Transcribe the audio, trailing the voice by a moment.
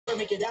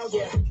make it out,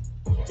 yeah.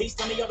 Please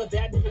tell me all the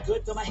bad, never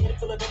good. Fill my head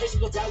full of every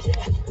single doubt, yeah.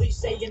 Please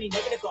say any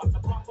negative thoughts. I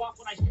pop off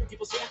when I hear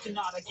people say I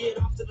cannot. I get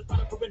off to the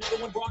thought of proving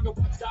everyone wrong. I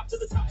won't stop to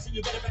the top, so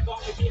you better back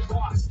off and get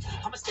lost.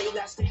 I'ma stay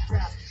loud, stay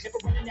proud. Never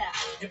running out,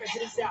 never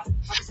heading south.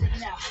 I'll be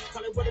spinning out,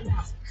 call it word of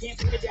mouth. Can't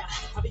put it down,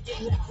 I'll be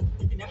getting loud.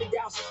 You can have it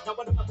down, not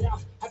what I'm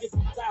about. Have your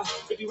phone cloud,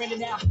 if you're in it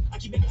now. I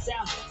keep making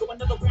sound, go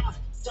another round.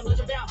 Tell me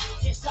bound,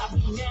 can't stop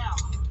me now.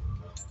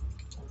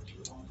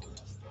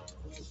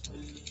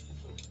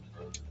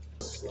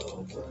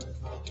 Slow burn,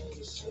 I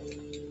can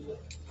see.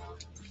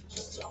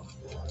 Just tell me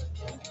what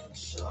I can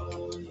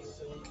show you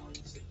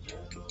things that you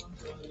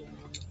couldn't.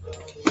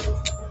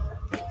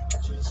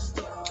 Just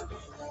tell me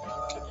what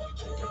I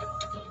can.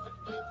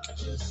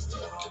 Just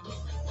tell me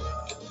what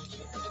I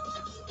can.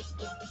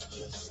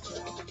 Just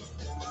tell me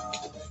what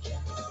I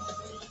can.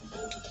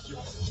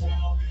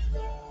 Just tell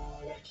me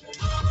what I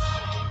can.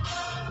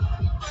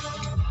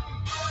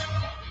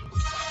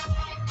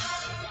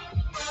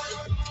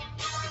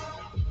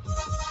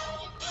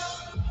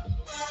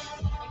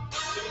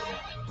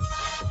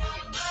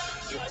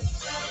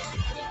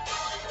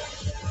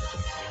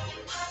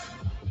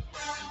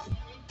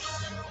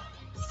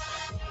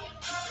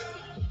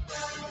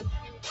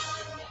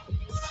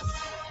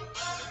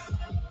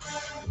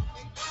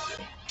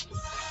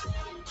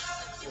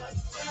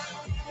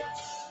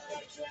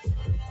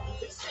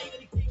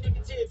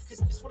 Cause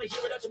I just wanna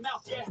hear it out your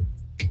mouth, yeah.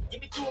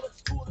 Give me tool,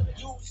 it's cool that I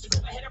use to go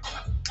ahead and run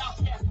my mouth,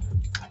 yeah.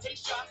 I take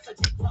shots, I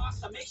take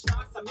loss, I make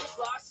shots, I miss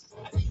loss.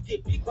 I think you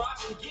get big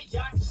box, you get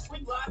yachts,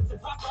 swing lots, and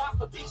pop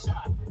off a big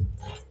shot.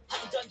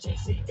 I'm done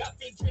chasing, got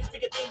big dreams,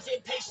 bigger things,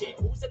 impatient.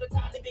 Who's at the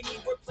top think they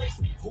need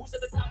replacement? Who's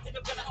at the top think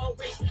I'm gonna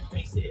erase it?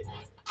 Face it,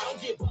 I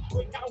don't give up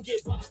quick, I don't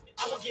give up,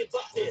 I won't give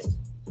up this.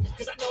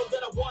 Cause I know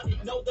that I want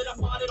it, know that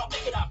I'm on it, I'll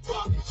make it, I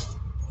promise.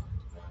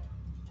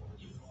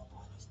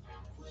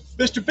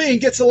 Mr. Bean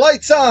gets the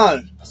lights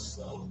on.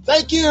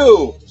 Thank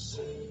you.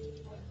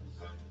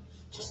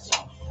 Just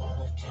tell me what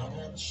I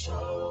can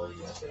show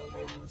you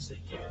things that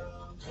you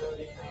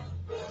couldn't.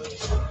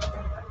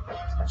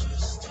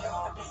 Just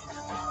tell me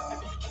what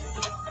I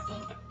can.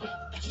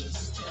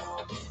 Just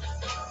tell me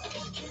what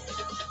I can.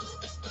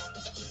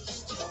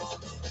 Just tell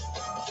me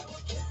what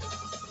I can.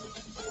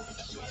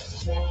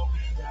 Just tell me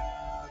what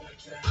I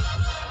can.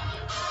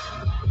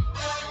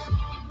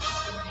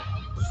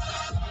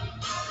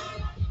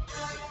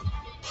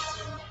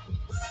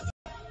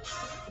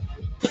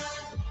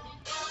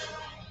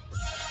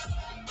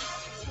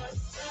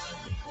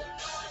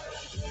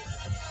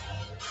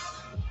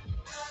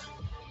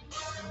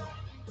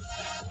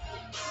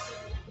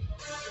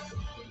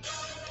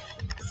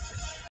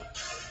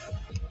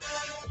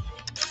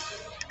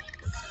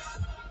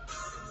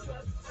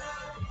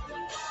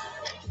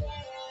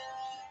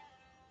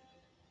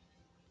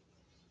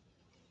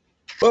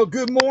 Well,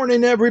 good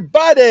morning,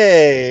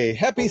 everybody.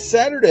 Happy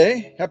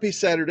Saturday. Happy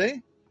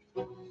Saturday.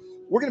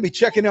 We're going to be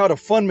checking out a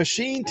fun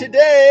machine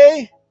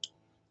today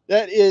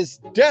that is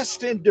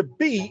destined to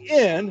be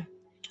in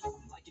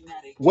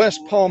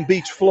West Palm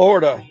Beach,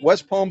 Florida.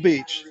 West Palm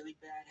Beach.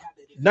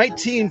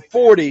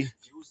 1940.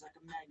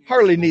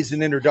 Hardly needs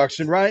an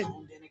introduction, right?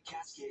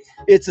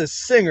 It's a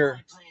Singer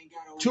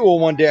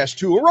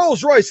 201-2, a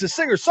Rolls Royce, a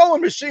Singer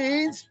sewing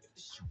machines.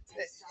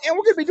 And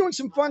we're going to be doing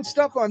some fun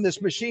stuff on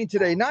this machine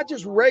today, not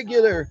just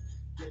regular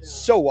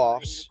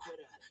sew-offs,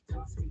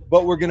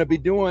 but we're going to be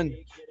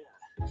doing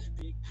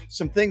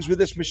some things with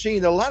this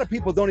machine that a lot of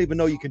people don't even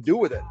know you can do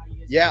with it.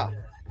 Yeah.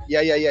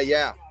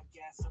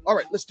 All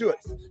right, let's do it.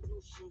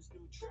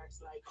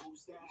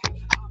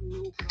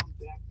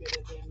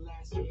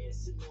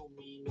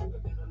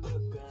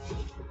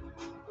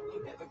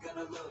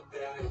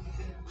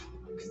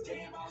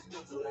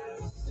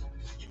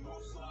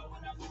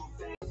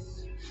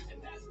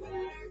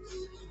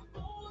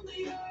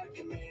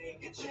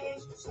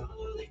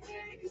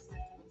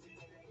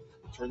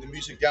 Turn the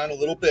music down a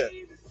little bit.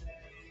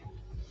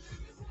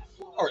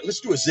 All right,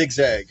 let's do a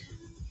zigzag.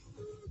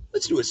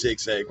 Let's do a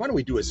zigzag. Why don't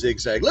we do a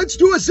zigzag? Let's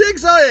do a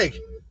zigzag.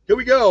 Here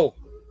we go.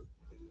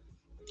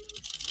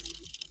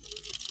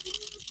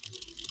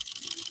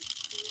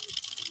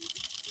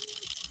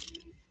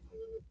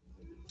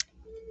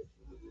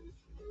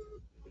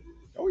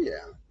 Oh,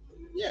 yeah.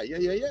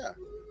 Yeah.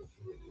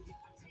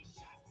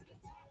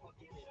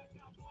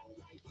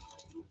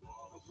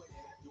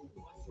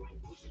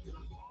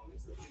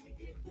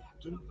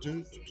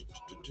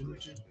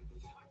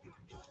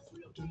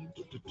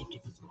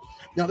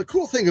 Now, the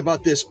cool thing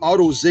about this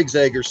auto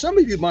zigzagger, some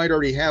of you might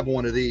already have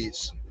one of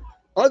these.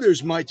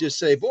 Others might just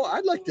say, boy,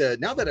 I'd like to,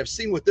 now that I've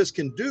seen what this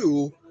can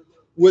do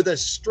with a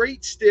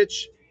straight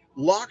stitch,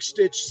 lock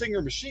stitch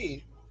Singer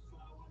machine,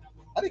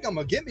 I think I'm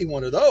going to get me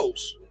one of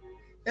those.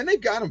 And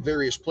they've got them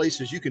various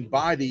places. You can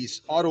buy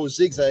these auto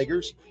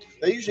zigzaggers.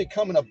 They usually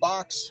come in a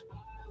box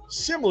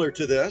similar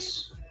to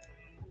this.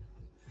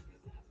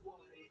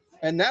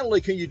 And not only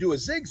can you do a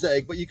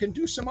zigzag, but you can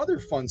do some other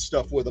fun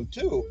stuff with them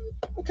too.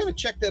 We'll kind of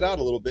check that out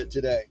a little bit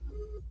today.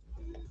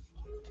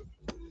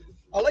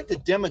 I like to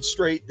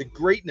demonstrate the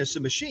greatness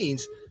of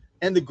machines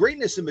And the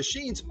greatness of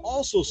machines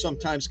also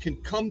sometimes can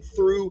come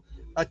through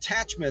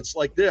attachments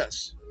like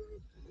this.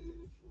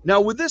 Now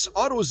with this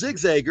auto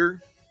zigzagger,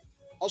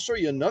 I'll show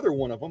you another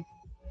one of them.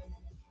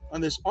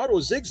 On this auto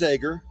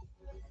zigzagger,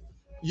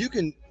 you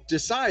can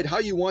decide how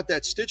you want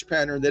that stitch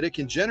pattern that it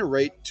can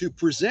generate to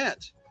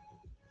present.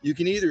 You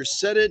can either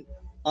set it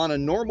on a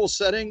normal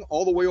setting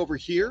all the way over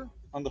here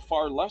on the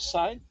far left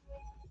side.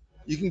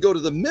 You can go to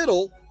the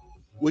middle,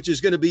 which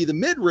is going to be the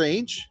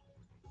mid-range,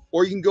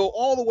 or you can go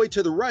all the way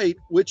to the right,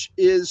 which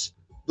is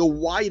the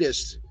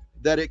widest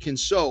that it can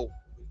sew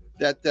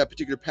that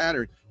particular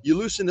pattern. You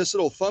loosen this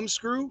little thumb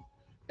screw,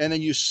 and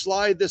then you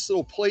slide this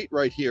little plate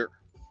right here.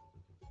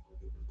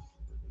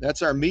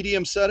 That's our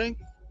medium setting.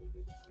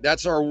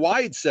 That's our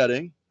wide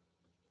setting.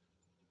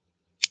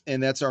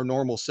 And that's our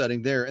normal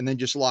setting there. And then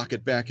just lock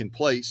it back in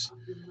place.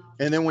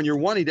 And then when you're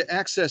wanting to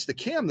access the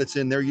cam that's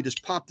in there, you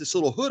just pop this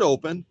little hood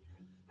open,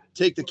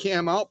 take the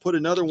cam out, put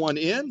another one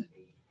in,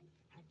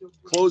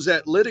 close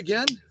that lid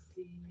again.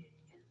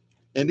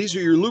 And these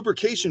are your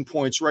lubrication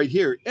points right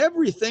here.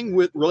 Everything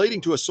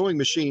relating to a sewing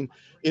machine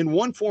in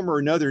one form or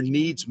another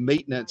needs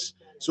maintenance.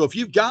 So if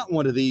you've got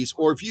one of these,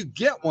 or if you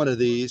get one of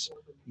these,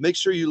 make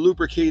sure you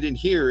lubricate in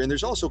here. And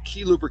there's also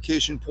key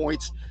lubrication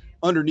points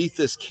underneath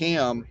this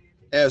cam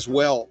as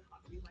well.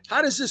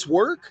 How does this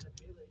work?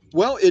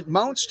 Well, it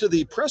mounts to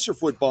the presser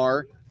foot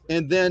bar,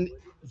 and then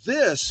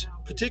this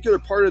particular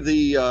part of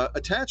the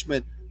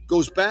attachment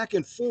goes back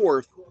and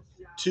forth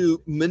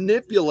to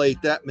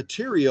manipulate that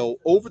material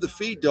over the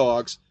feed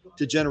dogs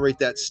to generate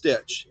that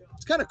stitch.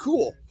 It's kind of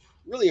cool,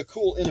 really a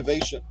cool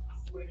innovation.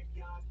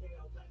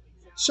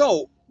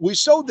 So we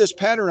sewed this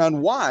pattern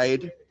on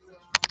wide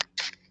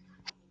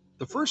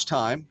the first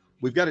time.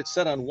 We've got it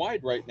set on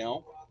wide right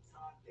now.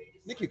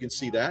 I think you can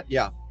see that.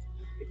 Yeah.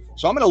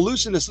 So I'm going to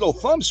loosen this little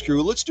thumb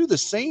screw. Let's do the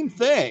same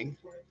thing,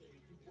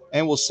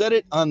 and we'll set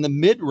it on the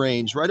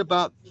mid-range right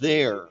about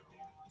there.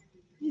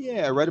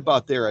 Yeah, right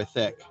about there, I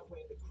think.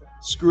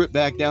 Screw it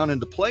back down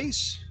into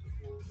place.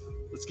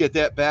 Let's get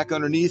that back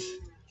underneath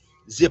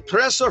the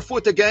presser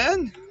foot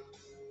again.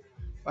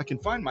 If I can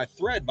find my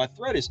thread. My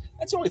thread is,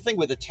 that's the only thing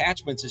with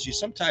attachments is you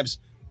sometimes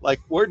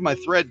like, where'd my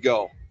thread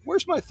go?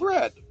 Where's my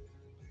thread?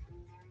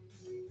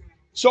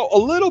 So a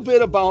little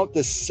bit about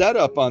the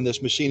setup on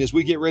this machine as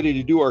we get ready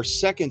to do our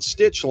second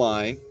stitch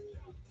line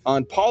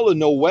on Paula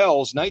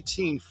Noel's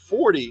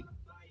 1940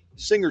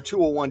 Singer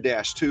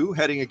 201-2,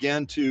 heading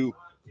again to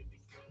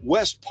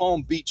West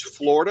Palm Beach,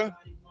 Florida.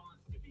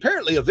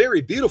 Apparently a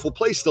very beautiful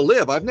place to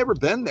live. I've never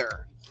been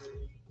there.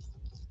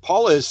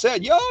 Paula has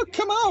said, yo,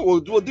 come on,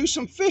 we'll do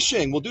some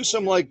fishing. We'll do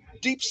some like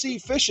deep sea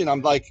fishing.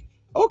 I'm like,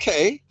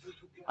 okay.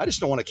 I just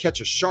don't want to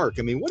catch a shark.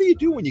 I mean, what do you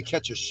do when you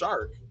catch a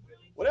shark?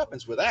 What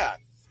happens with that?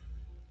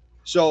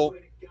 So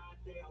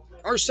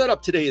our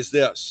setup today is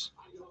this.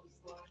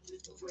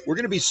 We're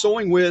going to be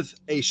sewing with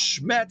a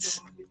Schmetz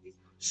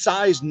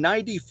size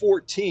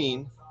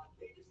 90-14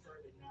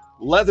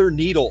 leather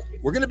needle.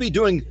 We're going to be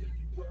doing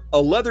a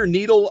leather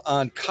needle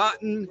on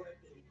cotton,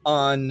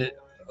 on,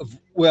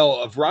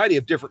 well, a variety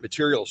of different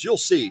materials. You'll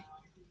see.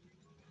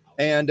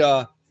 And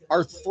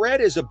our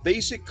thread is a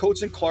basic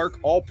Coats & Clark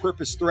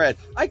all-purpose thread.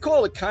 I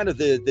call it kind of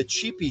the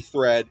cheapy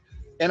thread.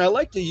 And I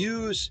like to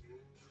use,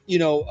 you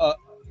know,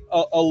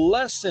 a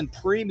less than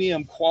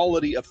premium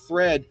quality of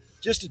thread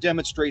just to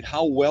demonstrate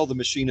how well the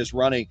machine is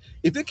running.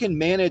 If it can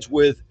manage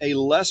with a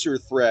lesser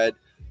thread,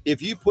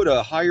 if you put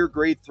a higher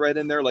grade thread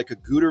in there, like a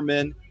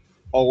Gutermann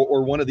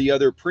or one of the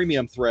other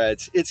premium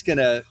threads, it's going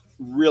to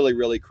really,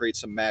 really create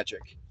some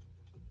magic.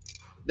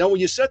 Now, when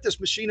you set this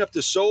machine up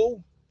to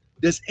sew,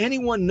 does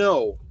anyone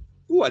know?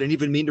 Ooh, I didn't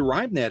even mean to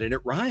rhyme that, and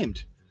it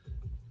rhymed.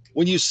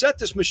 When you set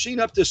this machine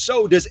up to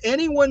sew, does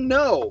anyone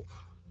know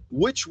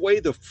which way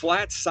the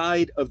flat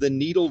side of the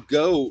needle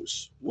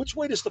goes? Which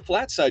way does the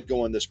flat side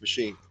go on this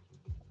machine?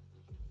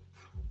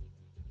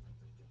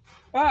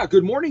 Ah,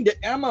 good morning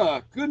to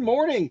Emma. Good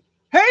morning.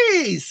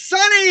 Hey,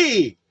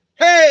 Sonny.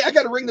 Hey, I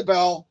got to ring the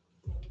bell.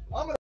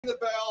 I'm going to ring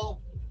the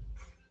bell.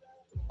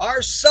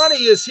 Our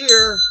Sonny is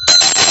here.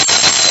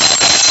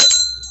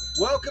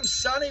 Welcome,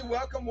 Sonny.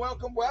 Welcome,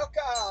 welcome,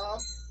 welcome.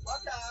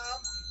 Welcome.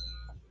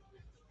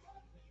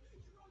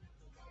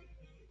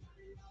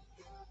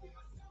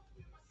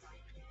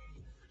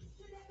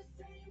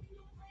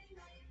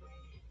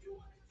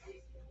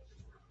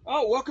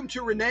 Oh, welcome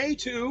to Renee,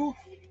 too.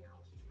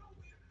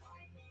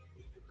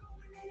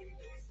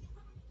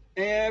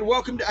 And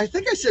welcome to, I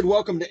think I said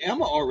welcome to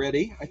Emma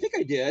already. I think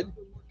I did.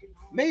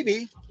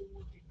 Maybe.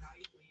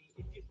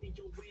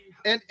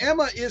 And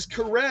Emma is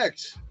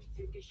correct.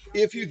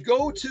 If you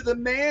go to the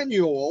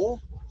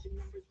manual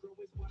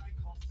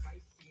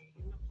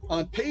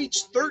on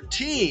page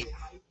 13,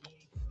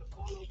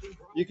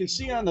 you can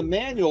see on the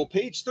manual,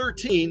 page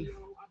 13,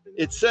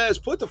 it says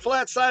put the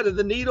flat side of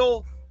the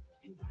needle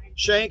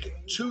shank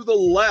to the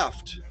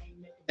left.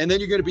 And then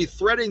you're going to be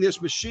threading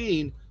this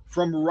machine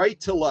from right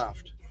to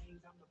left.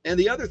 And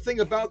the other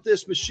thing about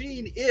this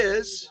machine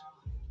is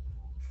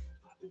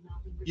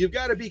you've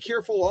got to be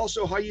careful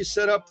also how you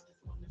set up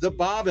the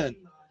bobbin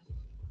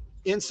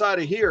inside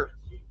of here.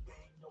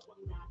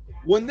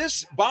 When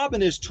this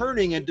bobbin is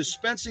turning and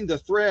dispensing the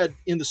thread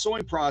in the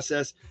sewing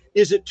process,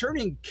 is it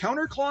turning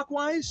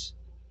counterclockwise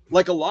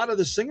like a lot of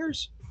the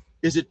singers?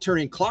 Is it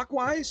turning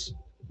clockwise?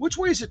 Which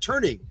way is it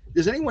turning?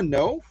 Does anyone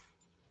know?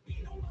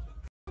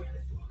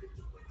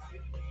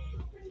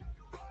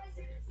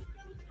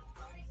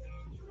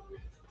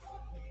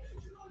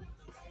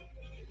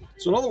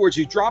 So in other words,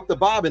 you drop the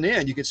bobbin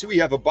in. You can see we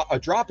have a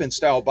drop-in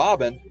style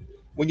bobbin.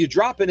 When you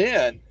drop it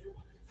in,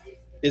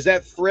 is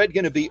that thread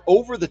going to be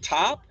over the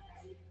top,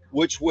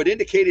 which would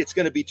indicate it's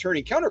going to be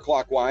turning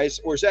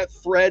counterclockwise, or is that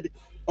thread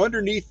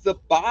underneath the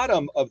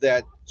bottom of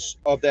that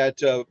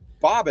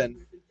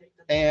bobbin?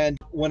 And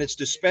when it's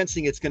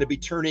dispensing, it's going to be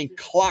turning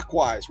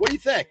clockwise. What do you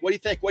think? What do you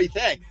think? What do you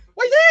think?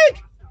 What do you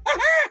think?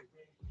 Aha!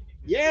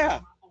 Yeah.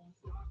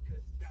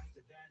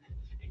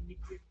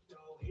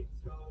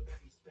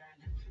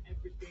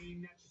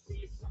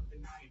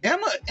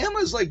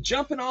 Emma's like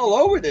jumping all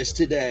over this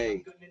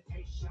today.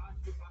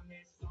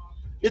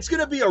 It's going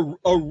to be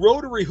a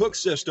rotary hook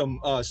system,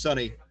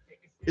 Sonny.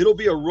 It'll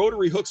be a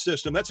rotary hook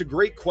system. That's a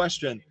great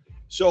question.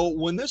 So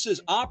when this is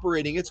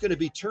operating, it's going to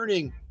be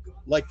turning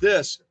like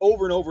this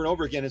over and over and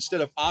over again instead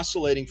of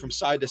oscillating from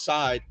side to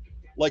side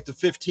like the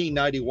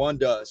 1591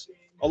 does.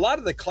 A lot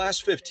of the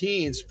class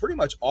 15s, pretty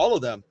much all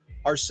of them,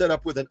 are set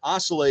up with an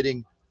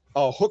oscillating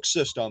hook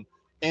system.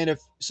 And if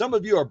some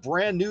of you are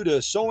brand new to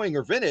sewing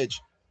or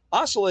vintage,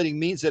 oscillating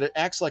means that it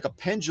acts like a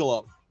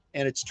pendulum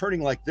and it's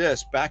turning like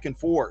this back and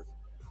forth.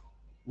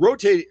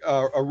 Rotate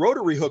a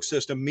rotary hook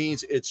system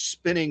means it's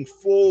spinning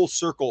full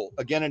circle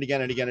again and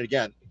again and again and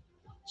again.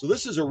 So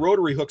this is a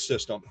rotary hook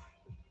system.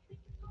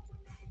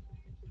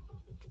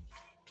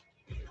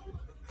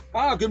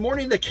 Good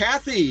morning to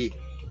Kathy.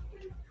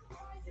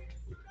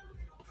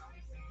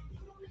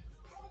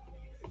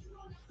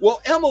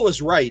 Well, Emma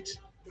was right.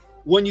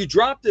 When you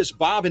drop this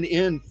bobbin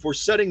in for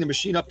setting the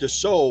machine up to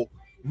sew,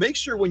 make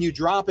sure when you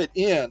drop it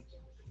in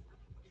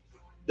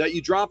that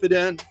you drop it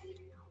in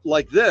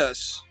like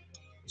this.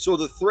 So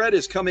the thread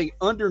is coming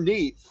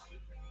underneath.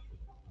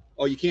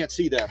 Oh, you can't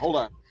see that. Hold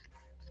on.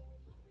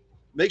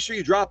 Make sure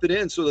you drop it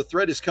in so the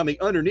thread is coming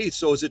underneath.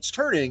 So as it's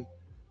turning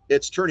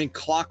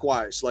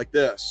clockwise like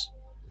this.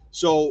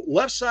 So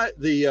left side,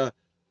 the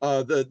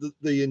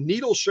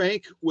needle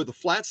shank with the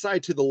flat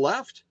side to the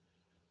left.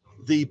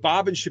 The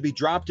bobbin should be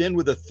dropped in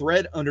with a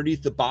thread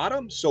underneath the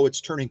bottom. So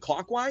it's turning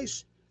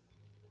clockwise,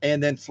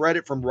 and then thread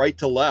it from right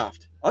to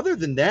left. Other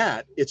than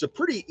that, it's a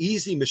pretty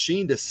easy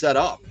machine to set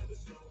up.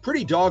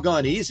 Pretty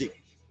doggone easy.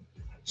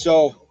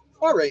 So,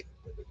 all right.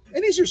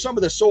 And these are some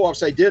of the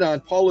sew-offs I did on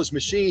Paula's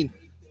machine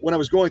when I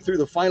was going through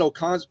the final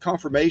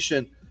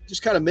confirmation,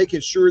 just kind of making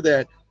sure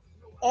that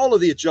all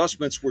of the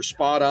adjustments were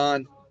spot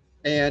on.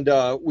 And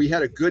we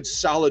had a good,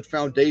 solid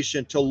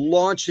foundation to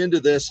launch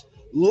into this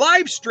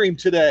live stream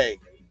today.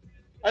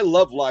 I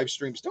love live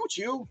streams, don't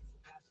you?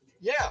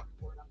 Yeah.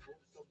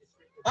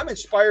 I'm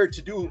inspired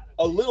to do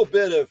a little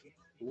bit of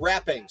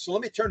rapping. So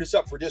let me turn this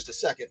up for just a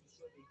second.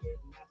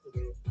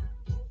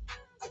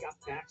 I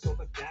got facts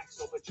over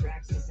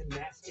tracks, this and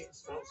that, getting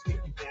slow,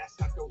 speaking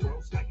fast, I can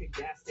roast, I can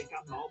gas, think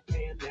I'm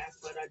okay and last,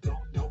 but I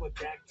don't know if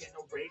that can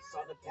erase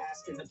all the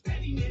past and the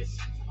pettiness,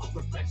 a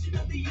reflection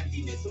of the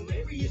emptiness,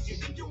 hilarious, you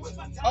think you're with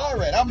my time. All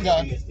right, I'm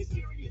done.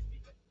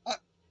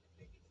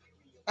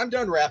 I'm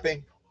done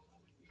rapping.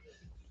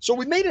 So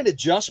we made an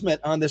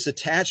adjustment on this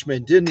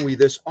attachment, didn't we?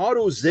 This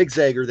auto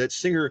zigzagger that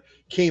Singer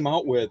came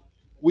out with.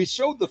 We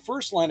sewed the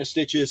first line of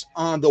stitches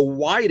on the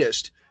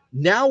widest.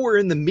 Now we're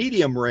in the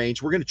medium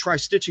range. We're going to try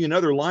stitching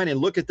another line and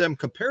look at them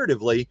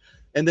comparatively.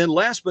 And then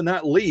last but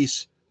not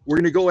least, we're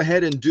going to go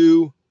ahead and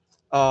do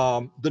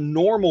the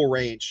normal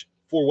range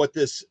for what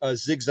this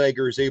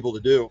zigzagger is able to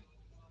do.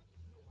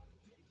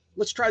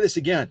 Let's try this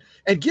again.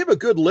 And give a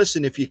good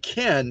listen if you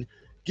can.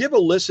 Give a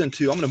listen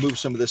to, I'm going to move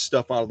some of this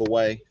stuff out of the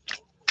way.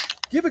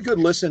 Give a good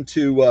listen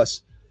to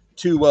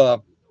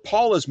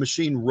Paula's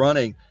machine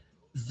running.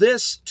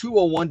 This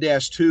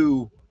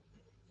 201-2,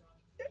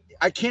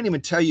 I can't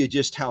even tell you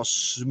just how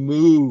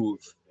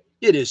smooth.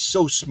 It is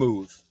so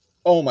smooth.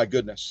 Oh my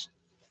goodness.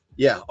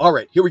 Yeah. All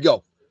right, here we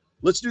go.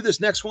 Let's do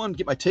this next one.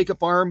 Get my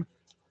take-up arm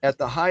at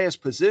the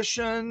highest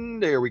position.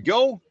 There we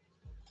go.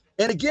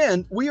 And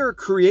again, we are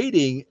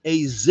creating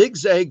a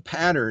zigzag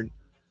pattern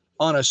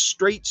on a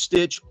straight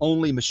stitch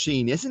only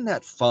machine. Isn't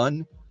that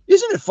fun?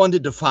 Isn't it fun to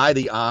defy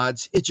the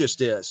odds? It just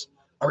is.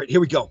 All right,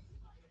 here we go.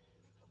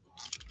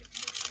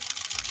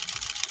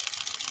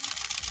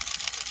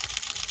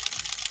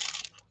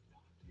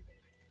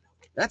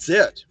 That's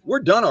it. We're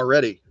done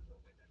already.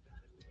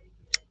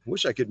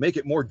 Wish I could make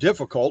it more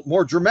difficult,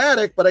 more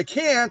dramatic, but I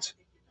can't.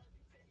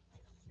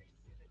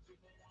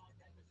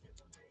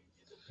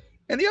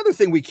 And the other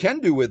thing we can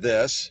do with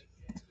this,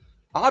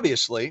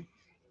 obviously,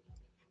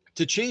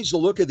 to change the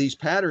look of these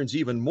patterns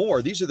even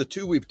more, these are the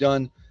two we've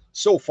done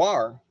so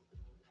far.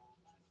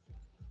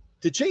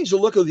 To change the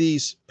look of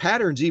these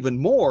patterns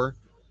even more,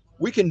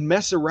 we can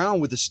mess around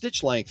with the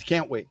stitch length,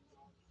 can't we?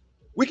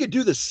 We could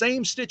do the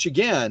same stitch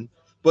again,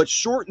 but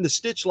shorten the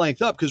stitch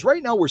length up, because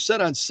right now we're set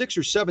on 6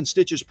 or 7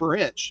 stitches per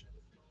inch.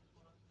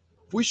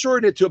 If we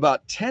shorten it to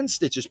about 10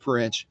 stitches per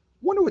inch,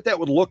 wonder what that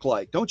would look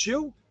like, don't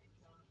you?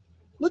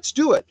 Let's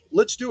do it.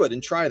 Let's do it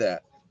and try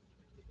that.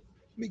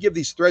 Let me give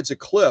these threads a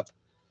clip,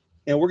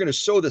 and we're going to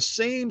sew the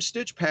same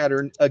stitch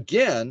pattern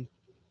again.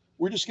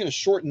 We're just going to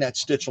shorten that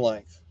stitch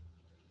length.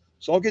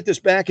 So I'll get this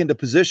back into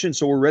position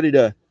so we're ready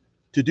to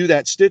do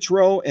that stitch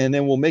row, and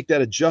then we'll make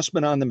that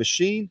adjustment on the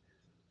machine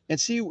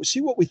and see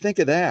what we think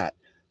of that.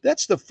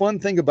 That's the fun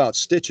thing about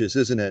stitches,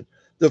 isn't it?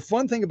 The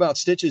fun thing about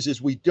stitches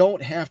is we don't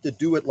have to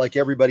do it like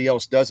everybody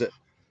else does it.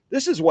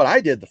 This is what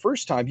I did the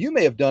first time. You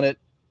may have done it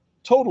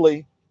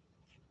totally.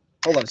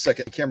 Hold on a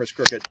second, the camera's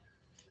crooked.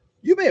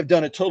 You may have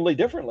done it totally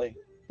differently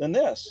than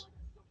this.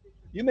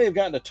 You may have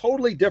gotten a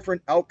totally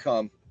different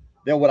outcome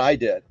than what I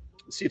did.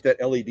 Let's see if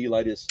that LED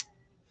light is.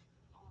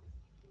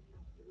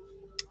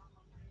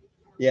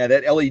 Yeah,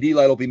 that LED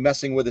light will be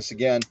messing with us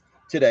again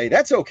today.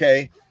 That's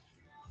okay.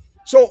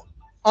 So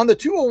on the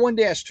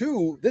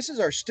 201-2, this is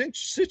our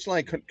stitch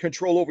line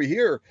control over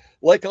here,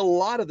 like a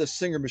lot of the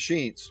Singer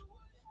machines.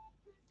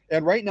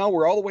 And right now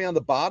we're all the way on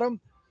the bottom.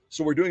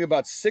 So we're doing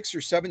about 6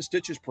 or 7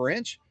 stitches per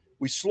inch.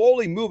 We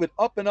slowly move it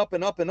up and up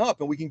and up and up,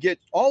 and we can get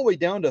all the way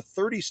down to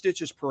 30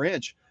 stitches per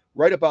inch,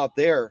 right about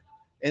there.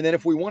 And then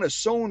if we want to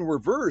sew in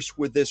reverse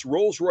with this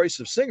Rolls Royce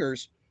of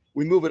Singers,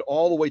 we move it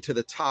all the way to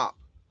the top.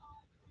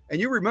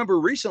 And you remember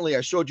recently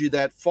I showed you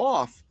that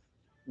FOF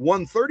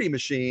 130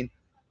 machine.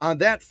 On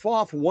that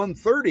FOF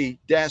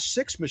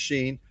 130-6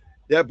 machine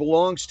that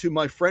belongs to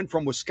my friend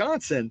from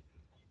Wisconsin,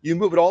 you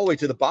move it all the way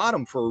to the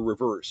bottom for a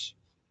reverse.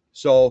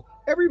 So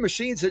every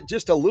machine's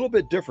just a little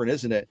bit different,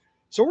 isn't it?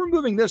 So we're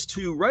moving this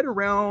to right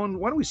around,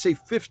 why don't we say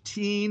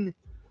 15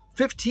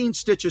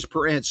 stitches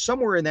per inch,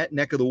 somewhere in that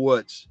neck of the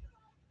woods.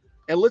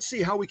 And let's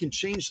see how we can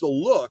change the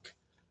look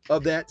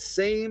of that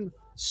same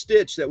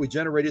stitch that we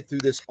generated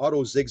through this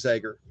auto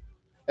zigzagger.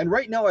 And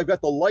right now I've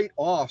got the light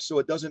off so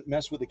it doesn't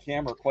mess with the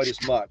camera quite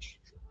as much.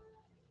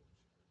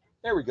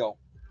 There we go.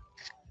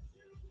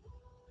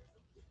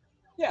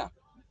 Yeah.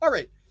 All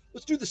right.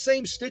 Let's do the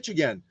same stitch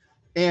again.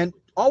 And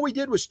all we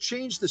did was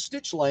change the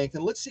stitch length,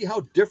 and let's see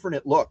how different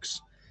it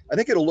looks. I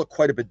think it'll look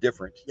quite a bit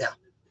different. Yeah.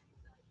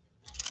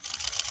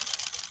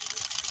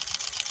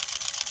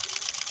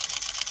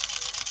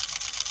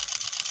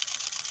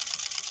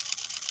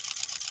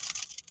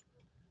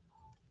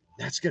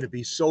 That's going to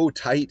be so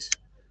tight.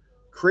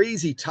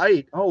 Crazy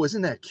tight. Oh,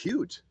 isn't that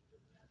cute?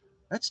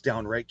 That's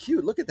downright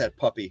cute. Look at that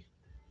puppy.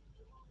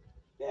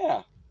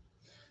 Yeah.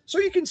 So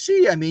you can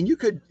see, I mean, you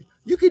could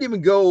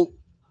even go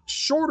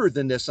shorter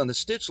than this on the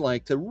stitch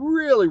length to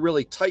really,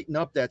 really tighten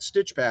up that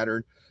stitch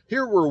pattern.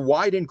 Here we're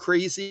wide and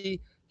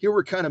crazy. Here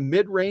we're kind of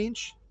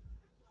mid-range.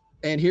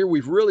 And here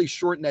we've really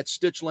shortened that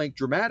stitch length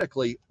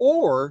dramatically.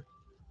 Or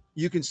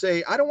you can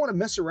say, I don't want to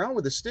mess around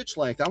with the stitch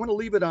length. I want to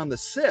leave it on the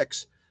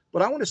 6,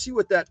 but I want to see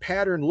what that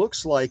pattern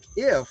looks like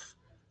if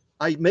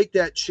I make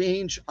that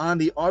change on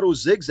the auto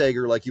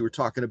zigzagger like you were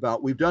talking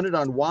about. We've done it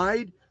on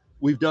wide.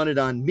 We've done it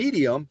on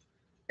medium.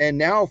 And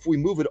now if we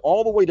move it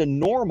all the way to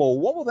normal,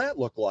 what will that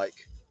look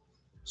like?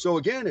 So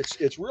again,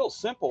 it's real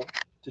simple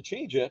to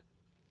change it.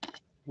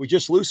 We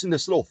just loosen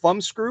this little thumb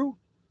screw,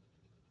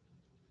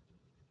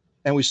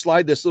 and we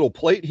slide this little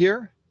plate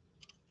here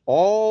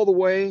all the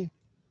way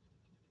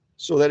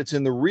so that it's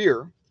in the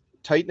rear.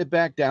 Tighten it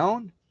back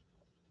down.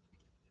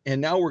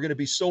 And now we're going to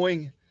be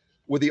sewing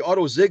with the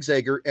auto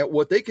zigzagger at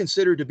what they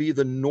consider to be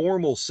the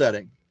normal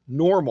setting.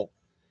 Normal.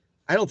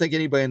 I don't think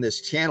anybody in this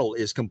channel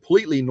is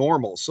completely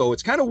normal. So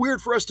it's kind of weird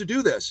for us to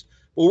do this,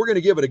 but we're going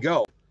to give it a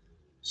go.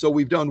 So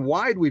we've done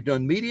wide, we've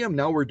done medium.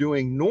 Now we're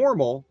doing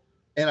normal.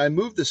 And I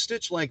moved the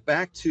stitch length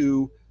back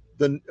to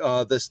the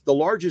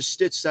largest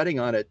stitch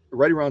setting on it,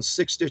 right around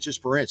 6 stitches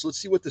per inch. Let's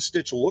see what the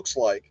stitch looks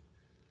like.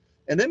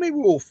 And then maybe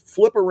we'll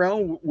flip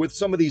around with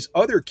some of these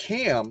other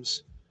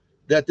cams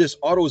that this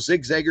auto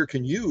zigzagger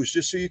can use,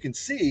 just so you can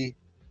see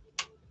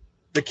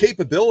the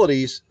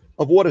capabilities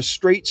of what a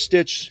straight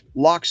stitch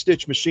lock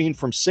stitch machine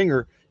from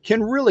Singer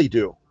can really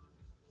do.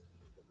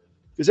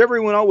 Because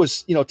everyone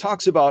always,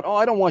 talks about, oh,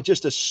 I don't want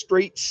just a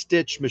straight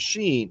stitch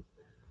machine.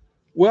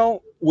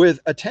 Well,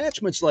 with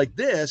attachments like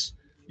this,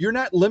 you're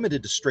not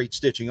limited to straight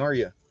stitching, are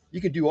you?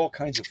 You can do all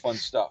kinds of fun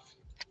stuff.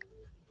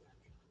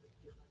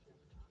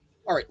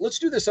 All right, let's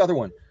do this other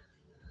one.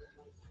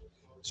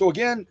 So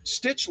again,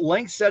 stitch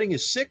length setting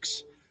is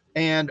 6,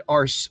 and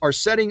our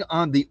setting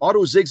on the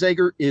auto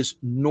zigzagger is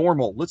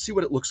normal. Let's see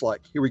what it looks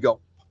like. Here we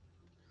go.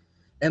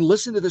 And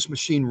listen to this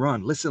machine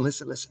run. Listen,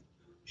 listen, listen.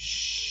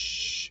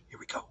 Shh. Here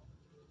we go.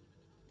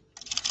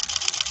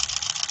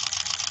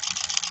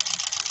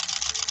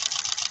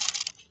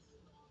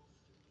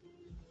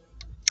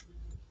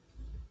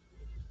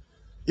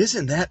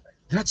 Isn't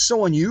that's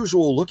so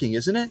unusual looking,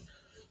 isn't it?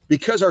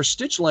 Because our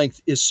stitch length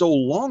is so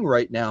long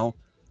right now,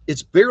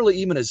 it's barely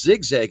even a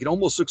zigzag. It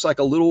almost looks like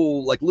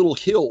little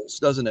hills,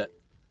 doesn't it?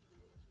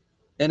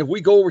 And if we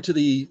go over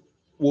to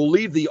we'll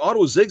leave the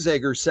auto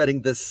zigzagger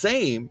setting the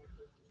same,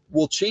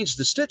 we'll change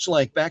the stitch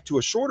length back to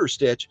a shorter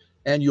stitch,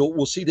 and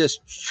we'll see this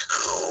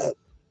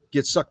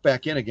get sucked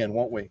back in again,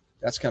 won't we?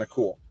 That's kind of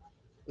cool.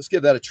 Let's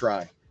give that a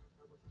try.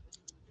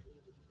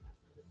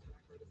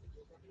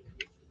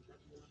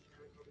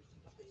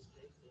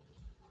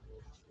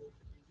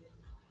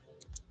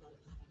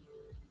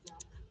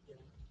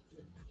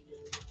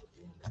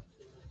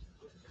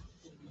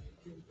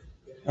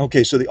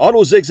 Okay, so the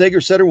auto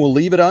zigzagger setter, we'll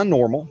leave it on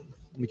normal.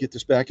 Let me get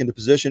this back into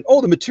position. Oh,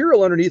 the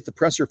material underneath the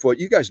presser foot,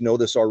 you guys know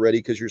this already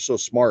because you're so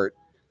smart,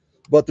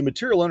 but the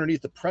material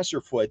underneath the presser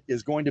foot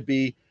is going to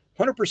be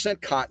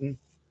 100% cotton,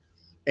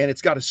 and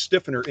it's got a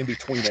stiffener in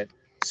between it,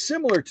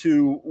 similar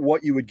to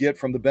what you would get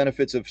from the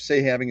benefits of,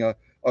 say, having a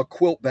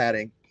quilt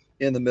batting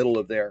in the middle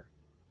of there.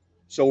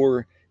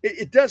 So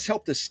it does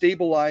help to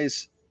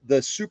stabilize the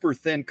super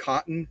thin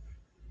cotton,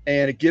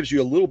 and it gives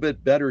you a little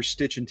bit better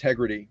stitch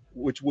integrity,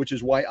 which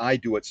is why I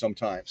do it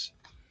sometimes.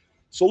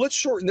 So let's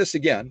shorten this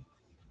again.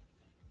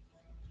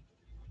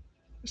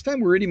 This time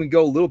we're going to even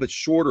go a little bit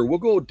shorter. We'll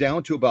go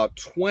down to about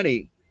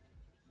 20,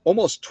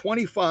 almost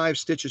 25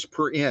 stitches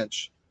per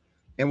inch,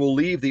 and we'll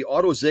leave the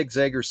auto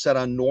zigzagger set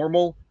on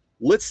normal.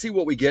 Let's see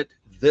what we get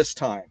this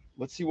time.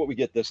 Let's see what we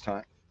get this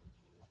time.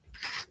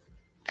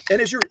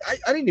 And as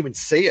I didn't even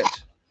say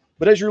it,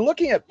 but as you're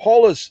looking at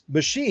Paula's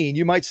machine,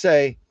 you might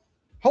say,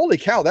 holy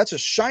cow, that's a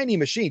shiny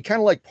machine, kind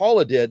of like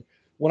Paula did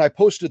when I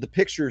posted the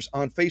pictures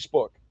on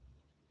Facebook.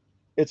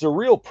 It's a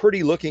real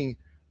pretty looking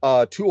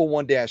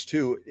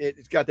 201-2.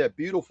 It's got that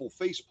beautiful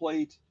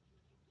faceplate.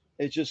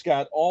 It's just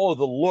got all of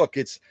the look.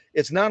 It's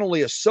not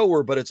only a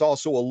sewer, but it's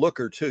also a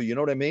looker too. You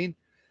know what I mean?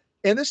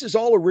 And this is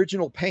all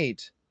original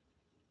paint.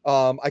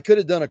 I could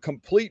have done a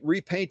complete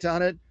repaint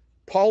on it.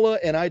 Paula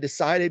and I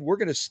decided we're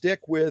going to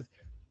stick with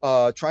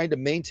trying to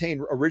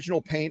maintain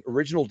original paint,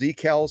 original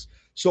decals.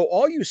 So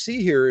all you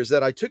see here is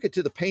that I took it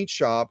to the paint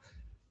shop.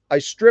 I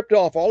stripped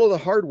off all of the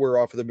hardware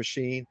off of the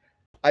machine.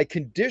 I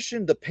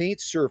conditioned the paint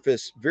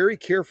surface very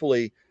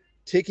carefully,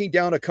 taking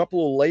down a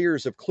couple of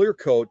layers of clear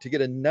coat to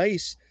get a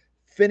nice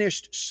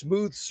finished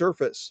smooth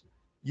surface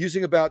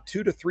using about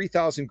 2,000 to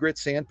 3,000 grit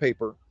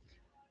sandpaper,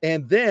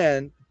 and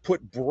then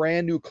put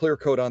brand new clear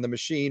coat on the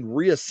machine,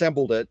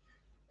 reassembled it.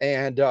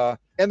 And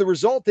the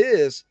result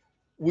is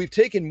we've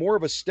taken more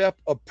of a step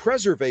of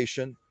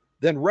preservation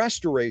than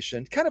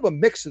restoration, kind of a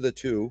mix of the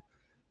two.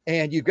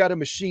 And you've got a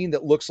machine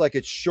that looks like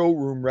it's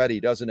showroom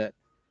ready, doesn't it?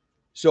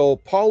 So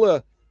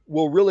Paula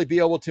will really be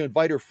able to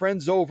invite her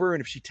friends over.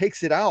 And if she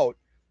takes it out,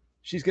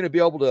 she's going to be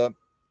able to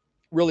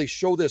really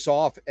show this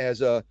off as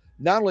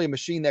not only a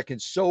machine that can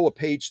sew a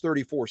page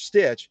 34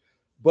 stitch,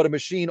 but a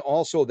machine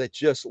also that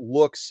just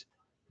looks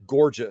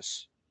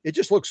gorgeous. It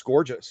just looks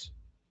gorgeous.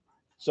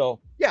 So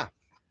yeah.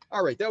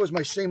 All right. That was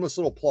my shameless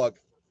little plug.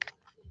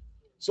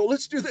 So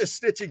let's do this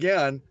stitch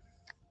again.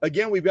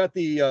 Again, we've got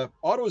the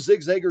auto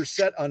zigzagger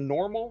set on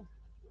normal.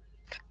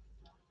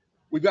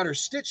 We've got our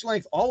stitch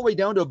length all the way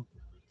down to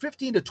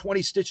 15 to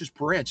 20 stitches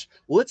per inch.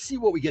 Let's see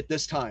what we get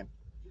this time.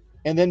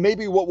 And then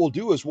maybe what we'll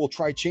do is we'll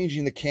try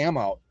changing the cam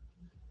out.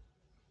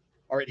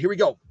 All right, here we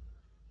go.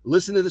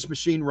 Listen to this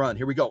machine run.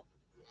 Here we go.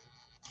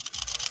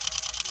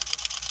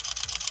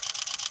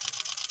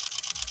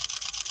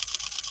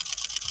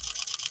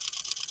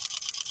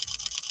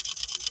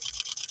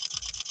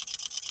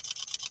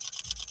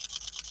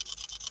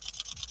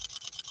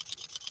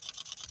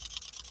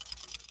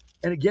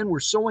 And again, we're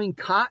sewing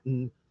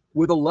cotton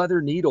with a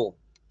leather needle.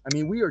 I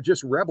mean, we are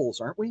just rebels,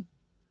 aren't we?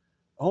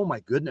 Oh my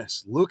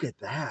goodness, look at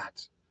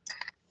that.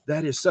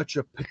 That is such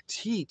a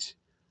petite,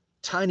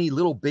 tiny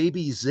little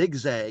baby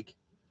zigzag.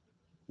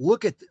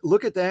 Look at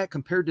that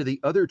compared to the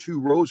other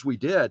two rows we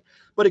did.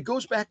 But it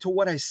goes back to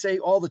what I say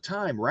all the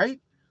time, right?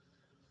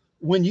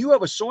 When you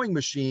have a sewing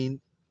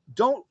machine,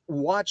 don't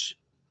watch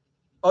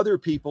other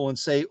people and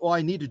say, oh,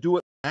 I need to do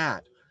it like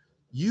that.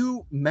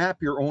 You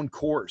map your own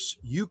course.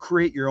 You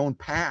create your own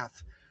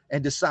path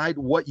and decide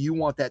what you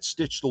want that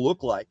stitch to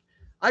look like.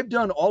 I've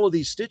done all of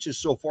these stitches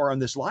so far on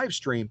this live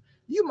stream.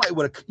 You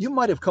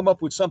might have come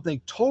up with something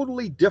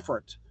totally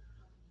different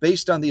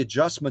based on the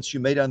adjustments you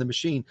made on the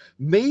machine.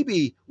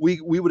 Maybe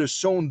we would have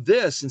sewn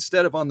this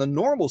instead of on the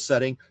normal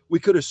setting. We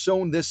could have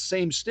sewn this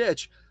same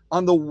stitch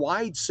on the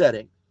wide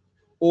setting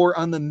or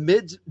on the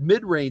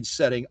mid-range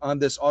setting on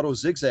this auto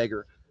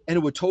zigzagger, and it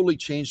would totally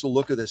change the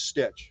look of this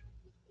stitch.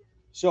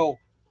 So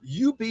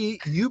you be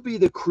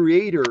the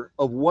creator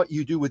of what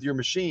you do with your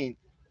machine,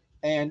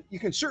 and you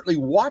can certainly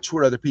watch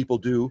what other people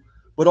do,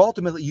 but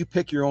ultimately you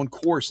pick your own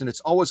course, and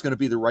it's always going to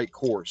be the right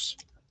course.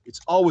 It's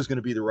always going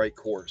to be the right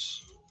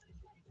course.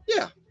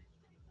 Yeah.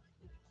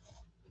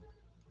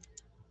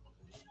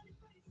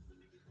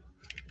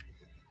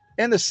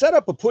 And the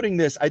setup of putting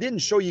this, I didn't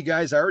show you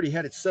guys. I already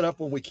had it set up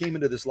when we came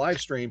into this live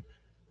stream,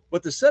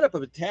 but the setup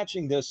of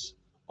attaching this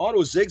auto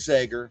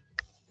zigzagger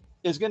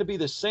is going to be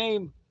the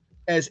same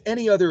as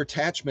any other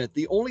attachment.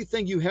 The only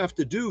thing you have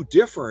to do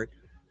different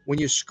when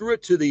you screw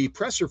it to the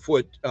presser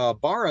foot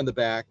bar on the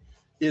back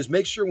is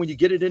make sure when you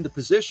get it into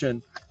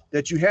position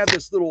that you have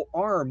this little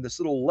arm, this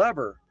little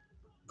lever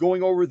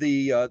going over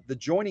the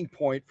joining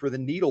point for the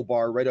needle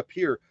bar right up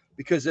here,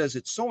 because as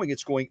it's sewing,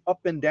 it's going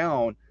up and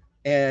down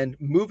and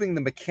moving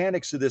the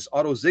mechanics of this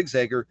auto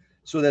zigzagger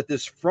so that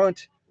this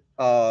front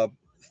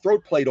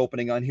throat plate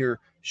opening on here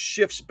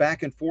shifts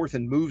back and forth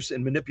and moves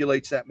and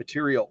manipulates that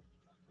material.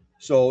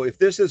 So if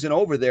this isn't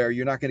over there,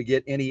 you're not going to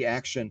get any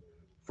action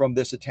from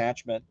this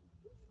attachment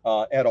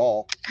at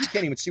all. You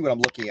can't even see what I'm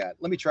looking at.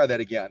 Let me try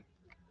that again.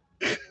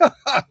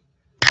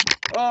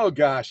 Oh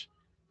gosh.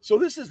 So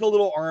this is the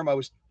little arm I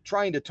was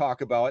trying to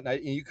talk about,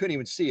 and you couldn't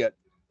even see it.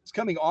 It's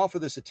coming off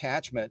of this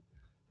attachment,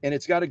 and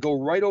it's got to go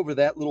right over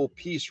that little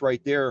piece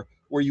right there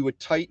where you would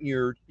tighten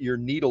your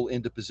needle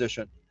into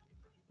position.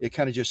 It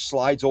kind of just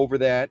slides over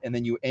that, and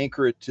then you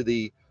anchor it to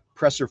the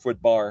presser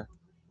foot bar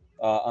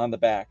on the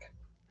back.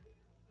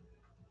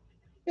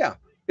 Yeah,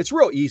 it's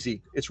real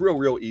easy. It's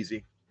real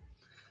easy.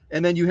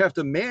 And then you have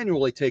to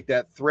manually take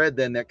that thread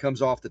then that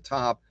comes off the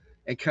top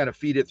and kind of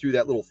feed it through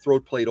that little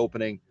throat plate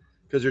opening,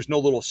 because there's no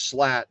little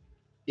slat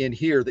in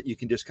here that you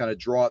can just kind of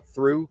draw it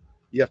through.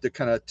 You have to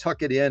kind of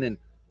tuck it in and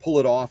pull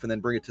it off and then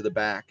bring it to the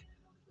back.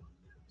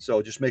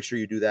 So just make sure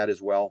you do that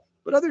as well.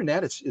 But other than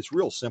that, it's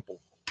real simple.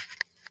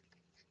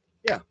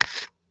 Yeah.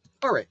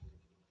 All right.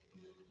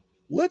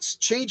 Let's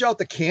change out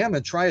the cam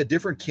and try a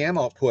different cam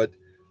output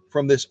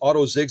from this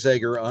auto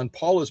zigzagger on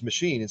Paula's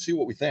machine and see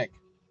what we think.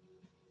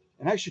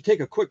 And I should take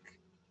a quick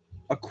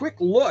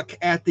look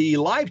at the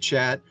live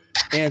chat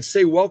and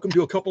say welcome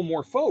to a couple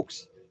more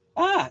folks,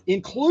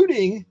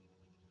 including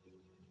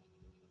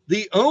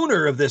the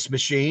owner of this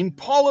machine,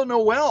 Paula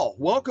Noel.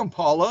 Welcome,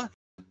 Paula.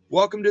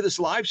 Welcome to this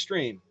live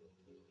stream.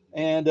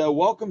 And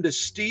welcome to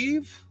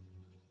Steve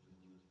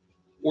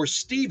or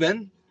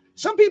Steven.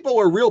 Some people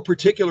are real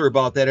particular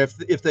about that.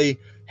 If they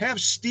have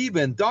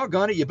Steven,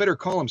 doggone it, you better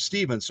call him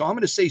Steven. So I'm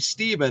going to say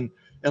Steven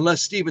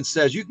unless Steven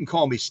says, you can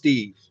call me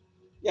Steve.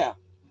 Yeah.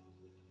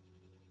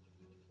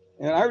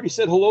 And I already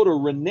said hello to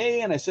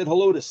Renee, and I said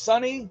hello to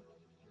Sunny.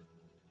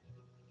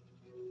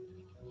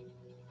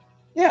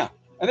 Yeah,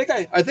 I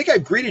think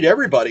I've greeted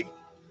everybody.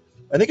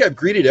 I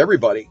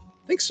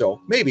think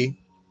so,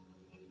 maybe.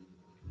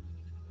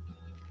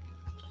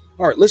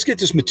 All right, let's get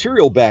this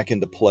material back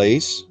into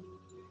place.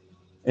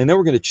 And then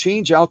we're going to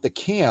change out the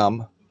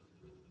cam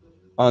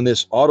on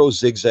this auto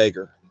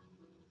zigzagger.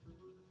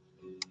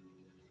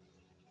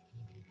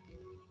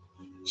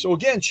 So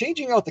again,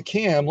 changing out the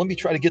cam, let me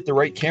try to get the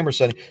right camera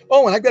setting.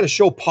 Oh, and I've got to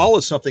show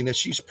Paula something that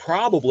she's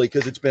probably,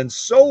 because it's been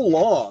so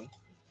long,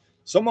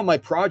 some of my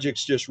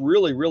projects just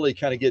really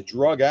kind of get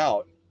drug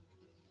out.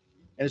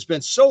 And it's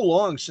been so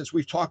long since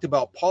we've talked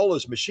about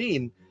Paula's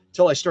machine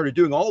till I started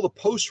doing all the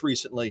posts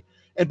recently.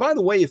 And by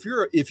the way, if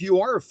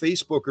you are a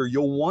Facebooker,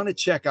 you'll want to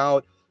check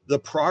out the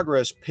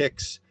progress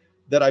pics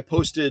that I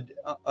posted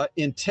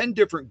in 10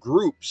 different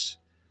groups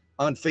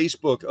on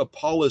Facebook of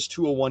Paula's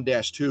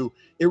 201-2.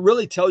 It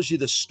really tells you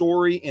the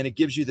story and it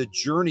gives you the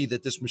journey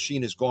that this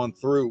machine has gone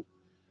through.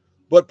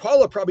 But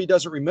Paula probably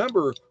doesn't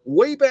remember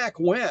way back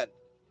when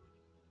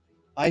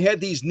I had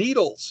these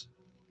needles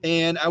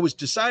and I was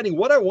deciding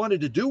what I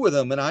wanted to do with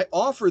them. And I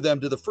offered them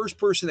to the first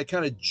person that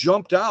kind of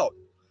jumped out.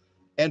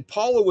 And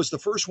Paula was the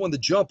first one to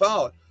jump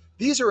out.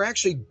 These are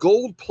actually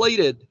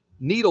gold-plated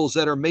needles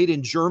that are made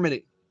in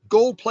Germany,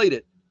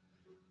 gold-plated.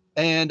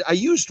 And I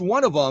used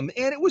one of them,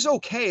 and it was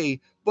okay,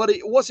 but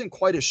it wasn't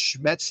quite a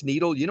Schmetz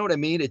needle. You know what I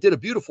mean? It did a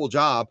beautiful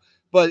job,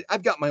 but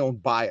I've got my own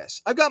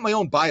bias. I've got my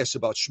own bias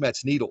about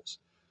Schmetz needles.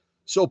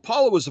 So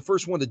Paula was the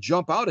first one to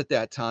jump out at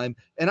that time,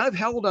 and I've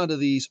held onto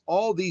these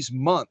all these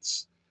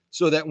months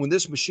so that when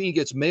this machine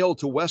gets mailed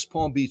to West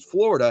Palm Beach,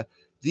 Florida,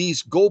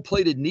 these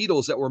gold-plated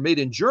needles that were made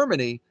in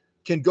Germany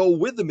can go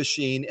with the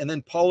machine, and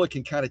then Paula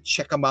can kind of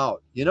check them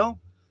out, you know?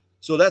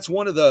 So that's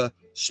one of the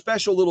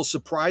special little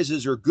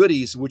surprises or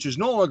goodies, which is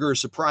no longer a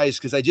surprise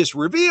because I just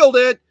revealed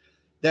it.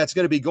 That's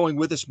going to be going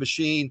with this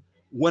machine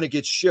when it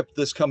gets shipped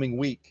this coming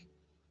week.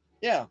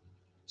 Yeah.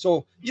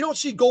 So you don't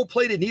see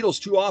gold-plated needles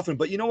too often,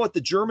 but you know what?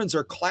 The Germans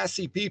are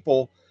classy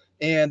people,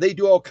 and they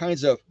do all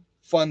kinds of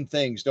fun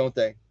things, don't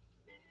they?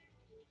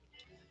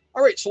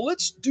 All right, so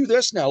let's do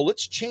this now.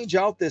 Let's change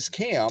out this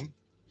cam.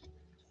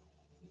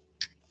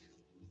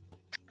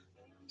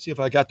 See if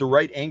I got the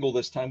right angle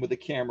this time with the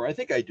camera. I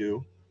think I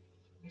do.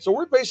 So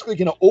we're basically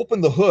going to open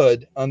the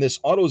hood on this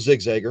auto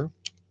zigzagger,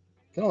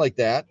 kind of like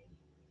that.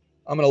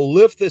 I'm going to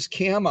lift this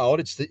cam out.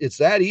 It's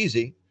that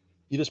easy.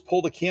 You just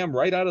pull the cam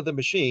right out of the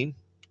machine,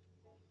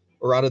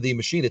 or out of the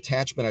machine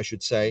attachment, I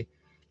should say.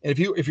 And if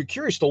you're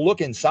curious to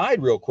look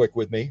inside real quick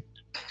with me,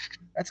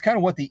 that's kind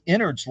of what the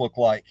innards look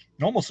like.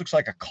 It almost looks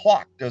like a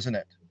clock, doesn't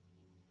it?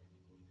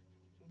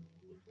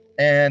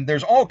 And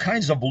there's all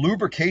kinds of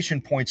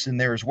lubrication points in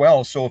there as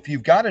well. So if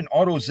you've got an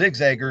auto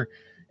zigzagger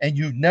and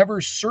you've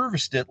never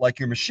serviced it like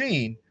your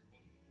machine,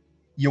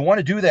 you want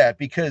to do that,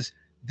 because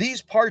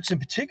these parts in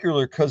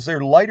particular, because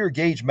they're lighter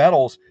gauge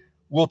metals,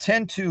 will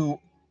tend to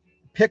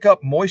pick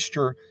up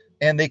moisture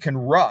and they can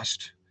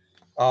rust.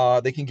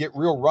 They can get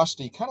real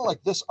rusty, kind of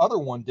like this other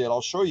one did.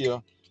 I'll show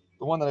you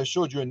the one that I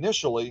showed you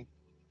initially.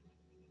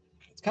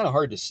 It's kind of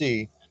hard to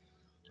see,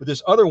 but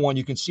this other one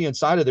you can see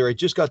inside of there. I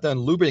just got done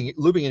lubing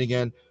it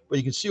again, but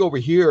you can see over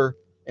here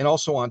and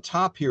also on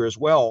top here as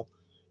well,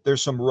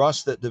 there's some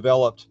rust that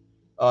developed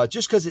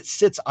just because it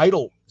sits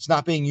idle. It's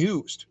not being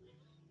used,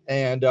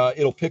 and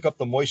it'll pick up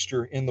the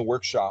moisture in the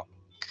workshop.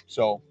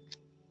 So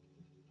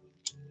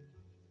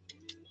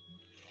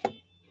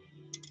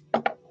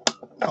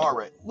all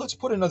right, let's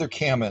put another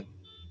cam in.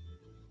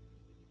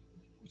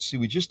 Let's see,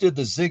 we just did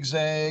the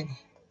zigzag.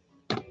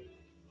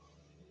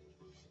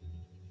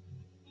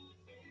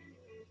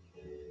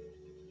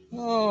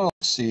 Oh,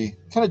 let's see.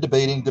 Kind of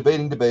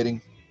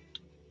debating.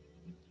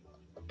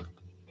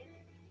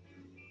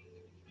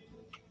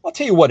 I'll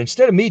tell you what,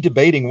 instead of me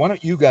debating, why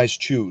don't you guys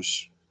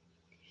choose?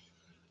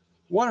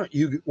 Why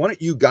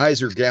don't you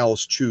guys or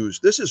gals choose?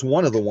 This is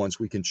one of the ones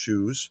we can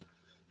choose.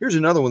 Here's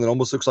another one that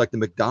almost looks like the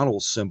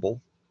McDonald's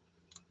symbol.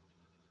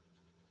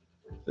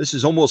 This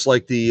is almost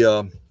like the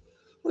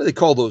what do they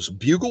call those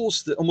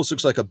bugles? That almost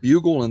looks like a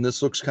bugle, and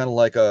this looks kind of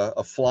like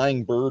a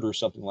flying bird or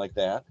something like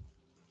that.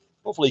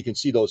 Hopefully you can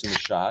see those in the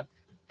shot.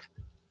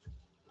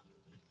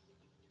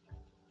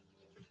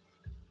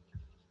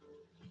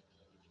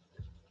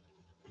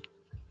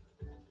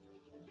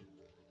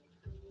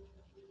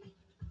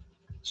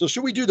 So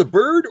should we do the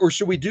bird or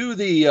should we do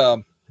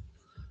the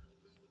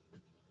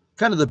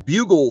kind of the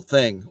bugle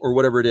thing or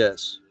whatever it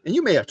is? And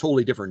you may have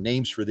totally different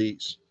names for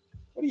these.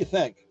 What do you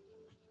think?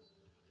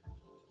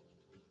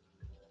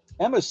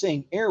 Emma's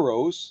saying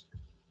arrows.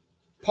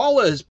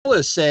 Paula is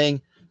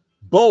saying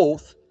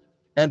both,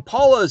 and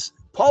Paula's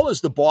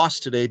the boss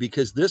today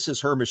because this is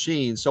her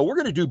machine. So we're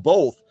going to do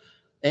both,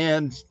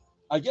 and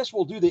I guess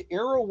we'll do the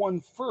arrow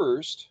one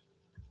first,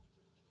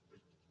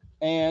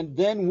 and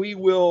then we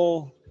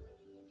will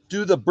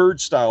do the bird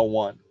style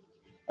one.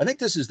 I think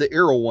this is the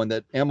arrow one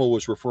that Emma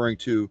was referring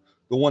to,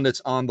 the one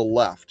that's on the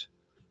left.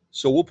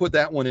 So we'll put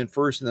that one in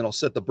first, and then I'll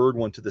set the bird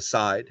one to the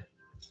side.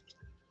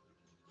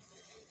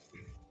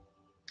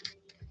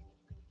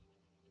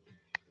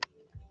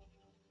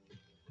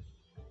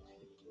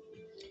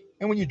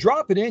 And when you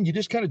drop it in, you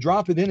just kind of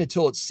drop it in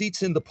until it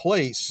seats into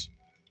place.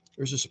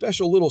 There's a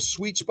special little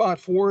sweet spot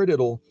for it.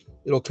 It'll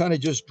kind of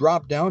just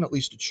drop down. At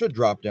least it should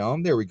drop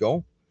down. There we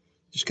go.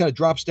 Just kind of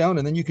drops down,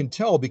 and then you can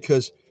tell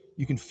because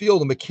you can feel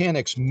the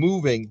mechanics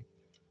moving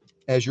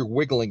as you're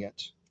wiggling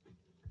it.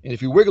 And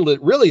if you wiggled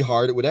it really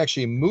hard, it would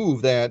actually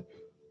move that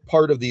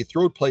part of the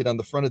throat plate on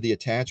the front of the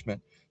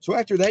attachment. So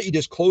after that, you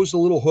just close the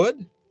little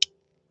hood.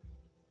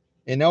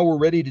 And now we're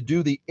ready to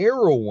do the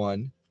arrow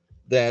one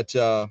that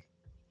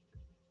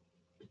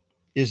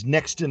is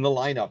next in the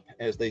lineup,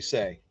 as they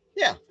say.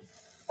 Yeah.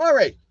 All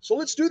right. So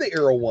let's do the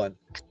arrow one.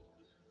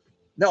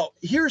 Now,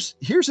 here's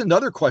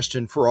another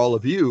question for all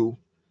of you.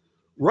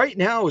 Right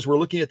now, as we're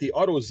looking at the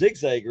auto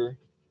zigzagger,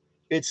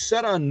 it's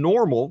set on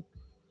normal.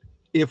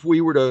 If we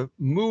were to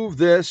move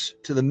this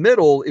to the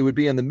middle, it would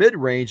be in the mid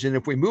range. And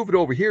if we move it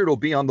over here, it'll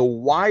be on the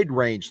wide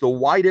range, the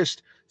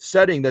widest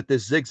setting that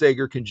this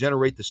zigzagger can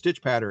generate the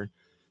stitch pattern.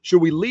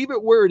 Should we leave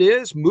it where it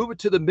is, move it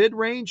to the mid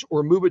range,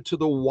 or move it to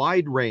the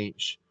wide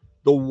range,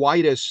 the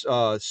widest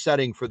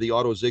setting for the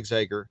auto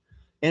zigzagger?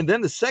 And then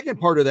the second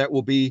part of that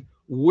will be,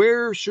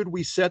 where should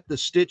we set the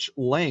stitch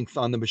length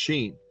on the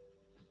machine?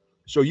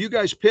 So you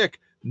guys pick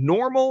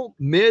normal,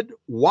 mid,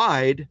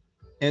 wide,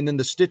 and then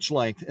the stitch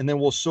length, and then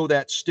we'll sew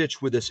that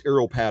stitch with this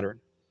arrow pattern.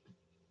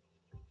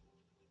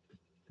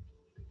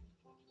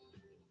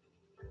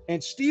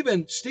 And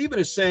Stephen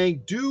is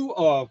saying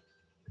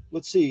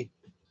let's see,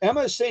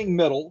 Emma is saying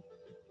middle.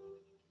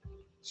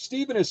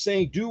 Stephen is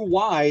saying do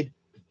wide,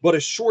 but a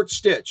short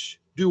stitch.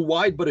 Do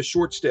wide, but a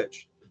short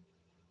stitch.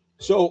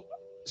 So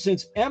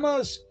since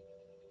let's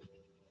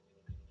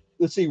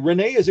see,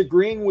 Renee is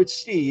agreeing with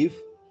Steve.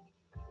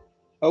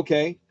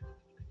 Okay.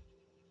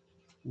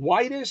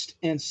 Widest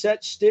and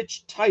set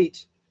stitch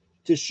tight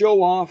to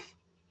show off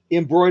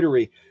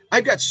embroidery.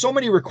 I've got so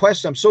many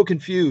requests. I'm so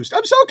confused.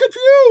 I'm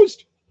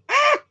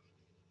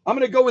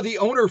going to go with the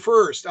owner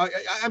first.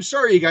 I'm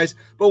sorry, you guys,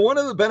 but one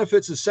of the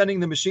benefits of sending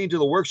the machine to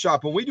the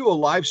workshop, when we do a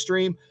live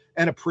stream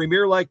and a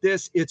premiere like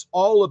this, it's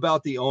all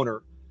about the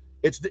owner.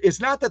 It's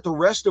not that the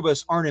rest of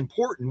us aren't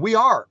important. We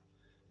are.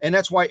 And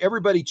that's why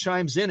everybody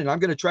chimes in, and I'm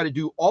going to try to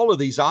do all of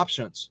these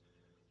options.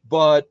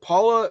 But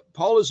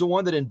Paula's the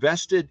one that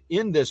invested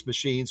in this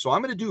machine, so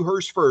I'm going to do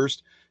hers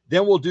first.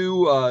 Then we'll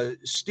do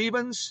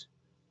Steve's.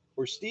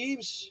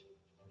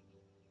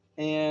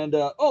 And,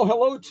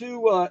 hello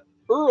to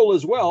Earl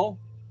as well.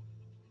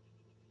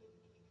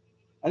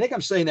 I think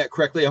I'm saying that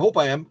correctly. I hope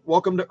I am.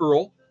 Welcome to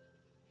Earl.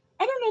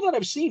 I don't know that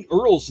I've seen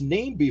Earl's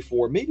name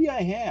before. Maybe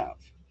I have.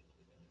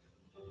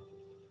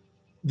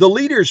 The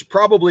leaders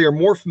probably are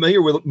more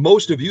familiar with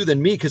most of you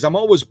than me because I'm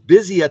always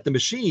busy at the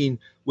machine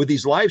with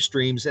these live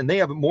streams, and they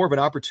have more of an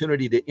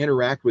opportunity to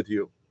interact with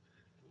you.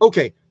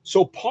 Okay,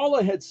 so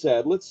Paula had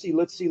said, let's see.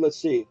 Let's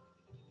see.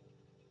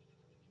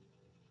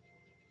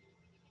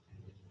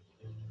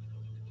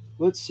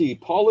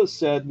 Paula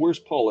said, where's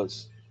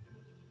Paula's?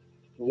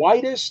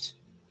 Widest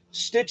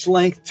stitch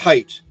length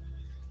tight.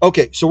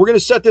 Okay, so we're going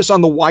to set this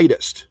on the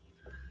widest.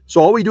 So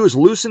all we do is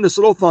loosen this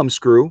little thumb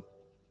screw.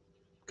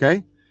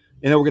 Okay.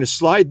 And then we're going to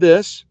slide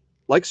this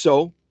like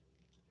so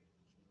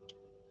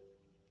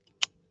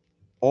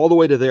all the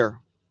way to there.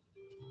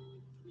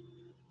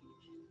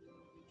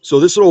 So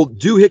this little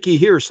doohickey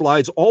here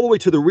slides all the way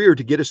to the rear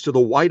to get us to the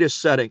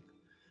widest setting.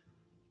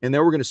 And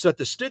then we're going to set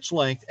the stitch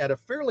length at a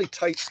fairly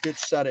tight stitch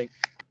setting.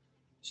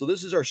 So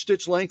this is our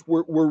stitch length.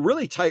 We're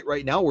really tight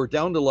right now. We're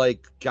down to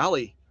like,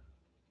 golly,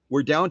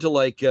 we're down to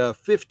like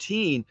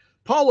 15.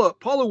 Paula,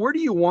 where do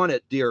you want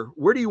it, dear?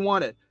 Where do you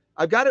want it?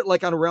 I've got it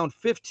like on around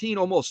 15,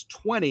 almost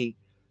 20.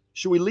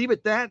 Should we leave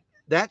it that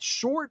that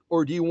short,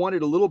 or do you want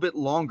it a little bit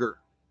longer?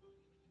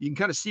 You can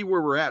kind of see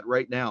where we're at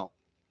right now.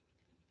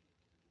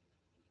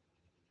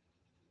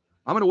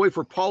 I'm going to wait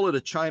for Paula to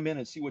chime in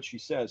and see what she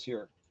says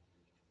here.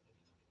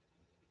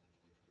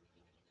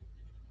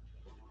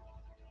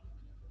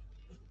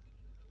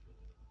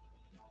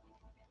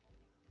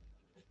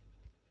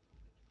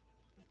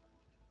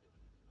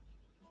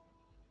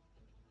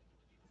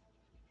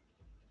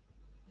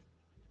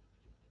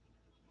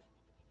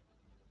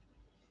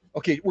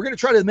 Okay, we're going to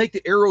try to make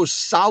the arrows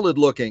solid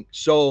looking.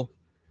 So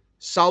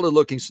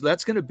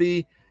that's going to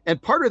be,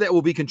 and part of that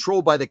will be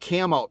controlled by the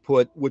cam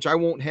output, which I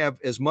won't have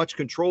as much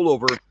control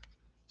over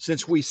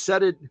since we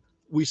set it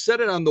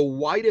on the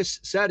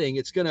widest setting.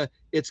 It's going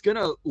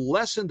to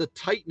lessen the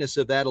tightness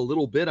of that a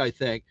little bit, I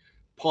think,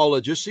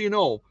 Paula, just so you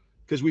know,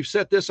 because we've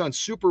set this on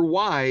super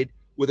wide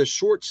with a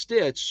short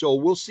stitch. So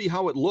we'll see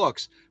how it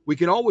looks. We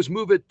can always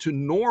move it to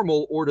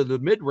normal or to the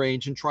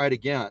mid-range and try it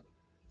again.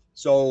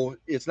 So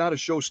it's not a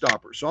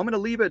showstopper. So I'm going to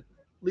leave it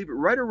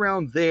right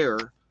around there,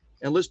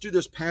 and let's do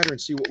this pattern,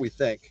 see what we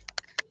think.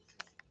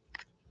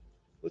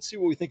 Let's see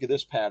what we think of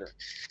this pattern.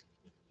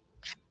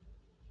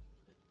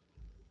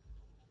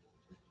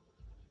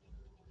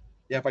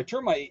 Yeah,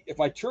 if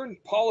I turn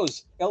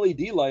Paula's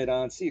LED light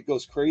on, see, it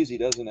goes crazy,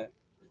 doesn't it?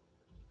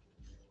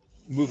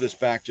 Move this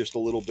back just a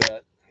little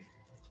bit.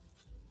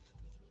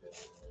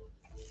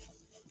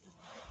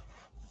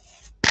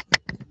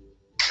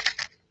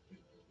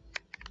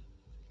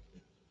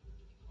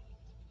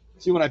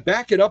 See, when I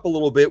back it up a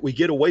little bit, we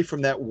get away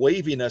from that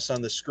waviness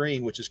on the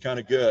screen, which is kind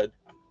of good.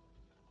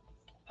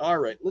 All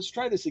right, let's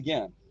try this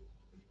again.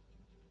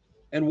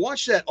 And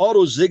watch that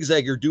auto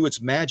zigzagger do its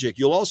magic.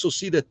 You'll also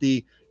see that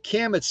the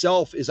cam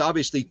itself is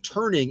obviously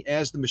turning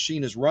as the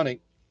machine is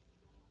running.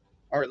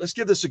 All right, let's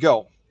give this a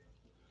go.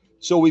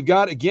 So we've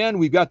got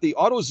the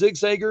auto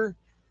zigzagger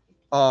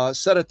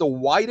set at the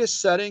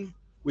widest setting.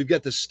 We've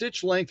got the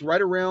stitch length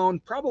right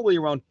around, probably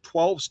around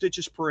 12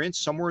 stitches per inch,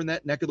 somewhere in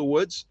that neck of the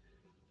woods.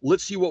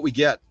 Let's see what we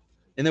get.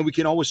 And then we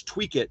can always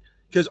tweak it,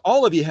 because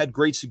all of you had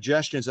great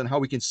suggestions on how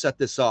we can set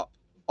this up.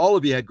 All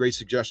of you had great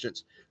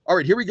suggestions. All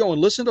right, here we go. And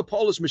listen to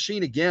Paula's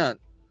machine again.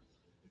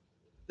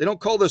 They don't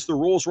call this the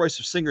Rolls Royce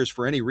of singers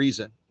for any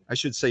reason. I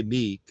should say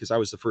me, because I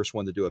was the first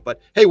one to do it. But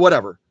hey,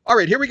 whatever. All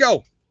right, here we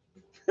go.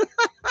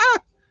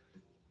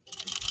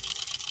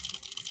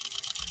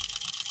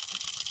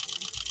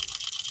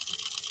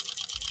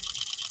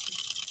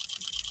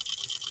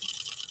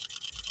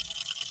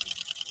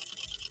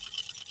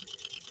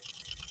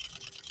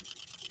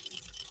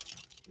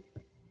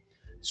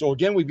 So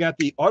again, we've got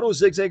the auto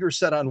zigzagger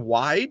set on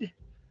wide.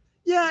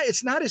 Yeah,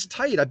 it's not as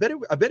tight. I bet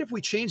if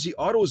we change the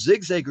auto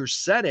zigzagger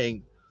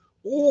setting,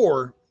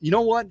 or you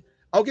know what?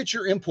 I'll get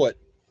your input.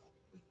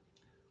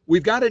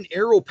 We've got an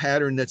arrow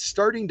pattern that's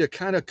starting to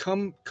kind of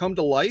come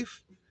to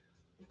life,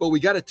 but we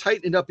got to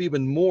tighten it up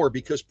even more,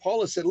 because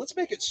Paula said, let's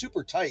make it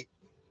super tight.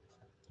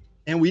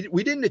 And we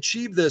didn't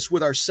achieve this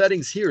with our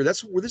settings here.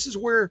 This is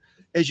where,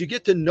 as you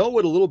get to know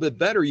it a little bit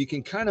better, you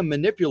can kind of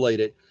manipulate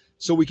it.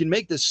 So we can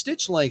make the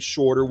stitch length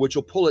shorter, which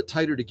will pull it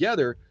tighter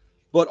together.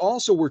 But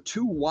also we're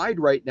too wide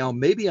right now,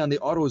 maybe on the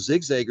auto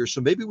zigzagger.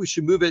 So maybe we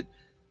should move it,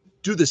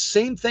 do the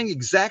same thing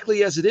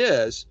exactly as it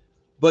is,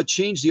 but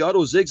change the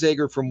auto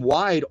zigzagger from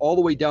wide all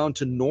the way down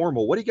to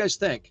normal. What do you guys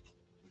think?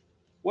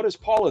 What does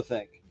Paula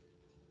think?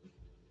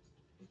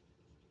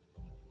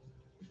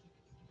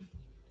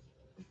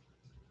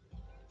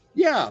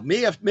 Yeah,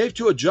 may have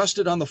to adjust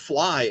it on the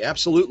fly.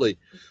 Absolutely.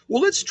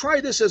 Well, let's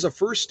try this as a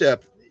first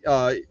step,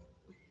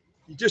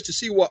 just to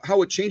see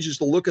how it changes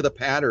the look of the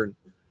pattern.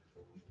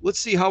 Let's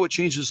see how it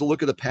changes the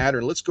look of the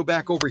pattern. Let's go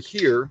back over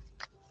here.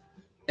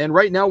 And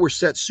right now we're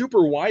set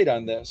super wide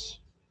on this.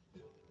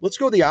 Let's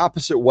go the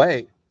opposite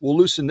way. We'll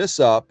loosen this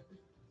up,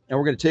 and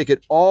we're going to take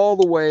it all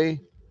the way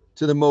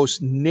to the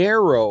most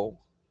narrow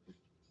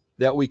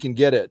that we can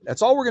get it.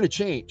 That's all we're going to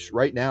change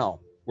right now.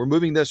 We're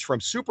moving this from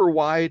super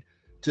wide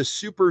to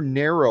super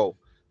narrow,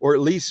 or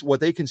at least what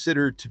they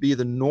consider to be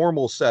the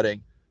normal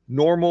setting.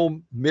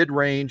 Normal,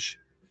 mid-range,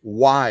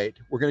 wide.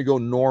 We're going to go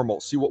normal,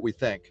 see what we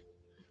think.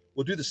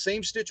 We'll do the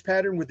same stitch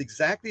pattern with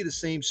exactly the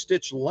same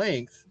stitch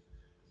length,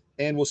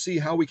 and we'll see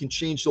how we can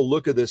change the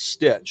look of this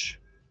stitch.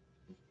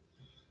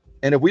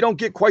 And if we don't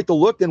get quite the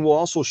look, then we'll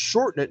also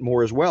shorten it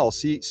more as well.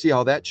 See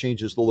how that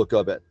changes the look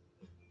of it.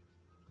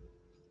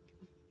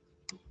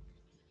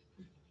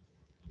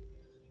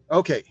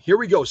 Okay, here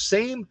we go.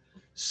 Same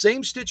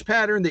stitch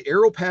pattern, the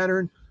arrow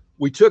pattern.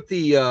 We took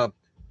the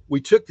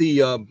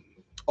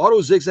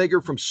auto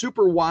zigzagger from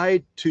super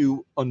wide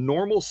to a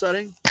normal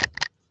setting.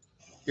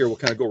 Here, we'll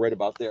kind of go right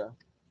about there.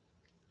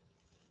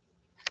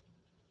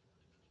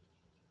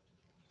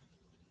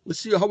 Let's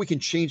see how we can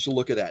change the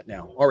look of that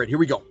now. All right, here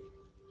we go.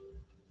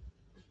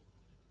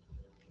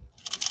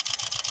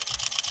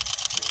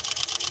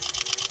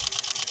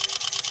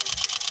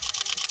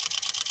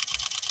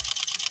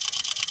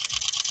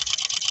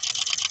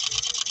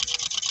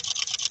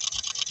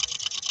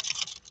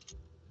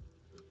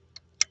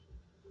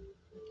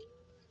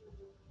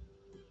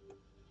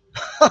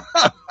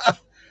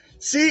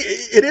 See,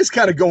 it is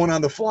kind of going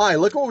on the fly.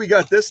 Look what we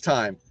got this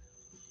time.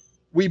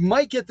 We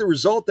might get the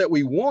result that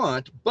we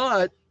want,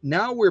 but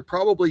now we're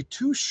probably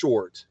too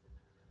short.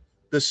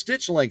 The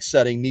stitch length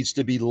setting needs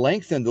to be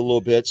lengthened a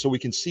little bit so we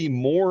can see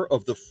more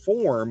of the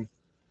form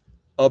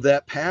of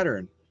that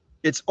pattern.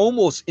 It's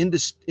almost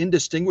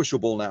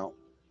indistinguishable now.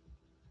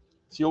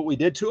 See what we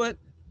did to it?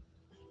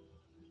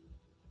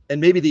 And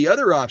maybe the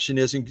other option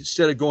is,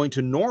 instead of going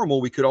to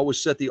normal, we could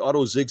always set the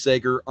auto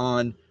zigzagger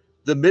on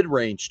the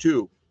mid-range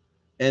too,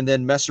 and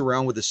then mess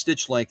around with the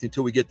stitch length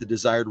until we get the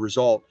desired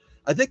result.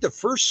 I think the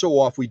first sew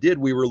off we did,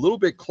 we were a little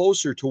bit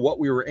closer to what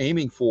we were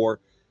aiming for.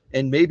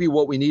 And maybe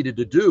what we needed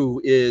to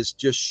do is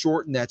just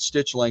shorten that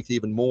stitch length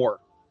even more.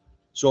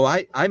 So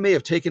I may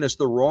have taken us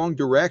the wrong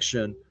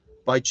direction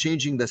by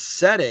changing the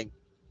setting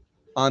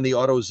on the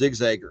auto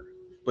zigzagger,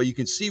 but you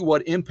can see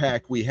what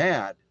impact we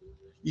had.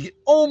 You can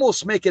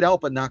almost make it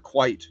out, but not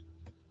quite.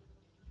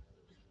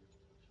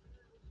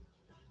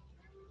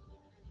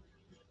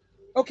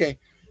 Okay.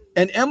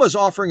 And Emma's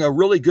offering a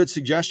really good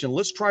suggestion.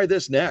 Let's try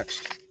this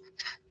next.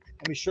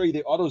 Let me show you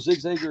the auto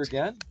zigzagger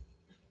again.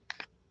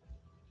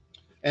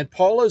 And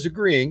Paula is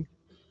agreeing.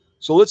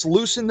 So let's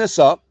loosen this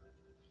up.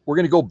 We're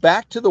going to go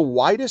back to the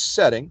widest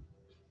setting.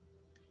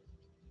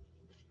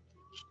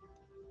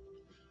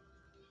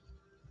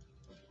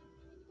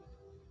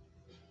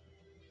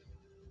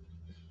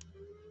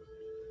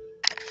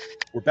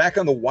 We're back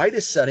on the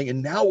widest setting.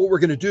 And now what we're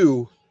going to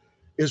do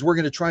is we're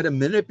going to try to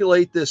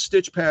manipulate this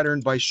stitch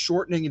pattern by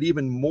shortening it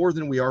even more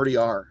than we already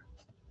are.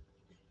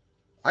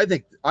 I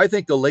think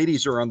the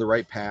ladies are on the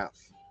right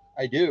path.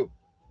 I do.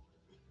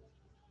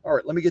 All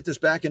right, let me get this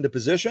back into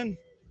position.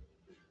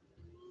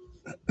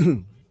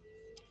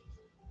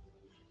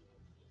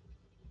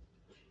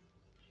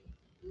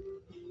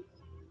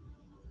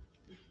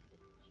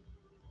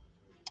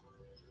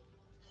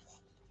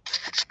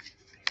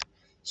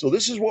 So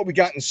this is what we've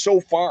gotten so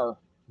far.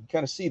 You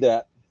kind of see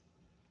that.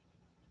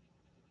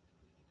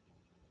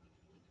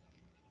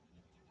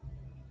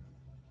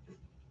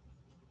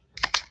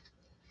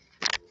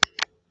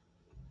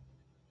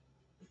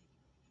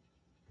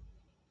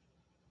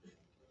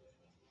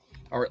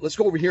 All right, let's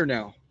go over here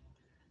now.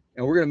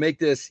 And we're going to make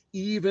this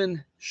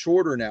even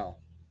shorter now.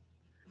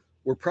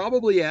 We're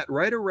probably at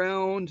right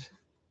around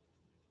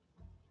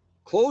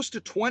close to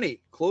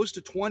 20. We're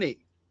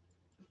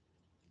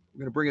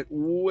going to bring it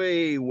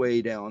way,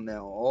 way down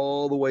now,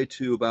 all the way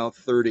to about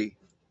 30.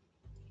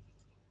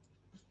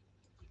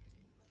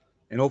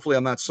 And hopefully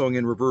I'm not sewing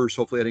in reverse.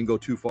 Hopefully I didn't go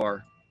too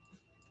far.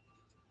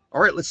 All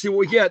right, let's see what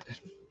we get.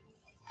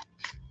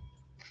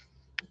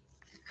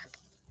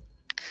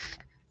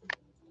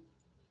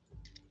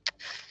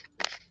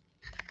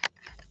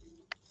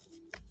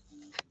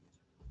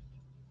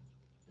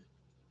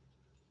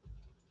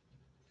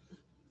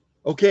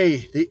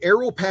 Okay, the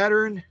arrow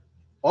pattern,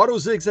 auto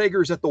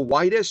zigzagger is at the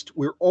widest.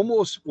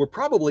 We're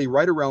probably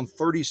right around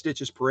 30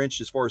 stitches per inch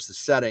as far as the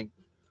setting.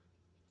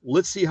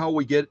 Let's see how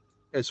we get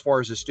as far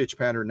as the stitch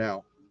pattern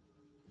now.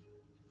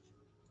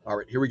 All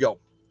right, here we go.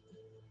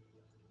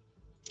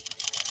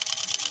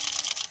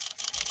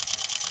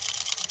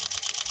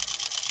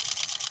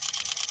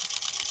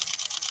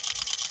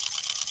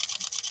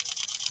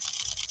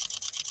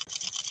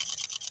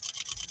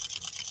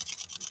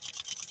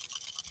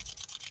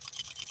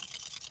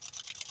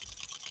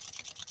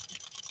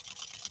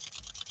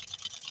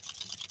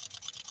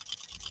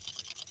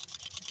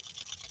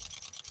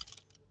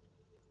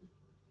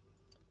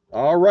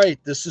 All right,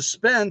 the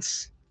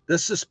suspense.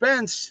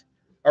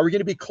 Are we going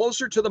to be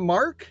closer to the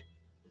mark?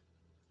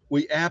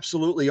 We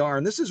absolutely are.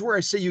 And this is where I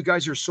say you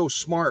guys are so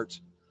smart.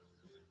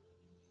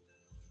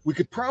 We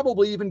could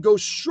probably even go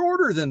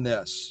shorter than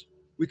this.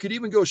 We could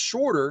even go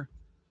shorter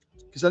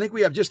because I think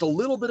we have just a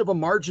little bit of a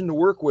margin to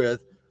work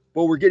with,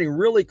 but we're getting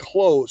really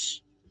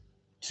close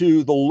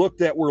to the look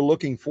that we're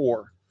looking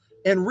for.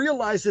 And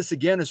realize this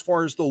again, as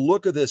far as the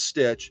look of this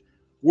stitch,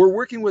 we're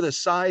working with a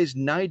size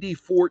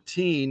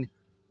 90-14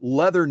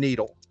 leather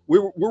needle.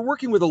 We're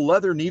working with a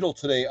leather needle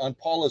today on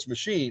Paula's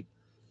machine.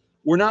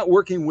 We're not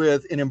working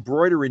with an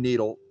embroidery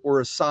needle or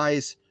a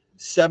size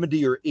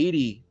 70 or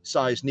 80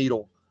 size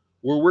needle.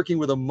 We're working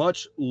with a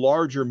much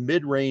larger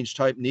mid-range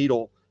type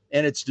needle,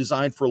 and it's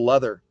designed for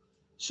leather.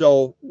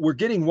 So we're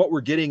getting what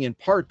we're getting in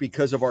part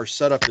because of our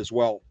setup as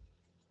well.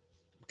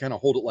 Kind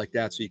of hold it like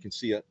that so you can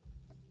see it.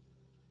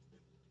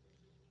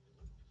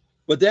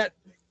 But that,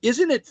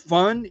 isn't it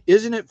fun?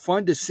 Isn't it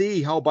fun to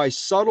see how by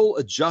subtle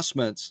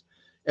adjustments,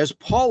 as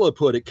Paula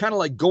put it, kind of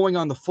like going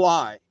on the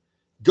fly,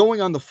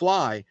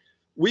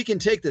 we can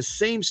take the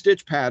same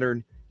stitch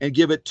pattern and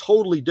give it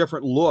totally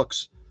different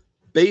looks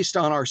based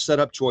on our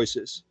setup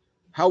choices,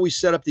 how we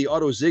set up the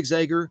auto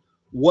zigzagger,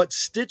 what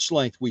stitch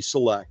length we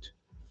select.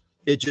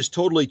 It just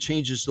totally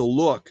changes the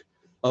look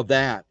of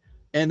that.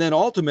 And then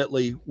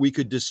ultimately we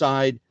could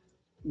decide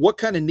what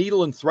kind of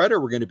needle and thread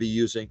are we going to be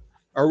using.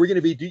 Are we going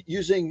to be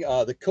using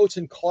the Coates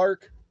 &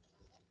 Clark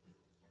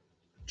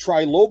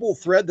trilobal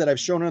thread that I've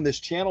shown on this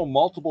channel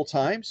multiple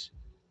times?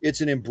 It's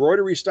an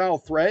embroidery style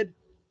thread.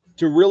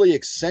 to really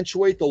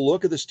accentuate the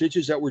look of the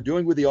stitches that we're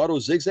doing with the auto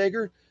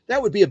zigzagger,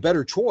 that would be a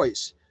better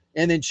choice.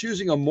 And then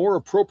choosing a more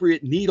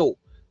appropriate needle.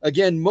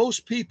 Again,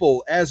 most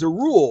people, as a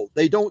rule,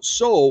 they don't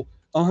sew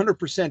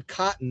 100%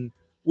 cotton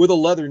with a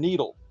leather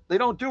needle. They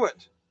don't do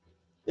it.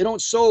 They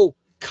don't sew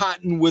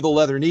cotton with a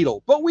leather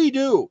needle, but we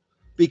do,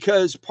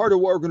 because part of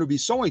what we're going to be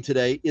sewing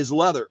today is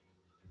leather.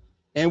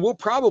 And we'll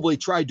probably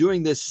try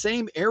doing this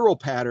same arrow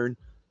pattern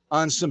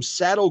on some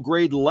saddle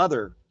grade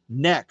leather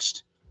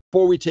next,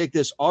 before we take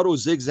this auto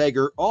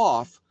zigzagger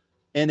off,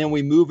 and then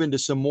we move into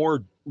some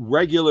more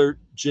regular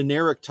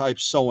generic type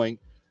sewing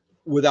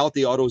without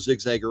the auto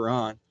zigzagger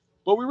on.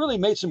 But we really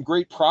made some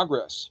great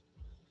progress,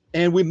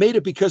 and we made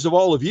it because of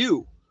all of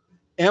you,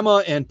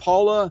 Emma and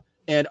Paula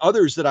and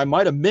others that I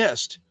might have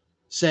missed,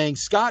 saying,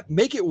 Scott,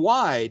 make it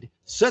wide,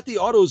 set the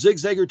auto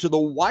zigzagger to the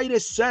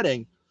widest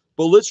setting,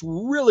 but let's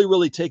really,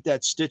 really take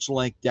that stitch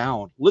length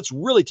down. Let's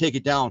really take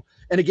it down.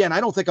 And again, I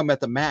don't think I'm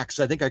at the max.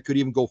 I think I could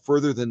even go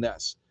further than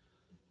this.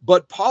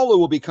 But Paula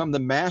will become the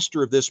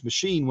master of this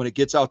machine when it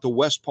gets out to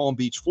West Palm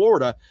Beach,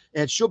 Florida,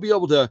 and she'll be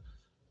able to,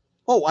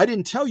 oh, I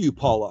didn't tell you,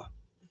 Paula.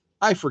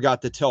 I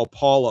forgot to tell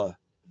Paula.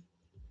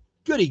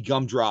 Goody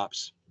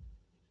gumdrops.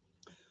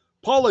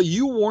 Paula,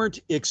 you weren't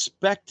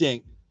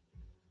expecting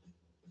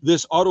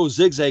this auto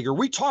zigzagger.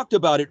 We talked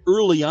about it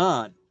early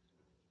on,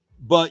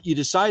 but you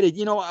decided,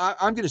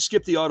 I'm going to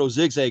skip the auto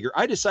zigzagger.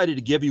 I decided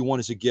to give you one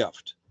as a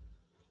gift.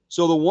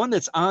 So the one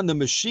that's on the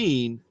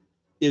machine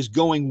is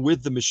going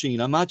with the machine.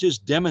 I'm not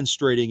just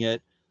demonstrating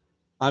it.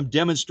 I'm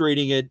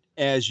demonstrating it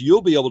as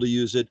you'll be able to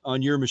use it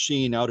on your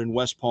machine out in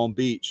West Palm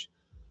Beach.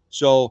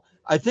 So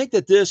I think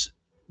that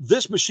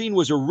this machine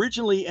was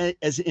originally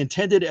as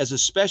intended as a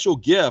special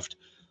gift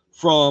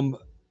from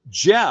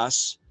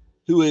Jess,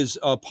 who is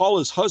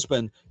Paula's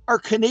husband, our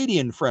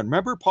Canadian friend.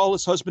 Remember,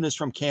 Paula's husband is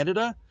from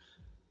Canada.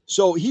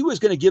 So he was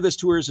going to give this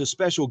to her as a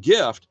special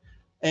gift.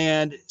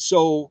 And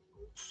so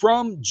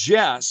from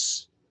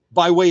Jess,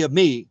 by way of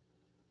me,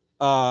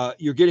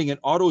 you're getting an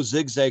auto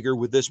zigzagger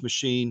with this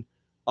machine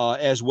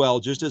as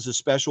well, just as a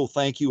special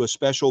thank you, a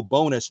special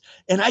bonus.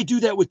 And I do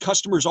that with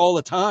customers all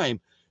the time.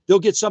 They'll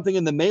get something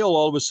in the mail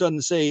all of a sudden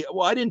and say,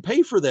 well, I didn't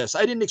pay for this.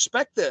 I didn't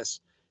expect this.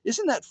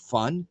 Isn't that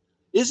fun?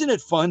 Isn't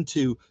it fun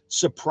to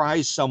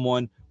surprise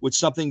someone with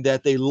something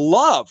that they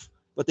love,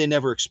 but they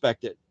never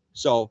expected?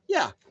 So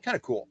yeah, kind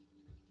of cool.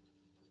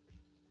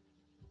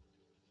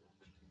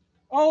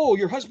 Oh,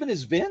 your husband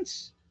is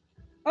Vince?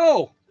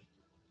 Oh,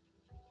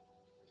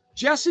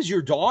 Jess is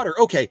your daughter.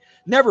 Okay,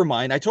 never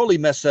mind. I totally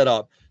messed that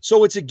up.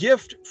 So it's a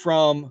gift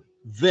from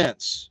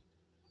Vince,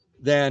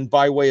 then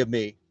by way of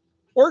me.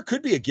 Or it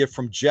could be a gift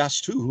from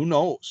Jess too. Who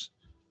knows?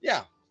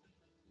 Yeah.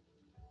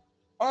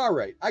 All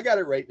right. I got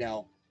it right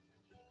now.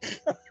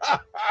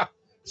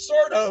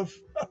 Sort of.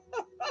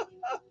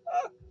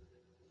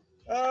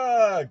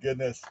 Ah,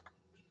 goodness.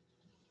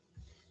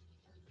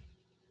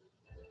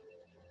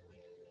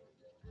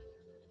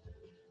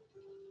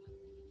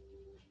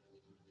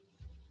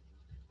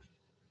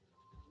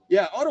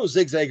 Yeah, auto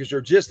zigzaggers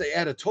are just, they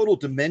add a total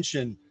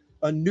dimension,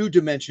 a new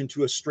dimension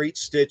to a straight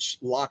stitch,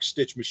 lock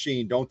stitch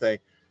machine, don't they?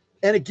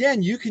 And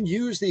again, you can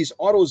use these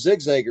auto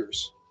zigzaggers.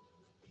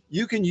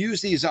 You can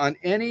use these on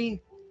any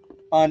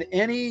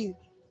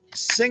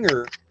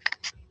Singer,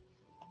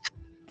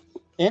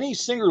 any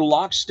Singer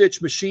lock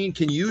stitch machine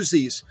can use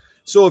these.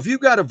 So if you've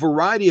got a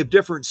variety of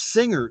different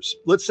Singers,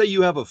 let's say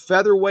you have a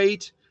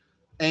featherweight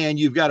and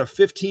you've got a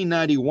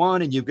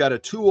 1591 and you've got a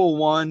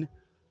 201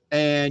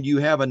 and you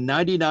have a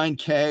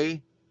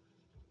 99K,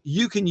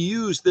 you can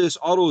use this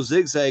auto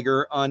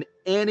zigzagger on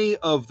any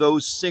of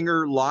those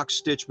Singer lock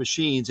stitch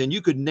machines. And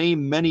you could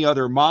name many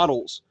other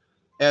models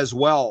as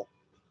well.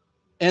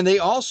 And they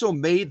also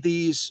made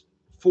these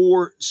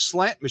for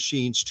slant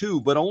machines too,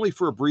 but only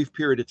for a brief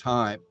period of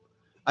time.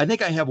 I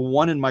think I have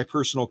one in my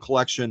personal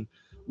collection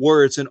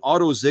where it's an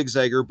auto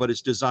zigzagger, but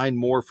it's designed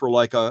more for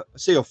like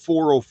say a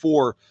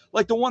 404,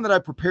 like the one that I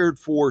prepared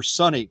for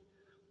Sunny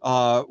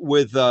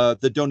with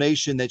the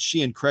donation that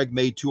she and Craig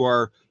made to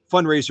our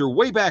fundraiser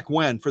way back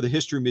when for the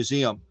History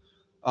Museum.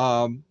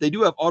 They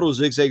do have auto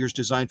zigzaggers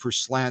designed for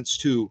slants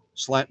too,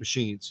 slant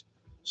machines.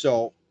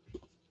 So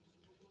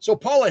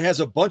Paula has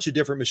a bunch of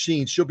different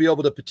machines. She'll be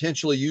able to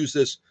potentially use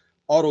this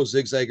auto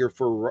zigzagger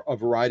for a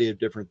variety of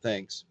different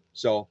things.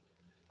 So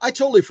I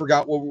totally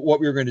forgot what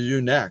we were going to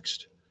do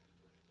next.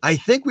 I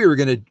think we were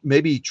going to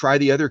maybe try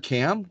the other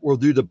cam. We'll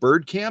do the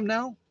bird cam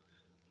now.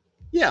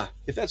 Yeah,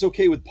 if that's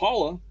okay with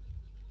Paula.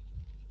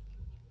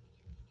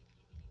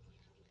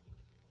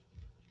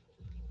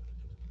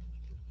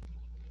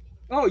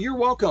 Oh, you're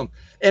welcome.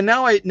 And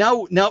now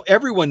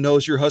everyone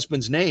knows your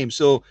husband's name.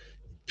 So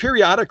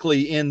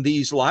periodically in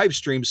these live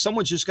streams,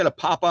 someone's just got to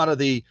pop out of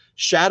the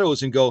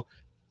shadows and go,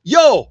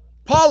 yo,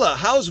 Paula,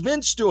 how's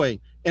Vince doing?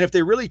 And if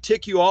they really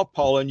tick you off,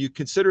 Paula, and you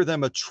consider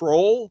them a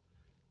troll,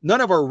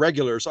 none of our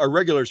regulars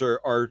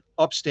are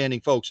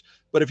upstanding folks.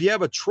 But if you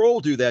have a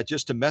troll do that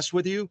just to mess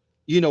with you,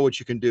 you know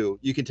what you can do.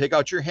 You can take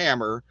out your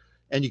hammer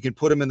and you can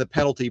put them in the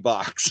penalty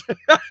box.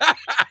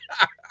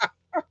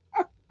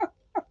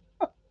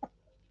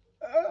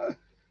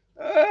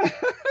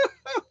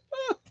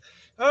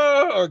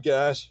 Oh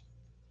gosh,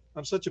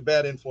 I'm such a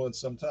bad influence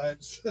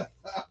sometimes.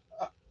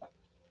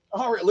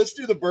 All right, let's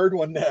do the bird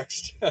one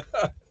next.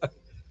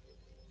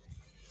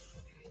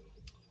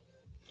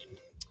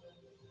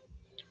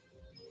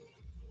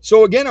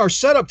 So again, our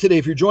setup today,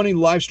 if you're joining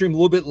the live stream a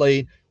little bit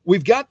late,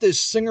 we've got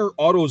this Singer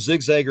Auto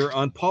Zigzagger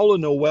on Paula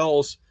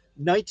Noel's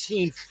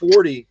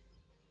 1940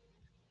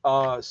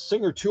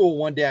 Singer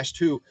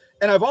 201-2.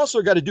 And I've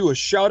also got to do a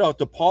shout out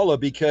to Paula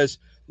because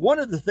one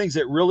of the things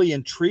that really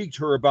intrigued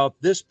her about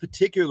this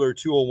particular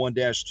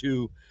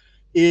 201-2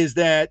 is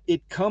that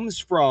it comes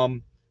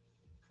from,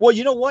 well,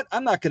 you know what?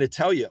 I'm not going to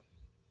tell you.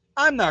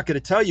 I'm not going to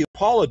tell you.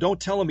 Paula, don't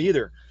tell them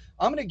either.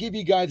 I'm going to give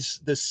you guys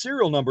the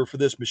serial number for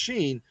this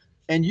machine,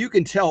 and you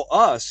can tell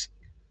us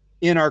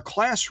in our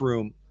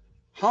classroom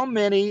how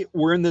many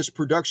were in this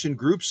production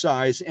group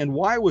size and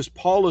why was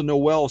Paula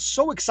Noel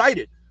so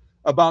excited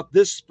about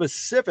this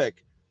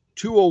specific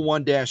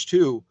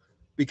 201-2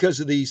 because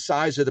of the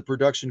size of the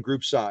production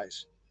group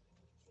size.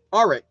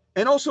 All right.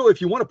 And also,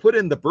 if you want to put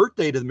in the birth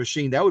date of the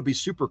machine, that would be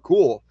super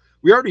cool.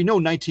 We already know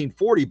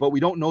 1940, but we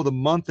don't know the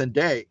month and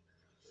day.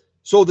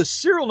 So the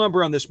serial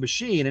number on this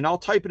machine, and I'll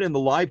type it in the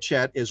live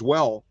chat as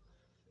well,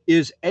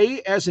 is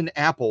A as in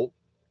Apple,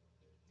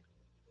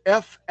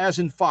 F as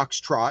in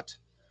Foxtrot,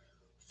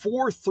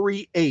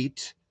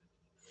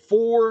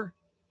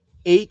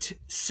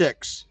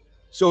 438486.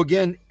 So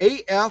again,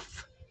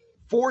 AF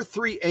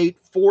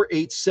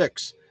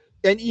 438486.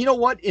 And you know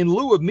what? In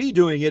lieu of me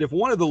doing it, if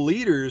one of the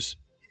leaders,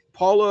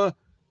 Paula,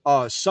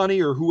 Sonny,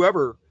 or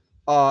whoever,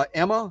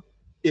 Emma,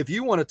 if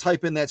you want to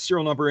type in that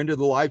serial number into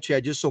the live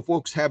chat, just so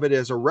folks have it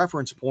as a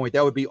reference point,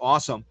 that would be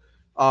awesome.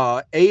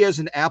 A as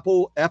in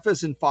Apple, F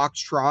as in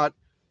Foxtrot,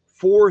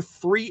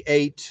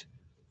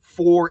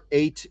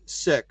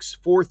 438486,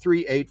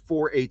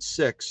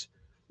 438486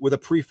 with a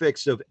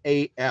prefix of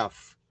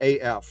AF.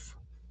 AF.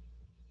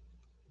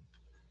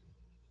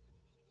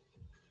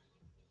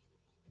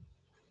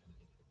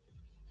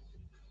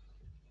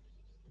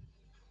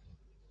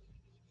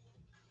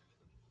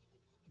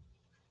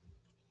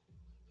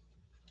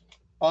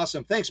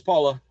 Awesome. Thanks,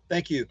 Paula.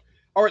 Thank you.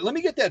 All right, let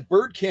me get that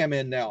bird cam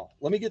in now.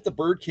 Let me get the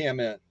bird cam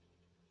in.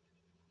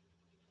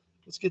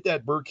 Let's get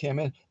that bird cam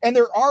in. And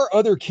there are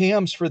other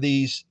cams for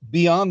these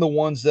beyond the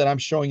ones that I'm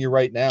showing you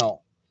right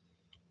now.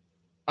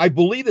 I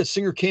believe that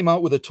Singer came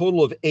out with a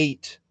total of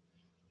 8.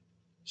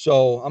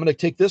 So I'm going to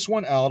take this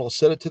one out. I'll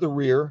set it to the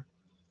rear.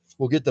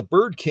 We'll get the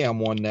bird cam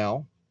one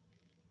now.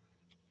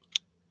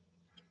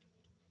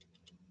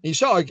 You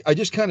saw I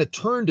just kind of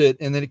turned it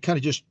and then it kind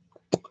of just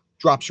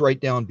drops right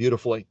down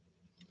beautifully.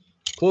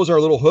 Close our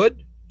little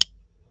hood.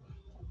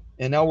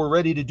 And now we're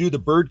ready to do the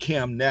bird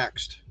cam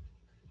next.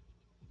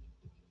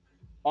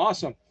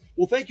 Awesome.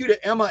 Well, thank you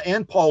to Emma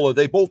and Paula.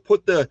 They both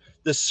put the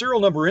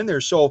serial number in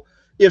there. So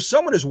if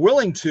someone is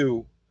willing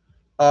to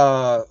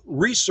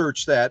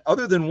research that,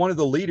 other than one of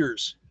the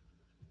leaders,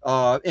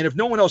 and if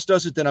no one else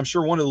does it, then I'm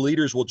sure one of the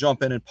leaders will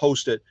jump in and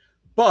post it.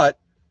 But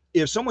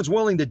if someone's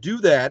willing to do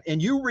that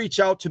and you reach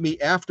out to me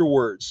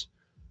afterwards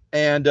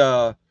and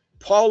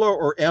Paula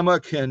or Emma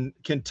can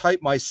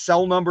type my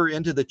cell number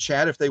into the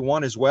chat if they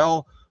want as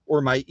well, or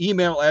my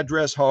email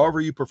address,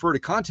 however you prefer to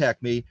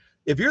contact me.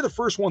 If you're the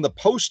first one to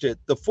post it,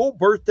 the full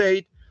birth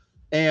date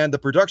and the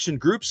production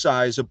group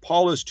size of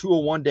Paula's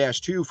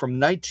 201-2 from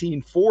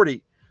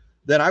 1940,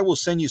 then I will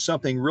send you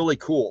something really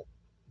cool.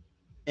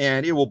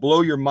 And it will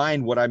blow your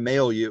mind what I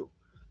mail you.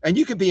 And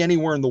you can be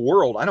anywhere in the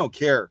world. I don't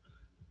care.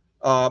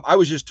 I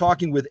was just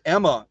talking with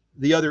Emma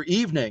the other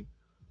evening,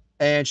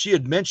 and she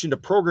had mentioned a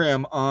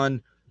program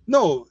on,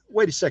 no,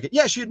 wait a second.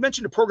 Yeah, she had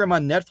mentioned a program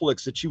on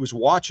Netflix that she was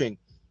watching.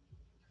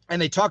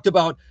 And they talked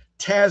about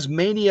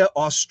Tasmania,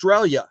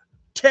 Australia.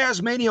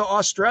 Tasmania,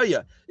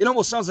 Australia. It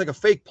almost sounds like a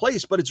fake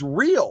place, but it's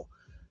real.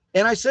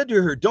 And I said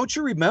to her, don't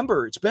you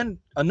remember? It's been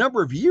a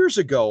number of years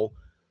ago,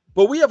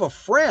 but we have a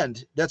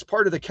friend that's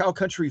part of the Cow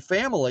Country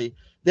family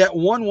that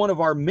won one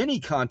of our mini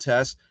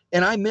contests,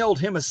 and I mailed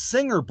him a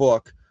Singer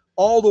book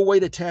all the way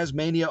to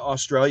Tasmania,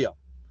 Australia.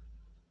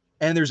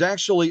 And there's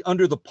actually,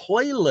 under the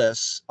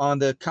playlists on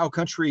the Cow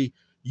Country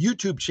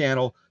YouTube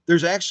channel,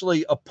 there's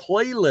actually a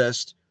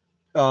playlist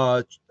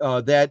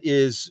that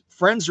is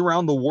Friends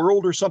Around the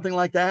World or something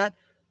like that.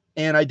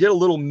 And I did a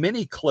little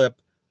mini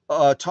clip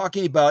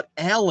talking about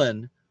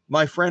Alan,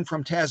 my friend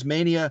from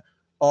Tasmania,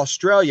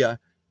 Australia,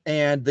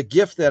 and the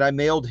gift that I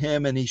mailed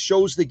him. And he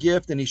shows the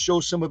gift and he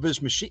shows some of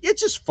his machine.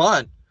 It's just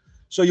fun.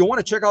 So you'll want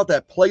to check out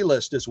that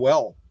playlist as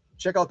well.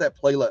 Check out that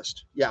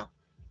playlist. Yeah.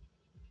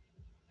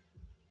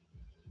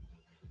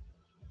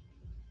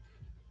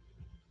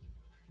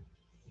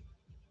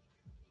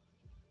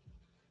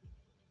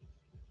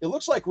 It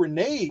looks like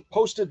Renee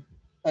posted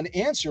an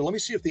answer. Let me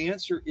see if the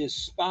answer is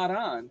spot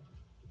on.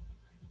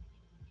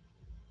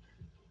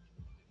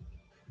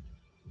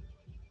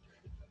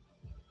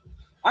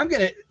 I'm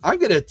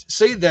gonna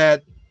say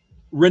that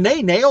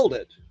Renee nailed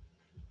it.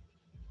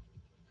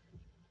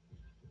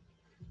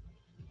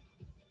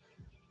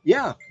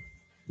 Yeah,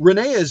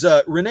 Renee is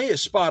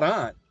spot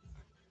on.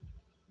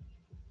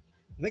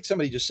 I think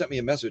somebody just sent me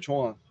a message.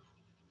 Hold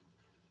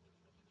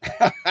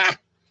on.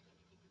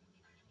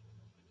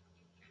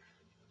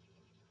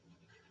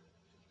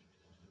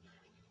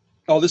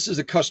 Oh, this is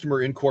a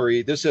customer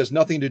inquiry. This has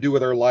nothing to do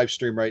with our live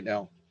stream right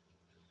now.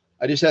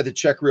 I just had to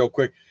check real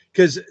quick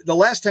because the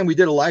last time we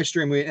did a live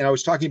stream and I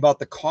was talking about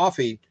the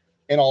coffee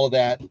and all of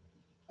that.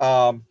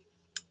 Um,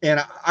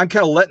 and I'm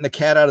kind of letting the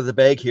cat out of the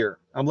bag here.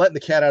 I'm letting the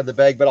cat out of the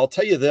bag, but I'll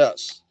tell you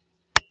this.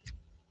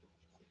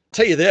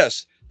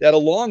 That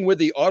along with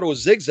the auto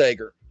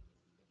zigzagger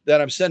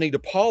that I'm sending to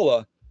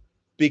Paula,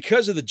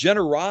 because of the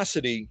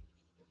generosity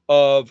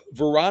of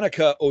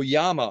Veronica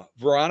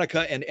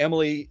and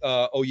Emily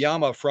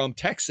Oyama from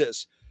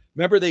Texas.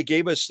 Remember, they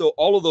gave us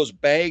all of those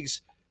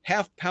bags,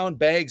 half-pound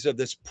bags of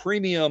this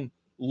premium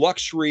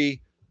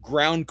luxury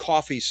ground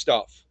coffee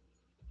stuff.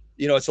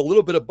 You know, it's a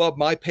little bit above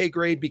my pay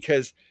grade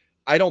because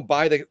I don't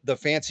buy the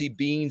fancy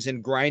beans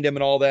and grind them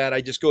and all that.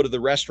 I just go to the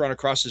restaurant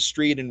across the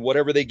street and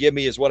whatever they give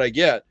me is what I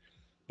get.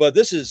 But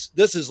this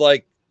is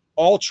like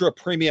ultra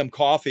premium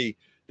coffee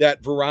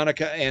that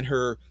Veronica and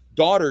her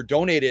daughter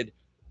donated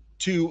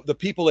to the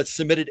people that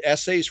submitted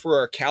essays for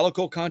our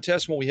Calico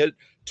contest when we hit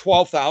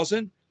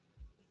 12,000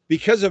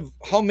 because of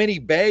how many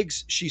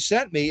bags she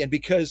sent me. And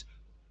because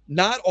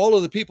not all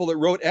of the people that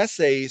wrote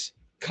essays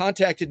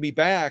contacted me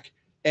back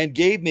and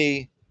gave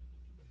me,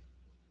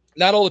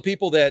 not all the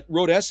people that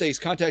wrote essays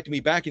contacted me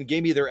back and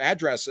gave me their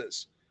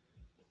addresses.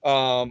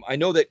 I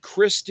know that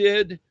Chris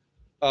did,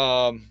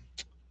 Doreen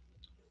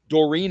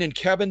and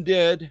Kevin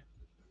did.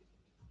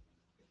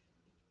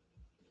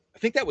 I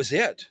think that was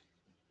it.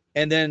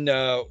 And then,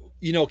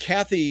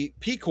 Kathy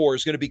Pecor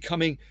is going to be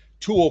coming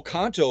to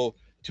Oconto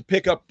to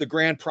pick up the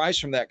grand prize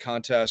from that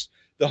contest,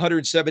 the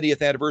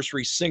 170th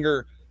anniversary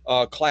Singer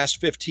Class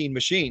 15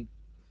 machine,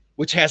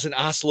 which has an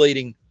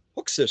oscillating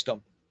hook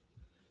system.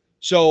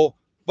 So,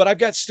 but I've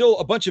got still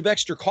a bunch of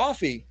extra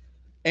coffee.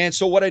 And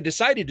so what I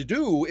decided to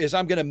do is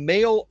I'm going to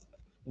mail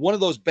one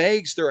of those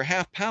bags, they're a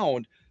half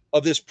pound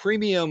of this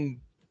premium,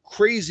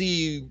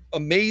 crazy,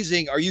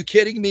 amazing, are you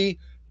kidding me,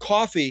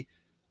 coffee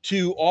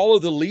to all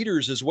of the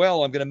leaders as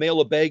well. I'm going to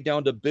mail a bag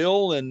down to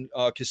Bill in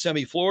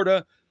Kissimmee,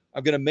 Florida.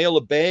 I'm going to mail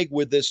a bag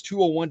with this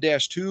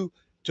 201-2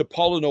 to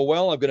Paula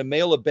Noel. I'm going to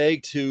mail a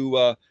bag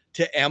to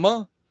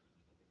Emma.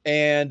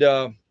 And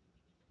am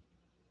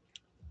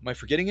I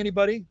forgetting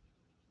anybody?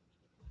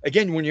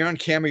 Again, when you're on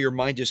camera, your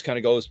mind just kind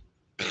of goes.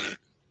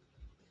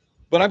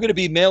 But I'm going to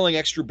be mailing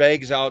extra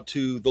bags out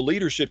to the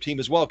leadership team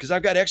as well because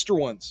I've got extra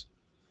ones.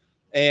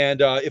 And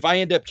if I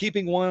end up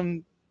keeping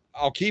one,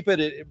 I'll keep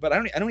it. But I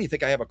don't even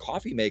think I have a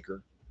coffee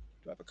maker.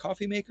 Do I have a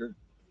coffee maker?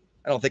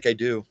 I don't think I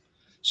do.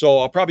 So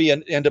I'll probably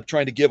end up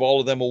trying to give all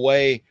of them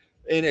away.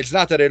 And it's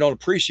not that I don't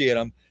appreciate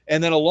them.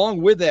 And then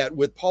along with that,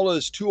 with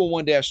Paula's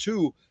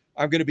 201-2,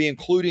 I'm going to be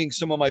including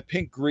some of my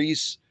pink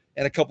grease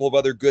and a couple of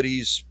other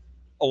goodies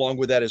along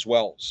with that as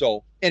well.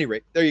 So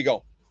anyway, there you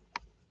go.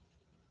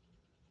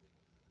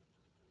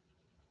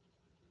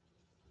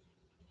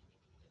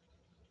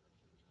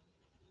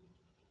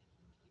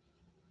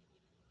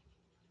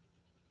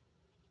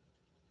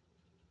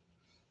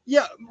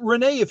 Yeah,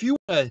 Renee, if you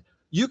want to,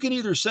 you can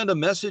either send a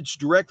message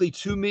directly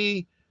to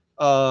me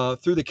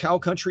through the Cow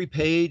Country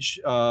page,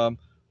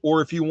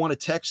 or if you want to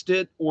text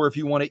it, or if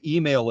you want to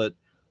email it.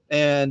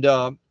 And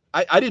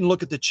I didn't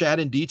look at the chat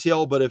in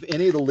detail, but if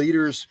any of the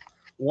leaders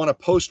want to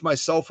post my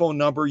cell phone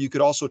number, you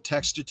could also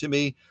text it to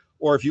me.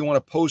 Or if you want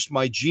to post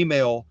my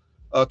Gmail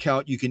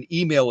account, you can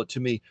email it to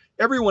me.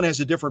 Everyone has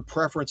a different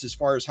preference as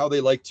far as how they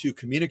like to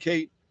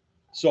communicate.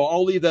 So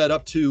I'll leave that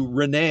up to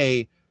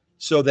Renee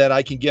so that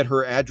I can get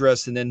her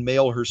address and then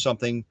mail her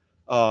something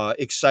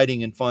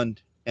exciting and fun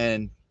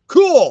and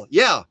cool.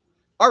 Yeah.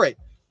 All right.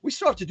 We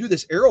still have to do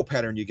this arrow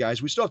pattern, you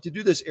guys. We still have to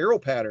do this arrow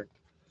pattern.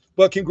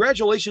 But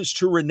congratulations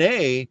to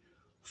Renee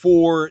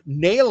for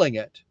nailing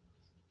it.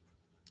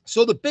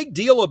 So the big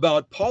deal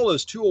about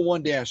Paula's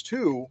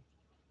 201-2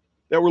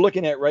 that we're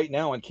looking at right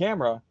now on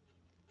camera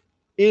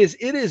is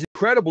it is an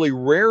incredibly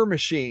rare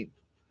machine.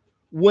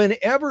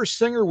 Whenever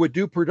Singer would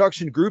do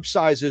production group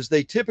sizes,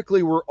 they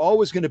typically were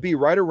always going to be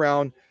right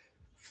around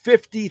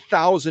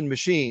 50,000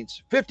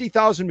 machines.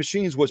 50,000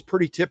 machines was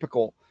pretty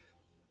typical.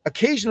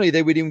 Occasionally,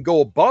 they would even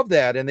go above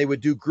that and they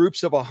would do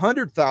groups of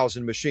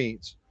 100,000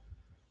 machines.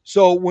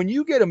 So when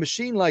you get a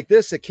machine like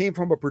this that came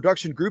from a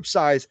production group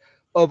size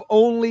of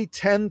only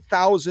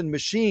 10,000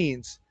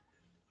 machines,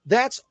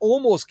 that's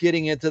almost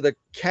getting into the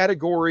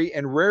category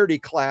and rarity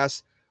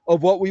class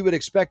of what we would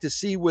expect to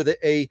see with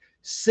a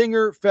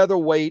Singer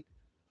featherweight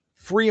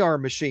free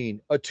arm machine,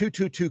 a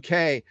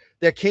 222K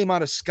that came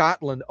out of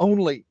Scotland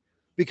only,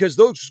 because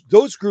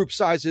those group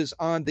sizes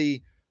on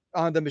the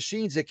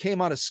machines that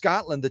came out of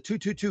Scotland, the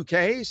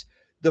 222Ks,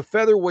 the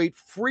featherweight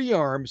free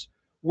arms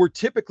were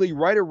typically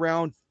right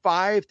around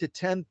 5 to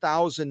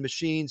 10,000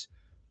 machines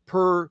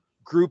per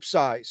group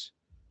size.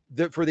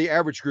 For the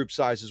average group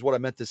size is what I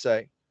meant to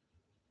say.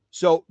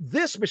 So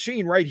this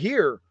machine right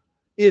here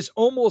is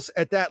almost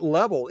at that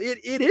level. It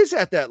is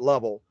at that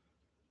level.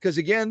 Because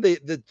again,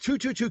 the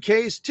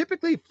 222Ks,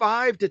 typically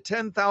 5 to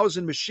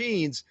 10,000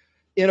 machines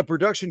in a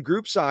production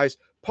group size.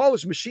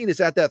 Paula's machine is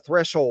at that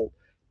threshold,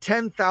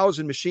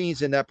 10,000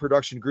 machines in that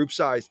production group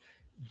size.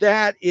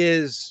 That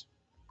is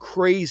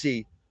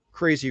crazy,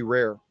 crazy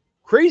rare.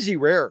 Crazy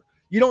rare.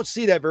 You don't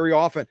see that very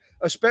often,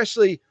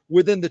 especially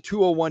within the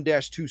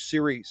 201-2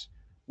 series,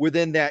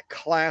 within that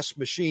class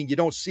machine. You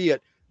don't see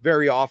it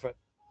very often.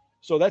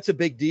 So that's a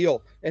big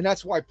deal. And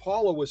that's why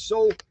Paula was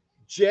so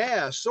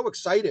jazzed, so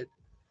excited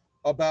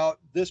about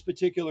this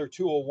particular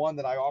 201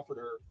 that I offered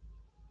her.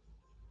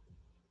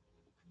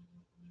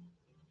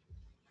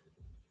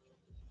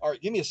 All right,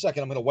 give me a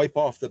second. I'm going to wipe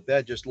off the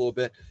bed just a little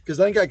bit because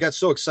I think I got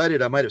so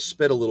excited I might have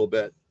spit a little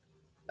bit.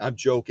 I'm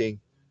joking.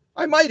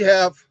 I might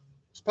have.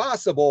 It's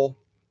possible.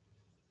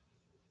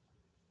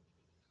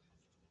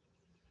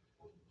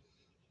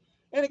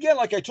 And again,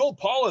 like I told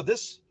Paula,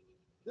 this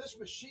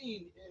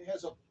machine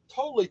has a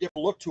totally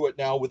different look to it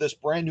now with this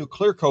brand new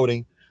clear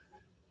coating.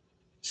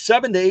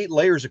 7 to 8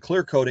 layers of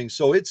clear coating,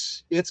 so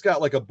it's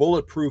got like a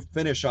bulletproof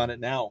finish on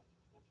it now.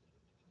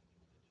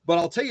 But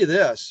I'll tell you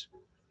this,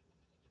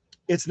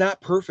 it's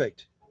not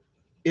perfect.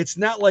 It's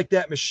not like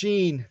that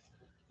machine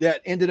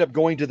that ended up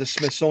going to the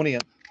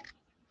Smithsonian.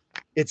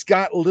 It's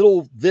got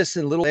little this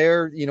and little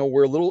there, you know,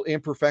 where little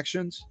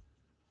imperfections.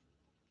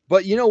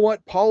 But you know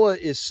what? Paula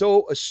is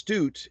so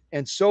astute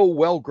and so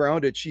well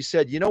grounded. She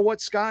said, you know what,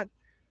 Scott?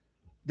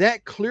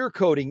 That clear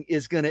coating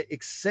is going to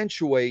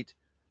accentuate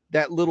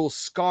that little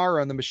scar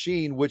on the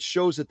machine, which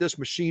shows that this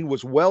machine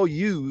was well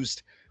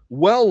used,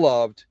 well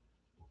loved,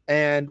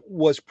 and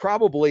was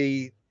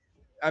probably,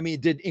 I mean,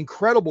 did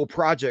incredible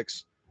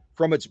projects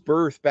from its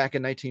birth back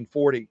in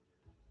 1940.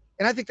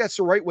 And I think that's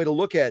the right way to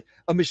look at it.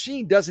 A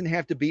machine doesn't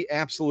have to be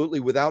absolutely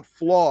without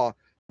flaw,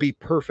 be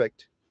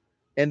perfect.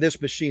 And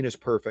this machine is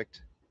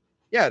perfect.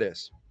 Yeah, it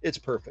is. It's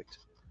perfect.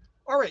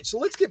 All right, so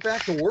let's get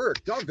back to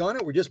work. Doggone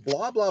it. We're just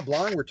blah, blah,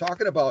 blah. And we're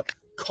talking about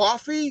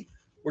coffee.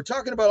 We're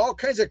talking about all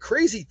kinds of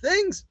crazy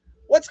things.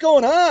 What's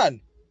going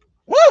on?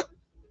 Woo!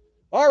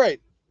 All right,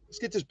 let's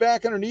get this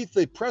back underneath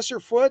the presser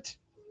foot.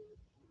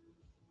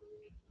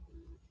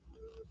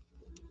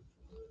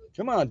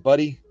 Come on,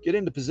 buddy. Get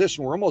into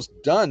position. We're almost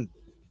done.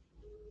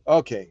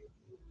 Okay.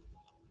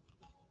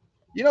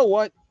 You know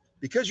what?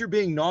 Because you're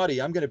being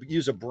naughty, I'm going to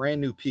use a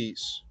brand new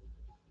piece.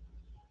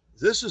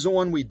 This is the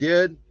one we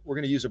did. We're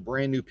going to use a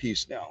brand new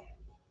piece now.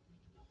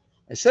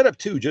 I set up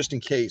 2 just in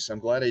case. I'm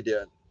glad I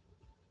did.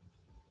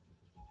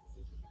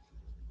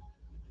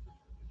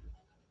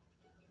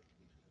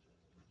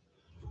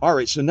 All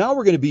right, so now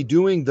we're going to be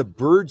doing the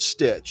bird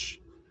stitch.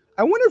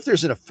 I wonder if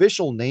there's an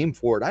official name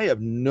for it. I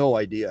have no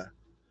idea.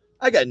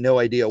 I got no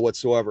idea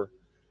whatsoever.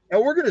 And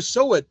we're going to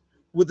sew it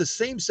with the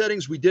same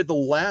settings we did the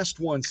last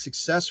one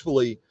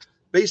successfully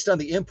based on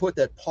the input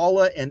that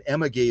Paula and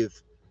Emma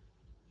gave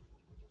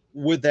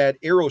with that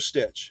arrow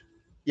stitch.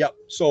 Yep,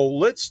 so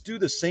let's do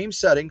the same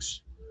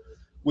settings.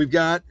 We've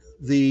got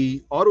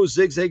the auto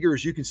zigzagger.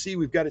 As you can see,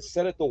 we've got it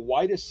set at the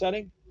widest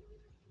setting.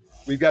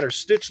 We've got our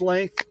stitch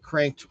length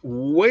cranked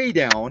way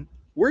down.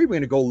 We're even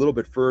going to go a little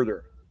bit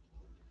further.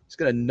 It's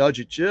going to nudge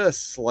it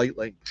just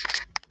slightly.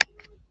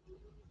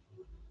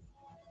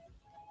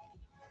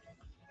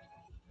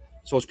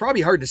 So it's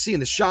probably hard to see in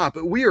the shop,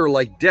 but we are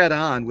like dead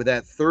on with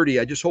that 30.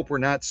 I just hope we're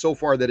not so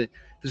far that if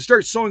it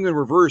starts sewing in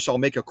reverse, I'll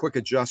make a quick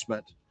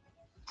adjustment.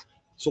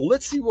 So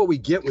let's see what we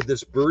get with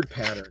this bird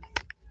pattern.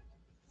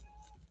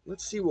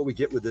 Let's see what we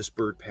get with this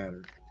bird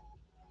pattern.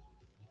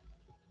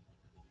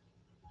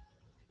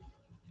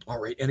 All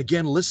right, and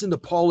again, listen to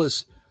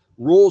Paula's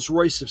Rolls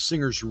Royce of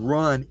Singers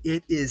run.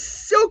 It is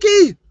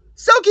silky,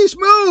 silky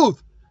smooth.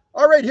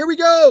 All right, here we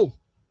go.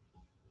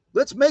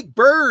 Let's make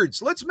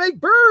birds. Let's make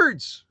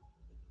birds.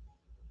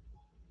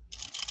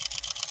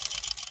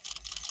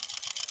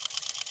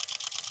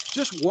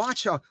 Just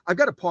watch how, I've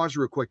got to pause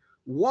real quick.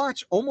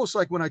 Watch, almost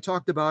like when I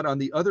talked about on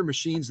the other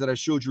machines that I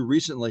showed you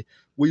recently,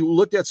 we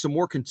looked at some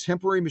more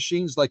contemporary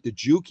machines like the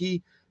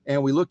Juki,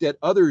 and we looked at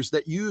others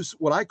that use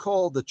what I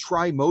call the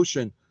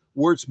tri-motion,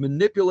 where it's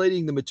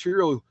manipulating the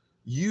material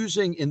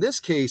using, in this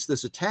case,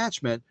 this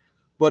attachment,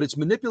 but it's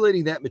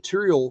manipulating that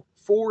material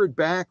forward,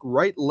 back,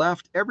 right,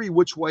 left, every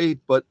which way,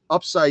 but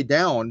upside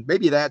down,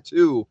 maybe that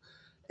too.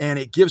 And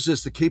it gives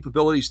us the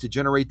capabilities to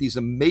generate these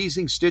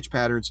amazing stitch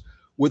patterns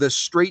with a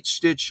straight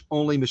stitch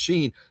only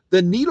machine.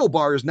 The needle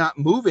bar is not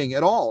moving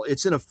at all.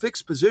 It's in a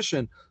fixed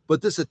position,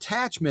 but this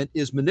attachment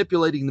is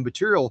manipulating the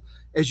material.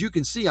 As you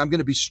can see, I'm going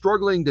to be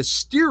struggling to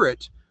steer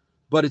it,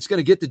 but it's going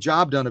to get the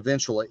job done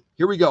eventually.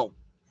 Here we go.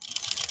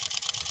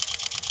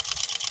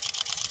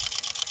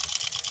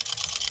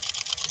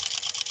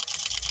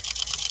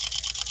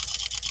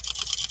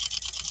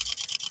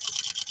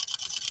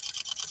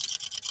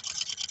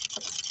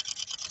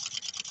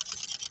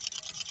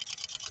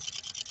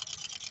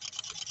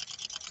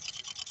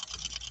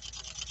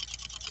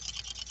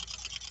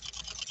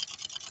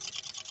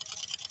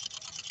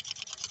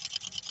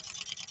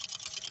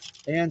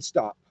 And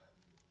stop.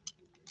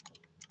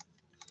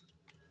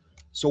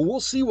 So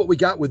we'll see what we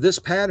got with this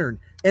pattern.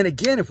 And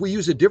again, if we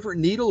use a different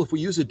needle, if we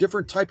use a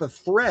different type of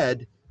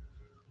thread,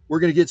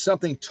 we're going to get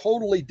something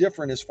totally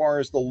different as far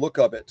as the look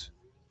of it.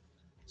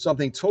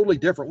 Something totally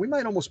different. We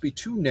might almost be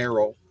too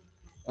narrow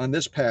on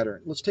this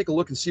pattern. Let's take a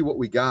look and see what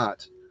we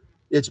got.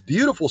 It's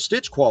beautiful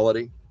stitch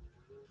quality.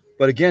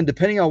 But again,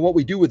 depending on what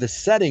we do with the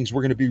settings,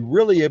 we're going to be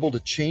really able to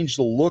change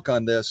the look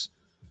on this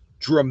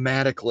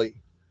dramatically.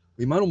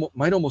 We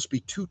might almost be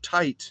too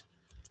tight.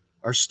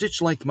 Our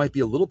stitch length might be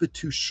a little bit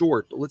too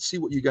short, but let's see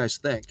what you guys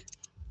think.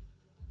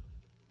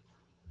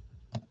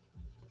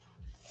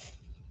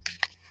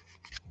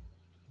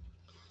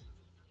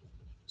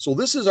 So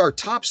this is our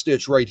top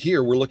stitch right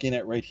here. We're looking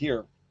at right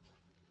here.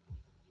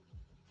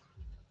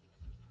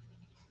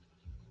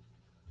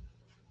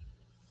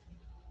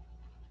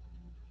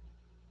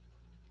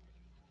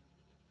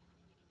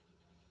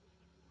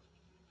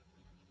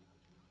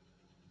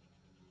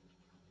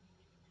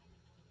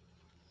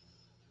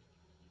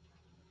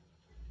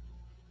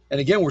 And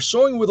again, we're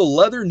sewing with a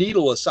leather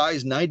needle, a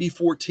size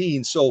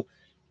 90-14. So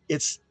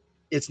it's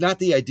not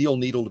the ideal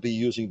needle to be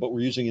using, but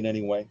we're using it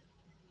anyway.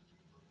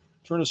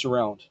 Turn us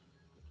around.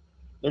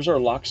 There's our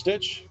lock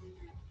stitch.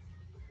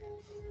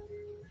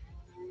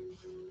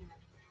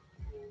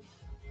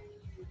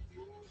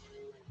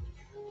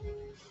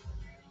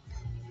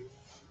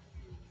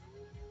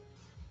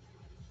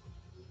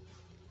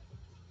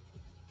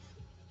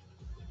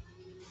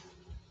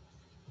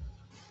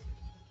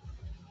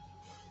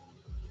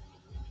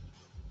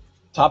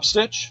 Top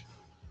stitch.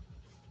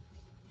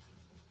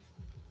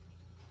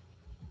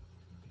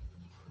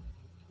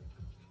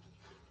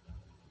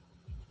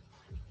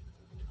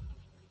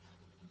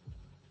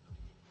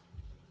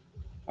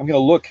 I'm going to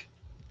look.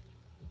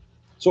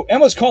 So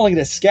Emma's calling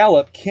it a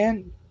scallop.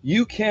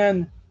 You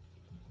can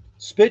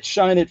spit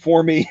shine it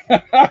for me?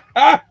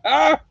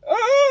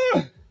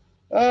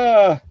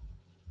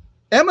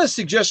 Emma's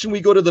suggestion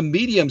we go to the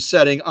medium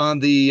setting on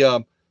the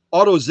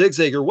auto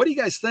zigzagger. What do you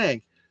guys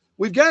think?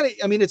 We've got it.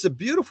 I mean, it's a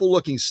beautiful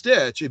looking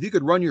stitch. If you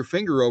could run your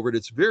finger over it,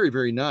 it's very,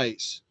 very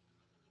nice.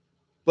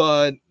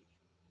 But,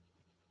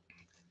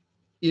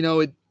 you know,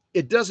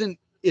 it doesn't,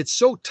 it's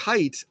so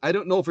tight. I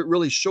don't know if it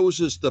really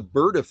shows us the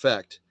bird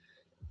effect.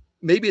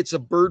 Maybe it's a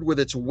bird with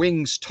its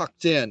wings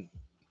tucked in,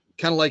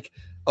 kind of like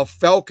a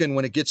falcon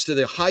when it gets to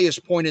the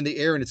highest point in the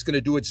air and it's going to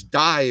do its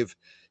dive.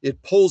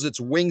 It pulls its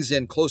wings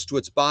in close to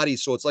its body,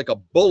 so it's like a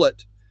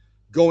bullet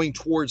going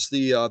towards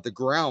the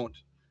ground.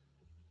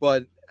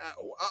 But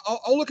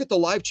I'll look at the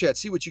live chat,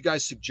 see what you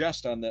guys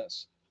suggest on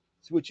this.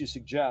 See what you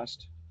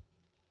suggest.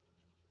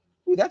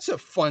 Ooh, that's a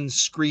fun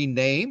screen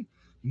name.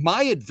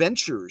 My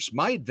Adventures.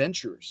 My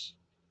Adventures.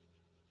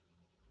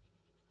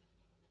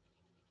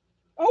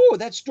 Oh,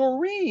 that's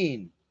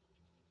Doreen.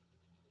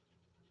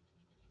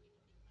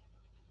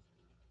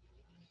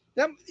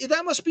 That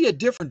must be a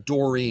different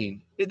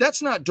Doreen.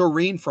 That's not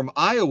Doreen from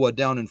Iowa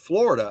down in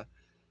Florida,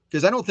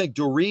 because I don't think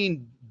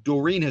Doreen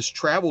has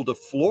traveled to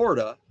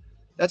Florida.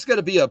 That's got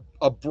to be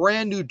a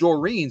brand new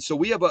Doreen.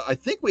 So I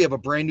think we have a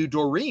brand new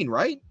Doreen,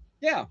 right?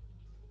 Yeah.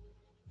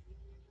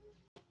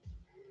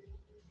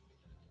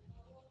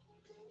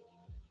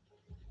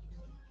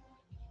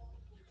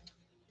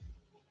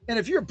 And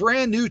if you're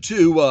brand new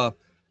to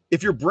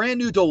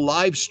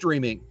live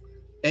streaming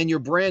and you're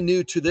brand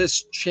new to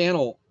this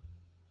channel,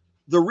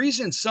 the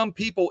reason some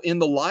people in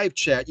the live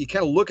chat, you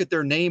kind of look at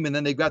their name and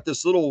then they've got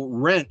this little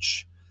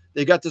wrench.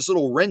 They got this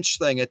little wrench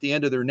thing at the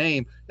end of their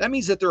name. That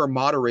means that they're a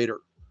moderator.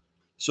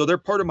 So they're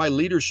part of my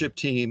leadership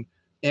team,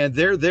 and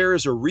they're there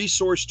as a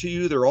resource to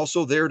you. They're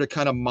also there to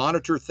kind of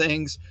monitor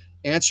things,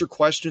 answer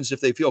questions if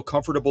they feel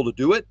comfortable to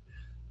do it.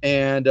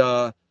 And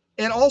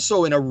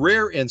also in a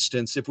rare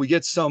instance, if we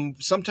get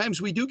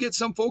sometimes we do get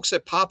some folks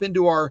that pop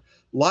into our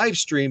live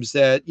streams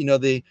that, you know,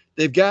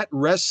 they've got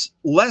less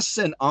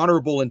than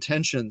honorable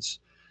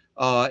intentions,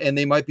 and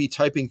they might be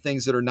typing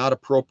things that are not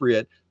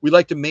appropriate. We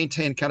like to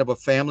maintain kind of a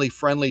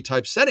family-friendly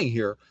type setting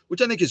here,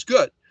 which I think is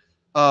good.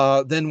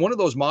 Then one of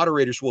those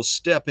moderators will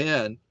step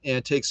in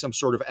and take some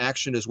sort of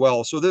action as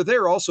well. So they're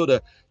there also to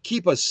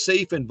keep a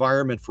safe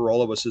environment for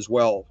all of us as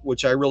well,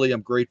 which I really am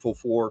grateful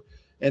for.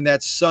 And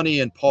that's Sunny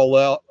and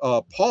Paula,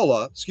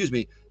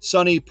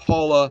 Sunny,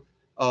 Paula.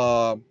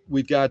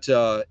 We've got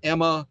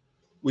Emma,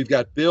 we've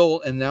got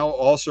Bill, and now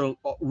also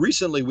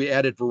recently we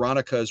added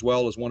Veronica as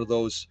well as one of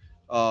those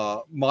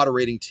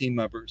moderating team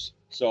members.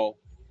 So.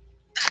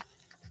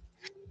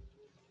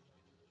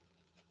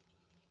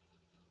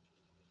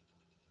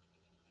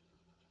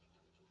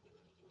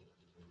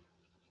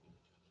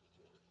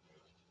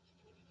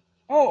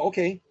 Oh,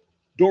 okay.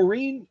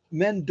 Doreen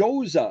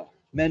Mendoza.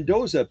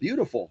 Mendoza,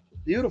 beautiful.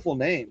 Beautiful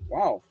name.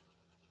 Wow.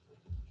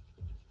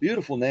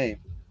 Beautiful name.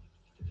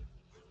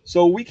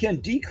 So we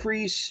can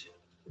decrease.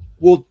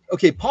 Well,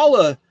 okay,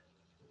 Paula,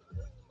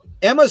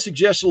 Emma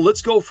suggested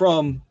let's go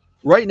from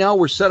right now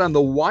we're set on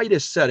the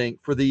widest setting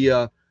for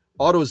the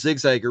auto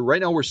zigzagger.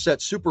 Right now we're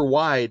set super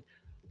wide.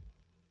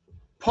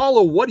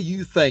 Paula, what do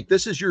you think?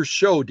 This is your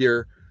show,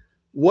 dear.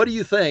 What do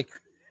you think?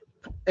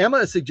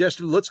 Emma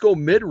suggested let's go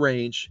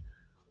mid-range.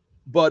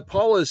 But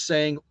Paula is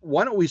saying,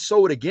 why don't we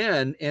sew it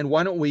again? And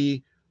why don't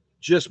we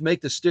just make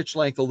the stitch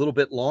length a little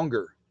bit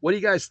longer? What do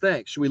you guys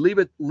think? Should we leave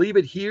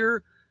it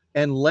here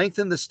and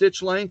lengthen the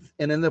stitch length?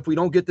 And then if we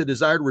don't get the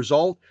desired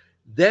result,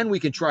 then we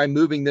can try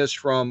moving this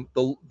from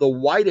the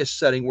widest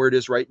setting where it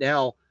is right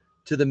now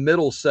to the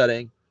middle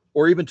setting,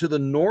 or even to the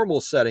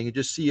normal setting, and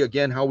just see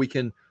again how we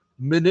can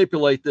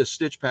manipulate this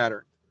stitch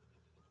pattern.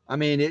 I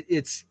mean,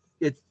 it's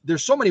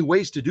there's so many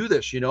ways to do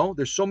this,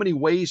 there's so many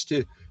ways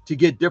to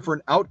get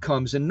different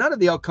outcomes, and none of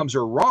the outcomes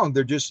are wrong.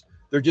 They're just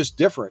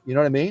different. You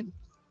know what I mean?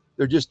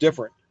 They're just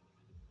different.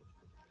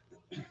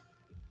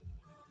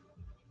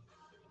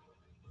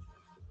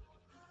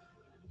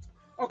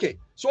 Okay,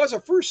 so as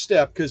a first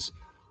step, because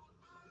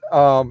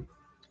I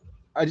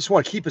just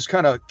want to keep us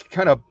kind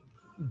of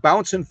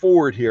bouncing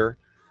forward here,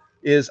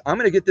 is I'm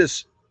going to get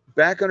this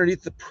back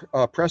underneath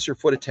the presser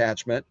foot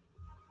attachment.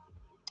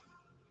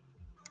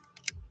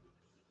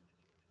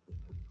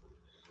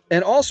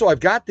 And also I've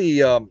got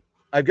the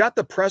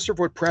presser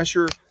foot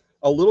pressure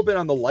a little bit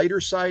on the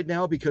lighter side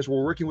now, because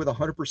we're working with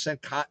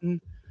 100%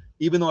 cotton,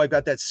 even though I've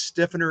got that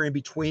stiffener in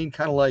between,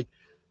 kind of like,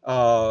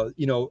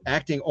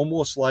 acting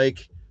almost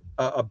like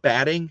a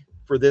batting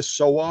for this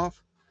sew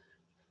off.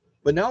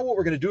 But now what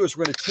we're going to do is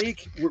we're going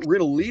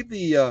to leave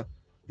the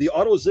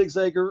auto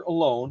zigzagger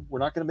alone. We're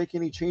not going to make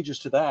any changes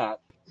to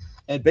that.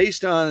 And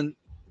based on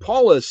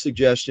Paula's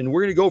suggestion,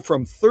 we're going to go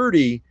from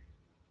 30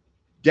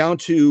 down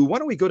to, why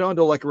don't we go down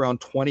to like around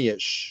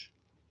 20-ish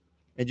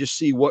and just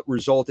see what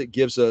result it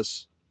gives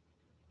us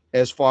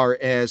as far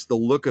as the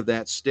look of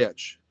that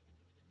stitch.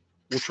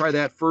 We'll try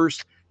that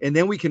first, and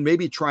then we can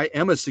maybe try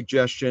Emma's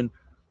suggestion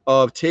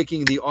of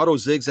taking the auto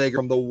zigzagger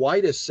from the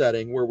widest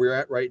setting where we're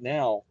at right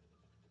now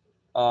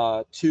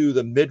to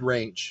the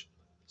mid-range.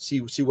 See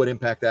what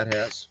impact that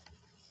has.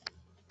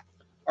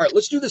 All right,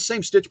 let's do the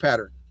same stitch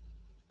pattern.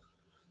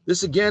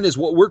 This again is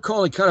what we're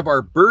calling kind of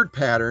our bird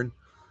pattern.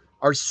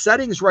 Our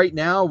settings right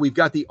now, we've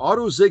got the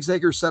auto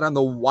zigzagger set on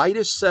the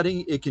widest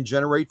setting it can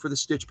generate for the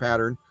stitch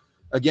pattern.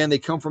 Again, they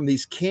come from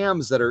these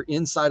cams that are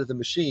inside of the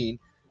machine,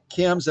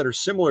 cams that are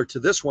similar to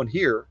this one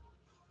here.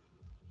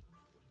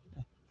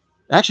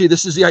 Actually,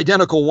 this is the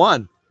identical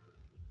one.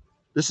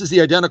 This is the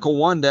identical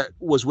one that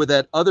was with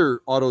that other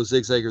auto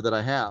zigzagger that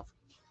I have.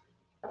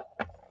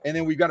 And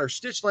then we've got our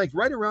stitch length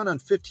right around on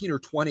 15 or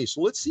 20.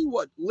 So let's see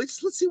what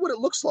it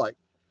looks like.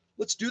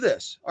 Let's do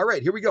this. All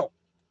right, here we go.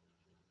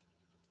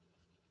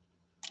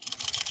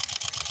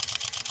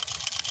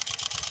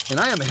 And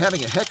I am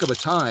having a heck of a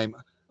time.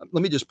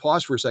 Let me just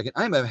pause for a second.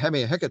 I'm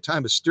having a heck of a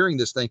time of steering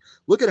this thing.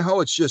 Look at how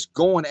it's just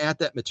going at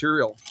that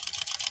material.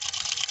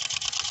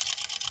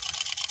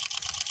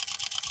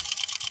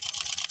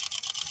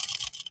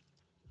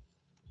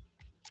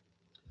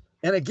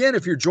 And again,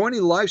 if you're joining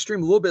the live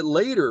stream a little bit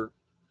later,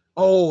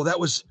 oh, that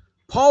was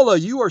Paula.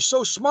 You are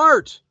so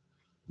smart.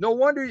 No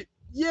wonder.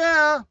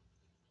 Yeah.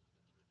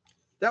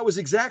 That was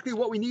exactly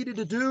what we needed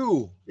to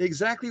do.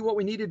 Exactly what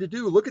we needed to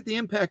do. Look at the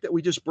impact that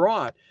we just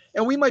brought.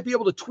 And we might be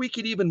able to tweak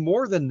it even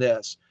more than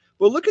this.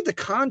 But look at the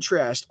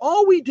contrast.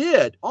 All we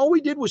did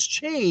was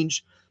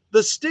change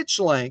the stitch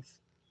length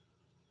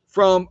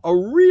from a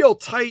real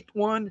tight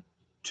one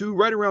to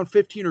right around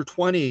 15 or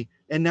 20.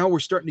 And now we're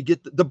starting to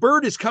get the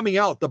bird is coming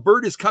out. The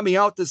bird is coming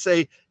out to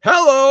say,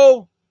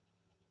 hello.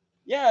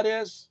 Yeah, it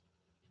is.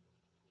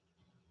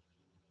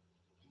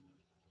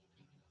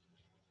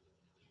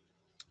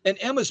 And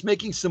Emma's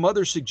making some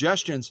other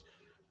suggestions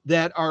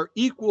that are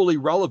equally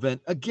relevant.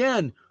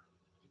 Again,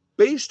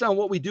 based on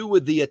what we do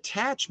with the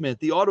attachment,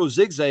 the auto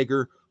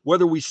zigzagger,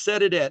 whether we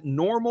set it at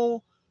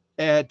normal,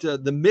 at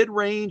the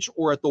mid-range,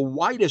 or at the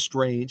widest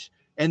range,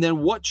 and then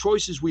what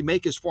choices we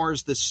make as far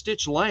as the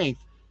stitch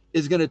length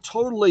is going to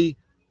totally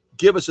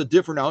give us a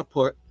different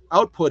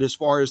output as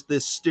far as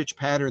this stitch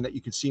pattern that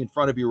you can see in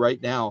front of you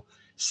right now.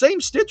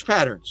 Same stitch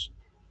patterns.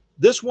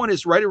 This one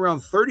is right around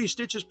 30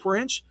 stitches per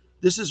inch.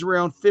 This is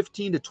around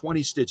 15 to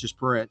 20 stitches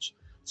per inch.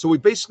 So we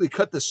basically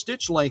cut the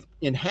stitch length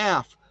in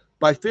half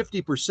by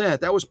 50%.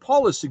 That was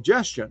Paula's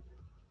suggestion.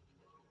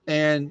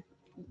 And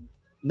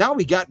now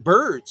we got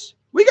birds.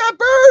 We got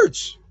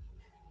birds.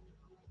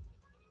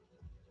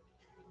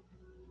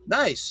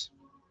 Nice.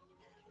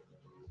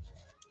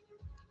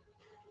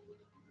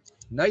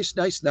 Nice,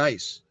 nice,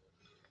 nice.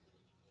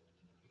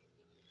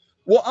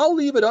 Well, I'll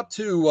leave it up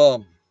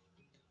to,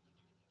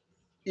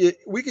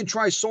 we can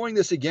try sewing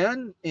this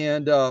again.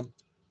 And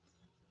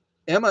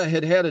Emma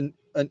had an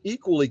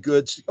equally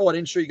good, oh, I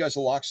didn't show you guys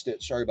the lock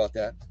stitch. Sorry about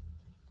that.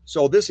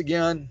 So this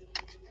again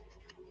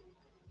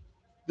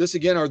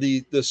are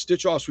the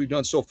stitch offs we've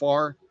done so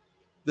far.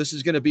 This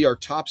is going to be our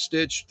top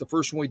stitch. The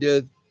first one we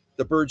did,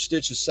 the bird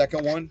stitch, the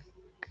second one.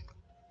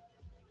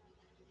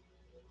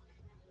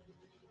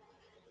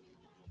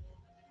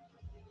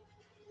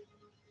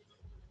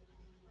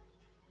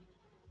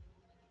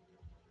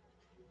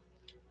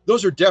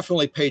 Those are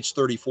definitely page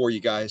 34, you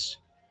guys.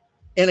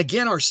 And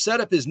again, our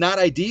setup is not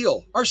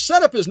ideal. Our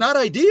setup is not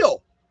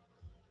ideal.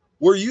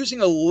 We're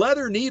using a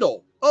leather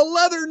needle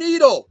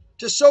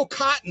to sew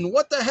cotton.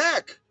 What the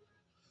heck?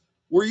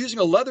 We're using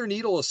a leather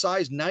needle, a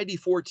size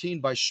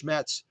 9014 by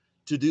Schmetz,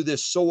 to do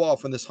this sew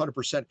off on this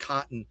 100%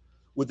 cotton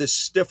with this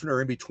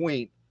stiffener in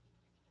between.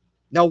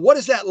 Now, what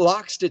is that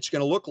lock stitch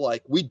going to look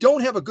like? We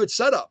don't have a good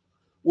setup.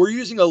 We're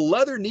using a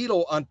leather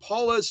needle on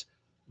Paula's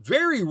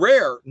very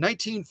rare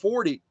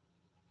 1940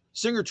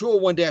 Singer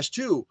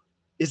 201-2.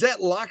 Is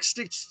that lock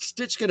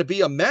stitch going to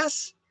be a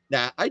mess?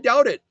 Nah, I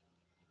doubt it,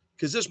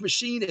 because this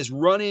machine is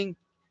running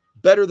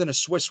better than a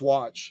Swiss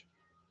watch.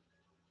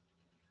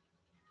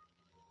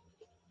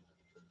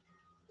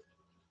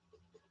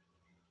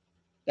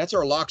 That's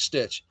our lock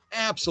stitch.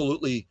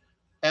 Absolutely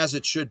as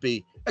it should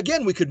be.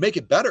 Again, we could make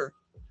it better.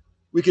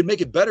 We could make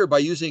it better by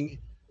using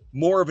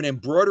more of an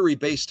embroidery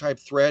based type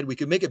thread. We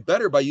could make it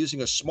better by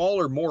using a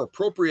smaller, more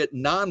appropriate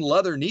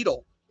non-leather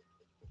needle.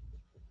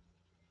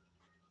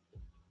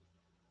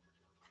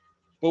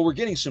 But we're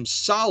getting some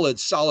solid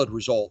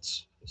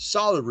results.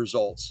 Solid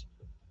results.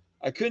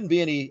 I couldn't be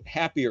any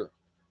happier.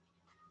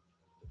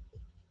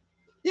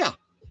 Yeah.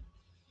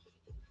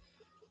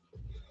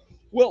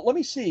 Well, let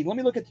me see. Let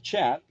me look at the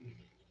chat.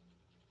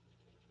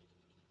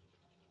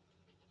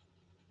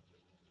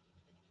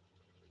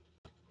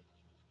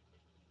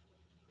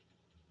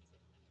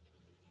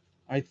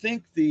 I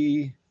think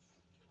the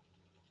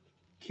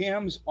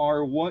cams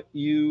are what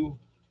you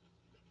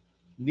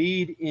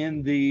need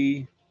in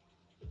the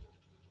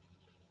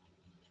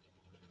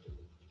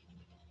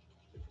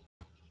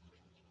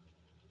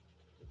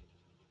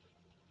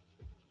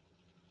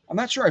I'm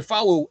not sure I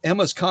follow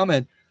Emma's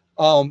comment.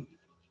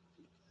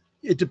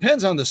 It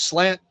depends on the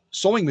slant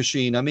sewing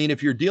machine. I mean,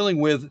 if you're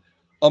dealing with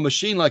a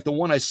machine like the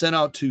one I sent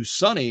out to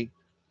Sunny,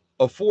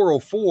 a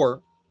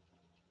 404,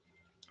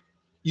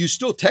 you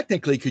still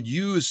technically could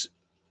use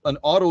an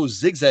auto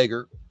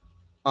zigzagger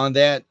on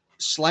that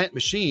slant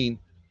machine,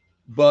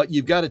 but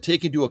you've got to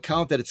take into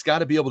account that it's got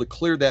to be able to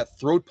clear that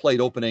throat plate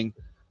opening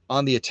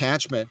on the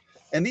attachment.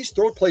 And these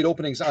throat plate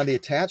openings on the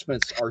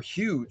attachments are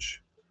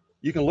huge.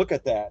 You can look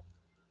at that.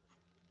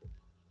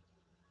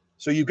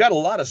 So you've got a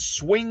lot of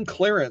swing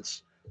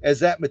clearance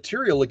as that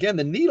material, again,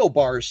 the needle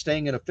bar is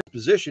staying in a fixed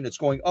position. It's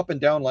going up and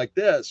down like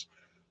this.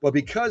 But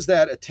because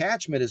that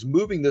attachment is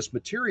moving this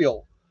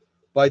material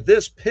by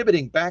this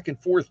pivoting back and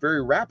forth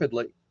very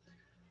rapidly,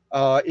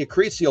 it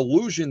creates the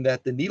illusion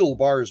that the needle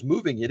bar is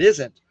moving. It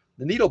isn't.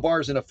 The needle bar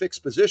is in a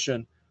fixed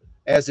position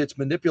as it's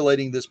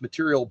manipulating this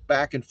material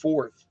back and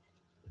forth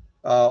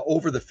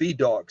over the feed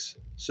dogs.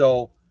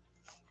 So,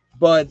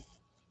 but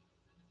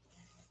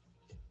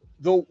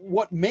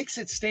what makes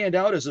it stand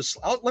out is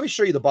let me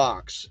show you the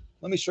box.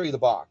 Let me show you the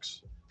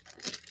box.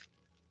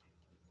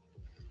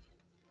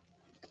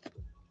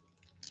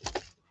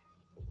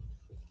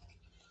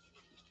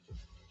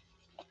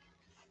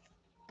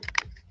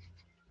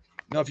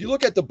 Now, if you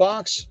look at the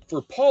box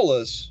for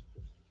Paula's,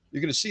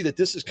 you're going to see that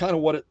this is kind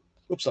of what it,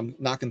 oops, I'm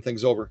knocking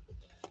things over.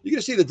 You're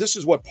going to see that this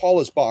is what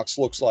Paula's box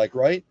looks like,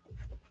 right?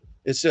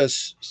 It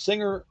says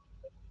Singer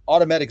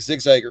Automatic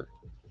Zigzagger,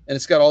 and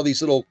it's got all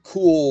these little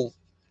cool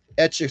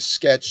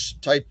etch-a-sketch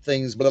type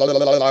things, blah, blah,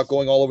 blah, blah,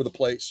 going all over the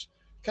place.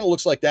 Kind of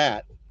looks like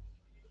that.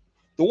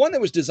 The one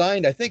that was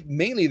designed, I think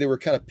mainly they were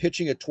kind of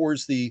pitching it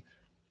towards the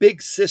big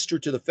sister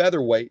to the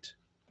featherweight.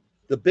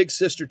 The big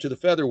sister to the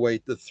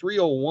featherweight, the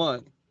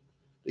 301.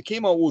 They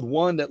came out with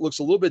one that looks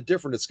a little bit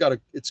different. It's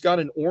got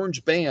an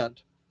orange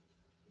band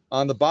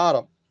on the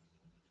bottom.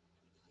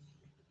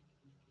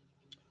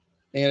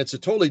 And it's a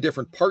totally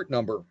different part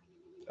number.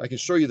 I can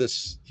show you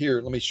this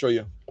here. Let me show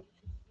you.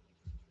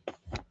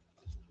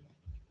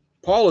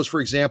 Paula's,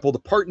 for example, the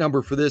part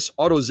number for this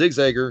auto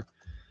zigzagger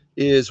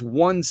is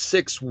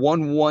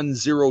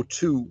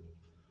 161102.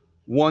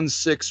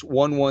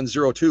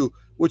 161102,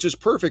 which is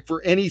perfect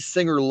for any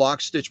Singer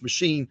lock stitch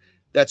machine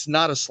that's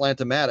not a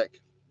slant-o-matic.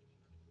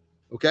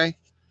 Okay?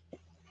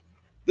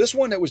 This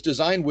one that was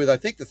designed with, I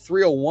think, the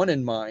 301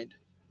 in mind,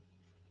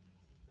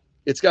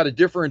 it's got a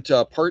different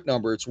part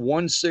number. It's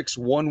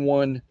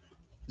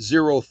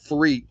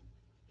 161103.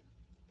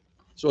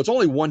 So it's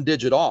only one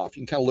digit off.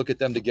 You can kind of look at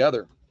them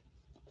together.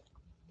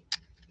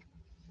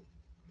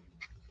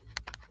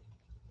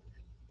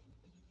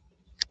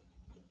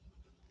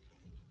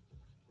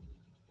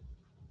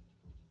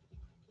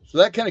 So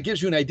that kind of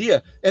gives you an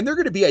idea. And they're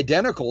going to be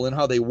identical in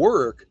how they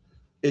work.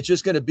 It's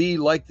just going to be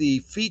like the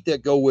feet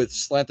that go with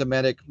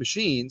slant-o-matic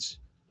machines.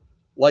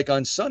 Like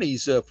on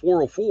Sunny's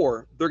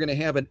 404, they're going to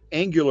have an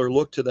angular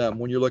look to them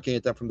when you're looking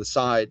at them from the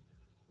side,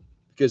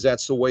 because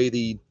that's the way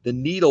the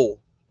needle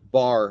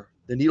bar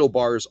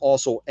is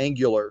also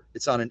angular.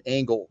 It's on an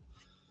angle.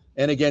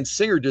 And again,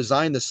 Singer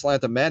designed the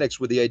slant-o-matics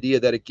with the idea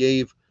that it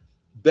gave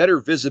better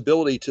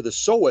visibility to the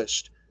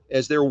sewist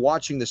as they're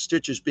watching the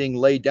stitches being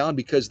laid down,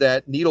 because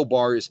that needle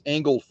bar is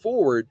angled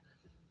forward.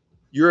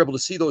 You're able to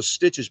see those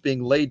stitches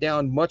being laid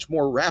down much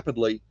more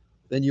rapidly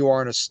than you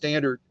are in a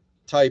standard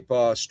type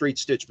straight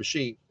stitch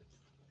machine.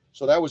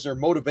 So that was their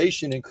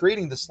motivation in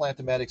creating the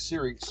slant-o-matic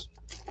series.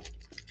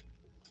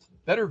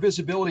 Better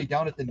visibility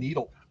down at the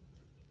needle.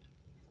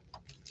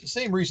 It's the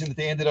same reason that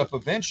they ended up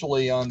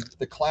eventually on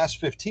the Class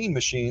 15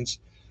 machines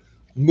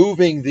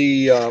moving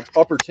the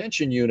upper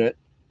tension unit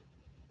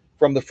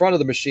from the front of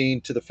the machine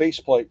to the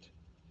faceplate,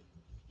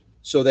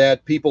 so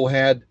that people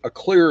had a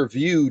clearer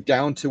view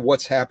down to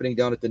what's happening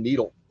down at the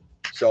needle.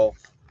 So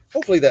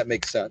hopefully that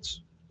makes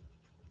sense.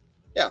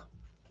 Yeah.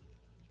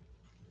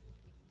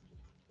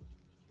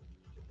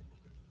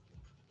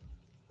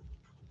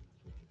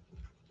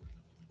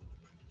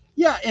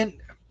 Yeah, and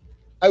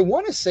I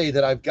want to say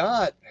that I've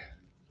got,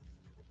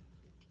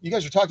 you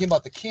guys are talking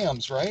about the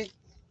cams, right?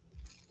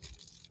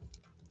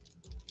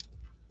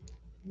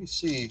 Let me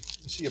see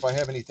if I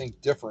have anything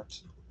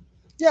different.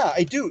 Yeah,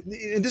 I do.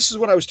 And this is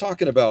what I was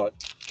talking about.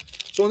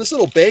 So in this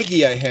little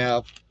baggie I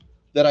have,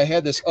 that I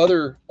had this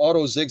other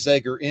auto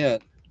zigzagger in,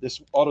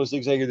 this auto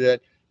zigzagger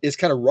that is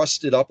kind of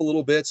rusted up a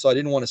little bit. So I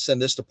didn't want to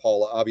send this to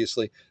Paula,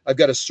 obviously. I've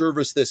got to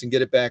service this and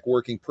get it back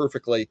working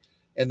perfectly.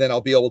 And then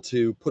I'll be able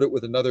to put it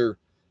with another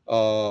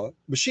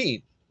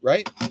machine,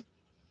 right?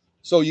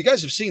 So you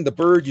guys have seen the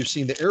bird, you've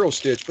seen the arrow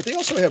stitch, but they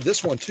also have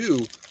this one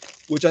too,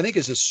 which I think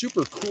is a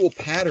super cool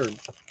pattern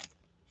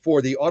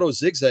for the auto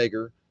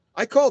zigzagger.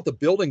 I call it the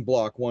building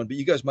block one, but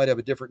you guys might have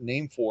a different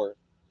name for it.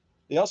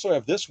 They also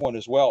have this one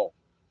as well.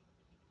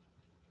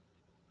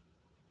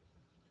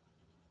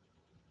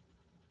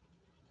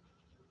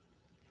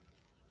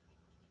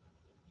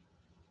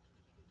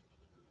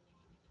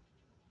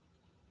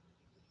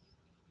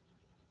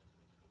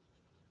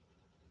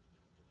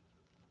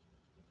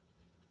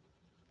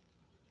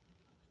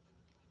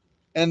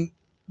 And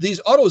these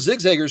auto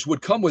zigzaggers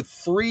would come with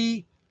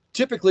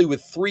typically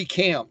with three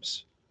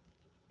cams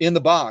in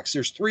the box.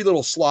 There's three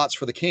little slots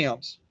for the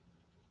cams.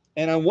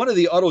 And on one of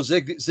the auto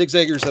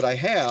zigzaggers that I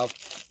have,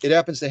 it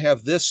happens to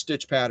have this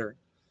stitch pattern.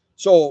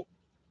 So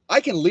I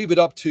can leave it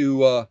up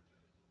to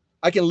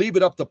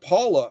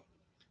Paula.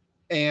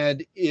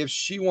 And if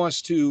she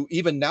wants to,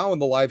 even now in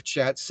the live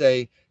chat,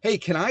 say, hey,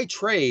 can I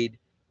trade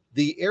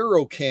the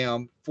arrow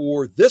cam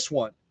for this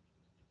one?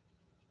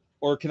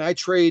 Or can I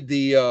trade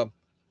the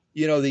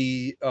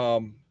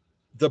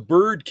the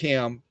bird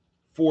cam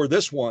for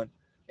this one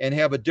and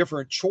have a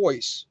different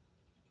choice?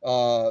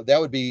 That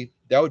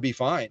would be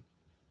fine.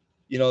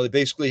 They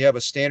basically have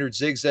a standard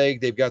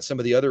zigzag. They've got some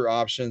of the other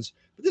options,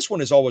 but this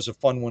one is always a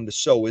fun one to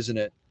sew, isn't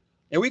it?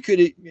 And we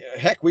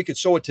could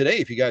sew it today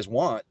if you guys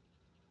want.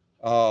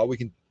 We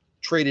can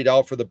trade it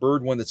out for the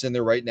bird one that's in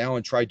there right now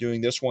and try doing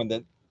this one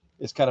that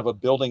is kind of a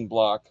building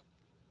block.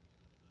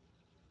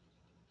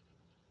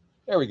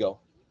 There we go.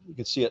 You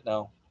can see it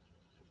now.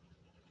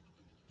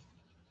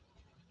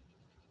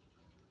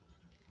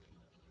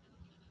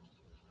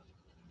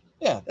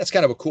 Yeah, that's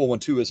kind of a cool one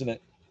too, isn't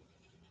it?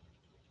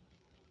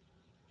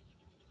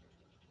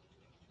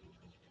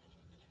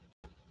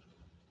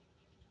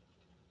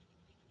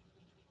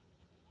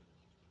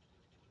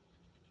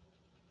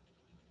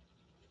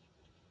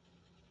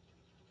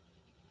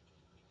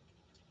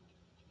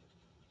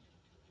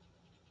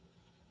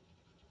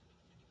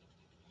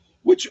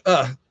 Which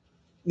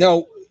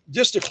now,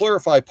 just to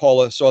clarify,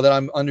 Paula, so that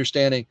I'm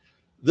understanding,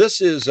 this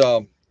is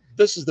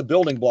the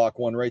building block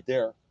one right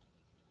there.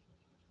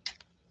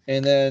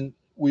 And then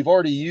we've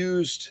already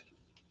used,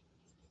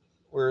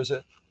 where is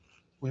it?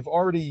 We've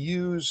got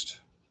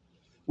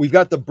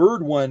the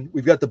bird one.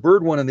 We've got the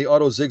bird one in the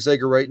auto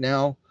zigzagger right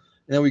now.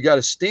 And then we got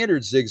a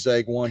standard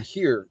zigzag one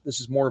here.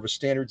 This is more of a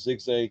standard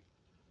zigzag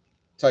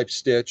type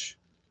stitch.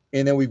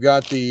 And then we've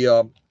got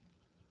the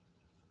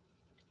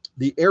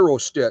arrow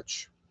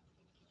stitch.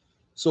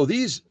 So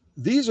these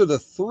are the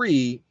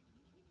three.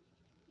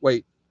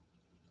 Wait,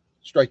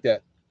 strike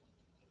that.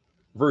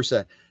 Reverse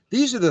that.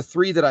 These are the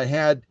three that I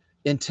had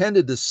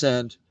intended to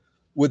send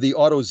with the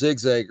auto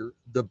zigzagger: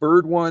 the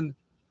bird one,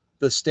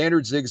 the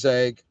standard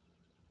zigzag,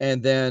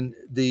 and then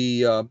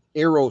the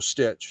arrow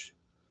stitch.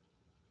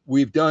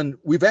 We've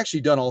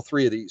actually done all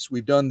three of these.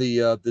 We've done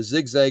the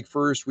zigzag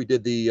first. We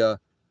did the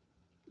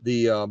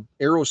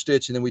arrow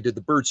stitch, and then we did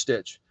the bird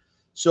stitch.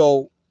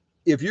 So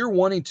if you're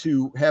wanting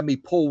to have me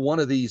pull one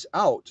of these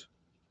out,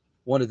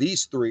 one of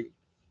these three,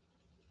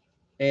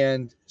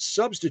 and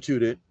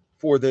substitute it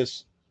for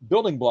this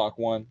building block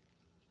one,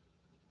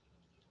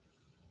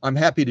 I'm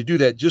happy to do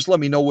that. Just let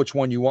me know which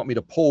one you want me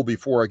to pull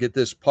before I get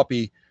this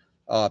puppy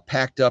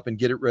packed up and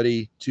get it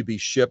ready to be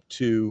shipped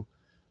to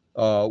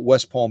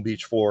West Palm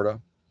Beach, Florida.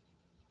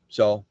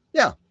 So,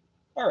 yeah.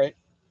 All right.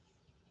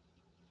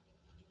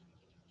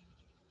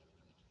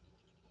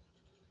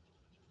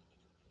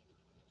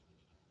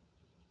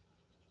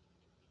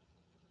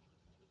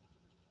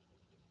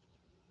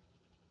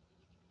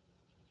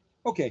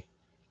 Okay.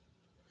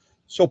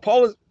 So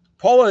Paula,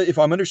 if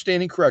I'm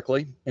understanding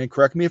correctly, and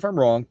correct me if I'm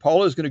wrong,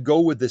 Paula is going to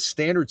go with the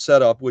standard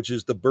setup, which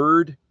is the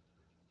bird,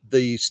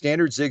 the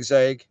standard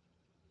zigzag,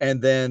 and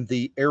then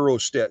the arrow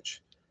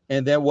stitch.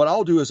 And then what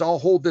I'll do is I'll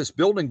hold this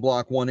building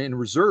block one in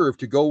reserve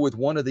to go with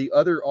one of the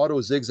other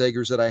auto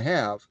zigzaggers that I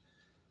have,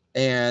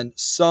 and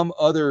some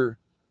other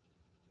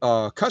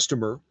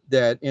customer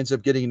that ends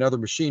up getting another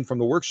machine from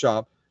the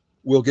workshop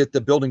will get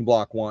the building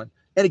block one.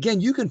 And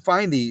again, you can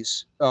find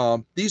these.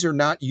 These are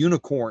not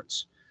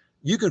unicorns.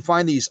 You can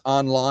find these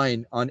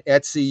online on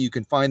Etsy. You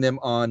can find them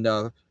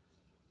on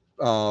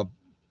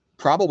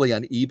probably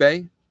on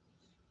eBay.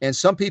 And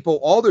some people,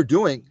 all they're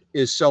doing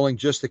is selling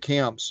just the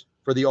cams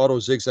for the auto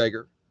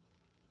zigzagger.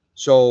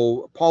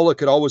 So Paula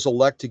could always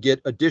elect to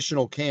get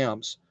additional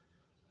cams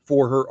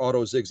for her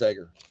auto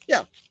zigzagger.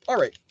 Yeah. All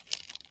right.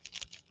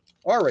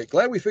 All right.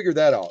 Glad we figured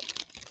that out.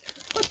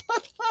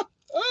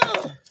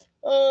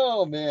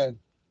 Oh, man.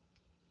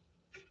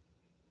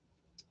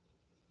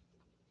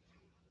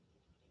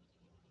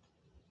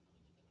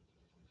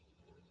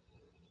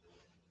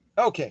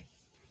 Okay.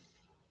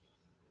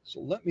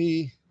 So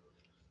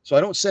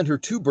I don't send her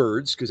two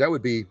birds because that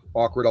would be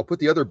awkward. I'll put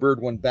the other bird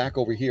one back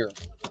over here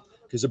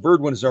because the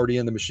bird one is already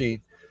in the machine.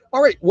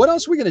 All right, what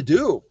else are we going to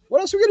do? What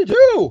else are we going to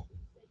do?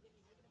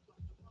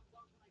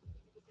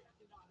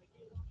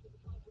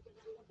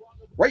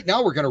 Right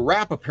now, we're going to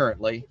wrap,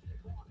 apparently.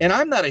 And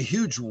I'm not a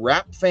huge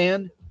rap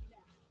fan,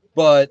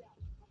 but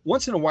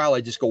once in a while,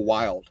 I just go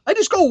wild. I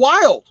just go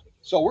wild.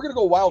 So we're going to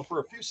go wild for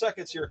a few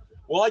seconds here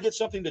while I get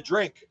something to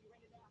drink.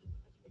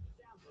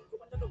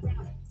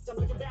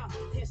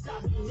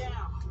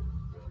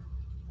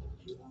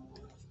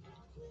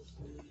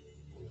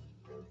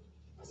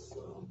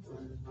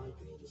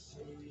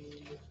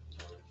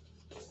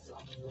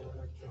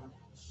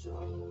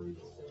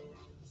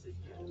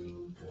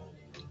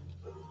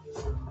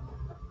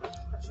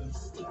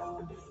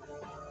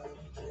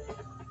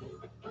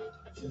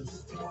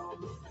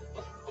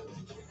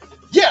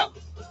 Yeah.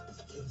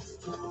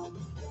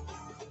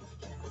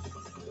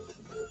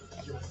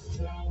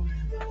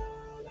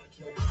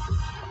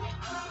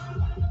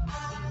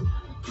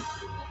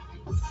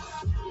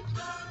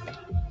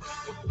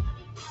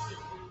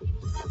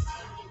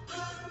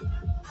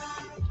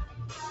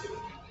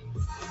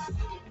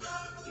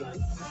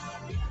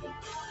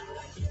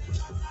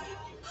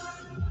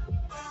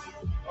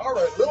 All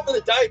right, a little bit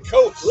of Diet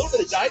Coke, a little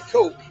bit of Diet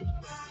Coke.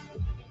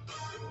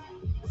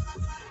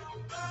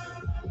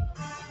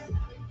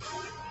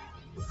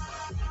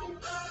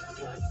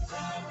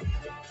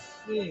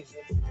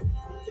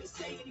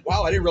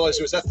 Wow, I didn't realize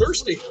it was that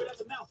thirsty.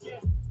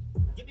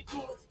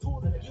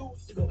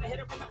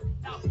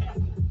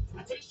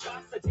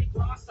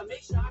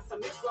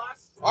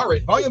 All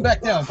right, volume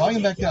back down,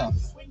 volume back down.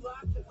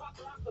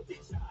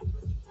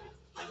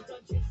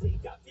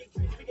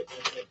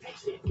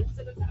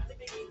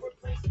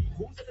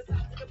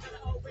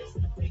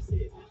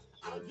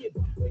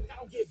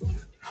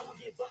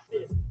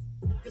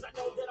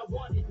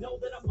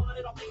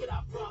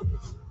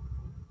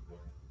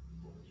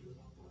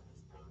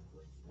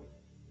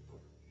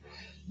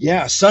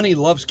 Yeah, Sunny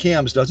loves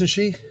cams, doesn't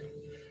she?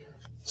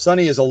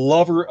 Sunny is a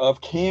lover of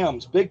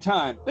cams. Big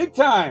time. Big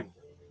time.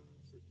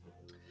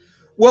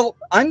 Well,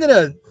 I'm going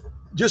to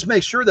just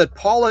make sure that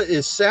Paula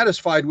is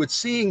satisfied with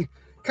seeing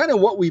kind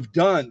of what we've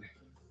done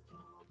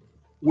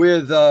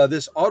with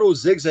this auto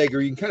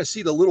zigzagger. You can kind of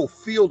see the little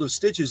field of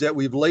stitches that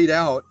we've laid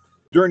out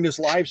during this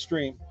live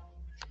stream.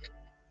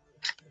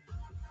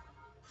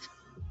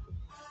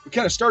 We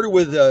kind of started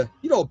with a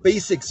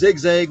basic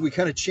zigzag. We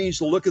kind of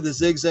changed the look of the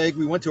zigzag.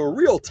 We went to a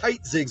real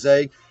tight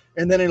zigzag,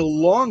 and then an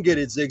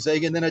elongated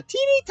zigzag, and then a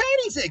teeny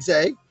tiny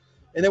zigzag.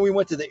 And then we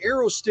went to the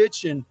arrow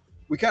stitch, and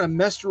we kind of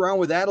messed around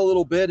with that a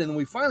little bit. And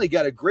we finally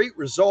got a great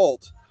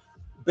result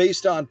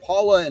based on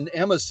Paula and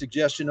Emma's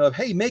suggestion of,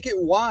 hey, make it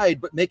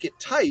wide, but make it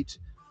tight.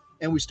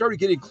 And we started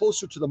getting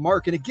closer to the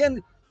mark. And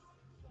again,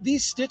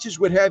 these stitches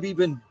would have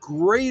even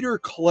greater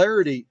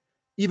clarity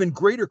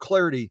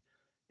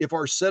if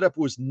our setup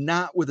was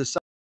not with a size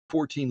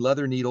 14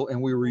 leather needle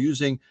and we were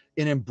using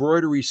an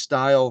embroidery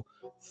style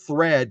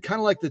thread, kind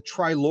of like the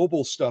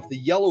trilobal stuff, the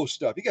yellow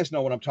stuff. You guys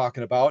know what I'm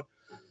talking about.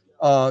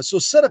 So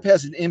setup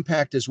has an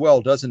impact as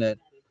well, doesn't it?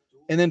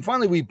 And then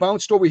finally we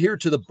bounced over here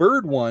to the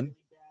bird one,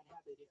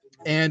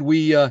 and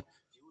we, I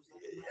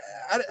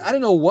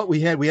don't know what we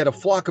had. We had a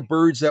flock of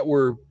birds that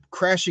were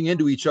crashing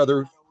into each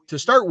other to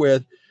start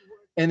with.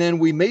 And then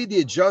we made the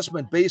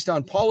adjustment based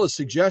on Paula's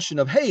suggestion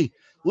of, hey,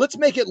 let's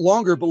make it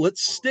longer, but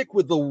let's stick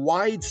with the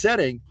wide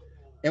setting.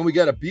 And we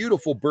got a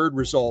beautiful bird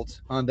result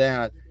on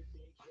that.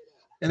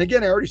 And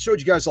again, I already showed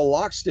you guys a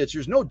lock stitch.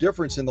 There's no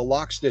difference in the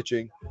lock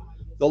stitching.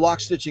 The lock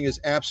stitching is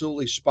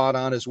absolutely spot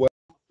on as well.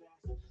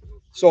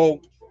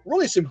 So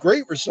really some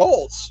great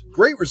results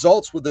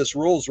with this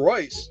Rolls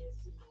Royce.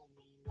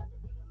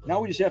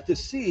 Now we just have to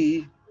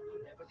see,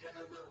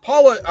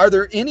 Paula, are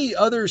there any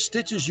other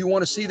stitches you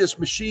want to see this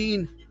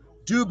machine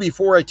do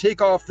before I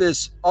take off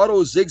this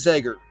auto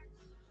zigzagger?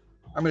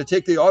 I'm going to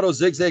take the auto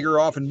zigzagger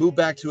off and move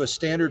back to a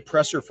standard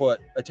presser foot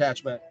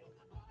attachment.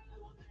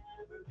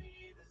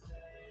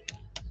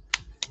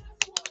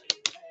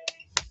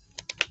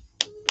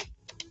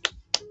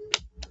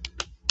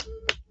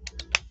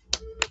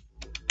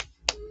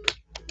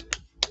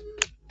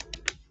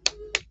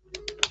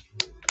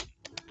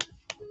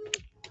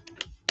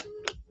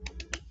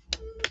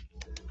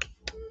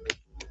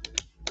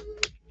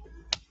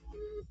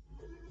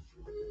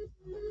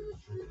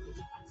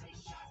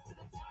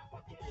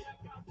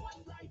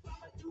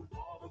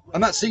 I'm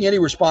not seeing any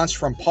response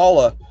from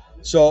Paula,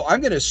 so I'm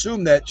going to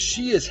assume that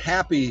she is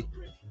happy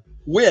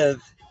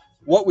with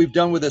what we've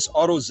done with this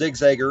auto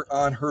zigzagger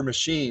on her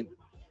machine.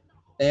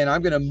 And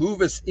I'm going to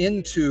move us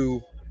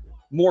into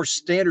more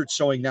standard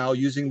sewing now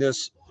using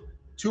this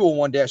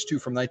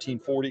 201-2 from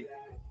 1940.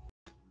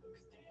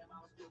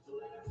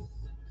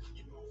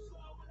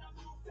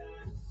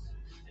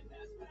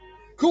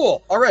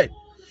 Cool. All right.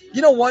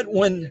 You know what?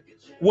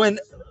 When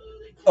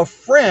a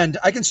friend,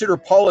 I consider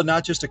Paula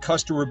not just a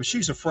customer, but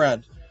she's a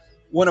friend.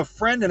 When a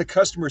friend and a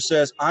customer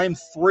says, I'm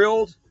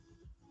thrilled,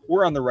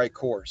 we're on the right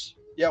course.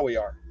 Yeah, we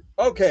are.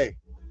 Okay.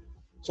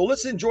 So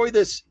let's enjoy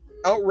this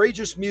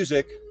outrageous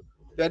music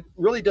that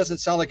really doesn't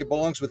sound like it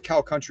belongs with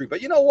cow country.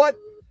 But you know what?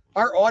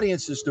 Our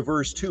audience is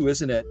diverse too,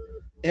 isn't it?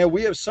 And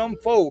we have some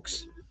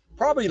folks,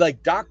 probably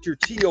like Dr.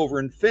 T over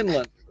in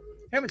Finland.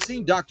 Haven't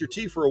seen Dr.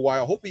 T for a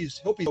while. Hope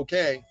he's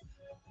okay.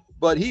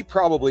 But he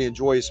probably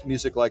enjoys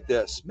music like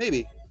this.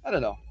 Maybe. I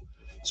don't know.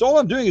 So all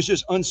I'm doing is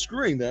just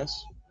unscrewing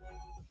this.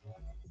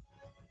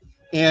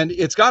 And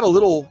it's got a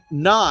little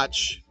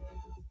notch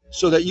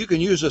so that you can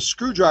use a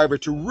screwdriver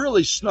to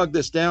really snug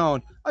this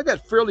down. I've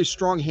got fairly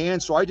strong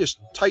hands, so I just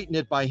tighten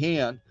it by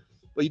hand.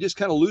 But you just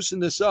kind of loosen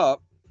this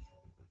up.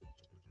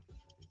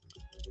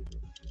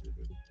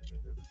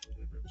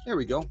 There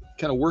we go.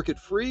 Kind of work it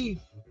free.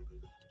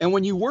 And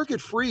when you work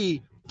it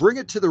free, bring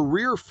it to the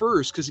rear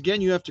first, because again,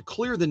 you have to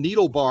clear the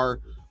needle bar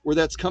where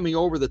that's coming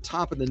over the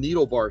top of the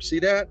needle bar. See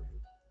that?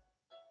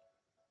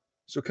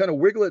 So kind of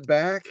wiggle it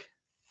back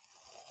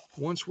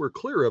once we're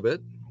clear of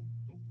it.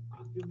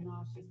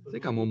 I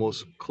think I'm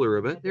almost clear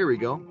of it. There we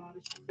go.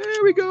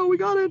 There we go. We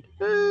got it.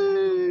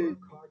 Hey.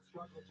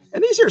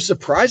 And these are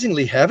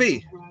surprisingly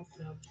heavy.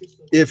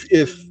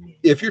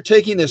 If you're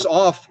taking this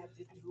off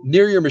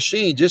near your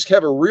machine, just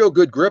have a real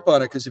good grip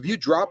on it, because if you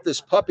drop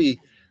this puppy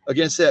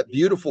against that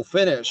beautiful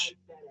finish,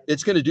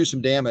 it's going to do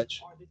some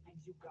damage.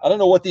 I don't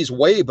know what these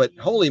weigh, but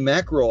holy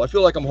mackerel, I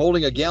feel like I'm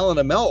holding a gallon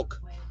of milk.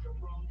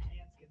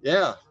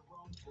 Yeah.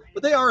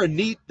 But they are a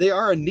neat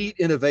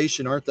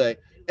innovation, aren't they?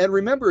 And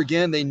remember,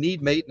 again, they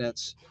need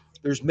maintenance.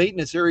 There's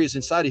maintenance areas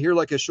inside of here,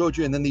 like I showed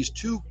you, and then these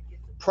two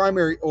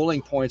primary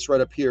oiling points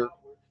right up here.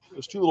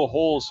 Those two little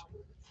holes,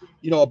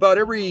 about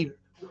every,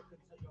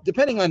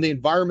 depending on the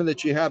environment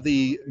that you have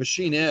the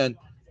machine in,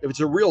 if it's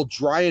a real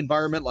dry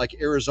environment like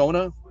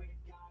Arizona,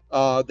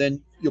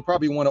 then you'll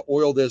probably want to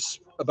oil this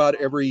about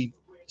every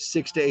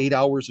 6 to 8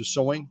 hours of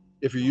sewing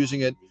if you're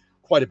using it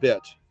quite a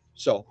bit.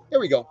 So there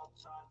we go.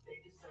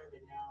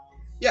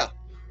 Yeah.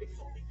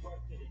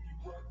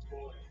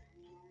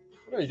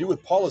 What do I do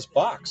with Paula's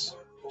box?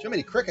 Too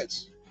many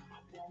crickets.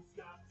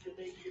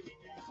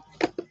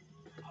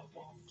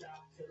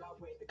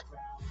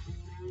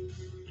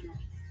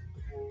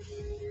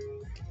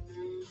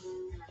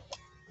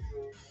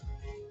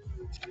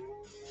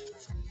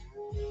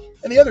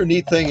 And the other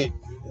neat thing,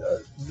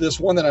 this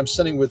one that I'm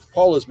sending with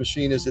Paula's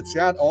machine, is it's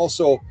got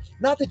also,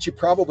 not that you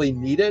probably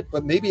need it,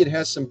 but maybe it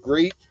has some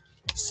great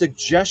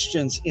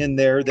suggestions in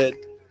there that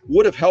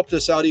would have helped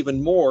us out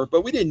even more,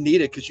 but we didn't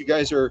need it because you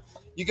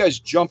guys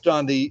jumped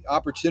on the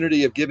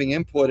opportunity of giving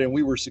input and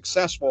we were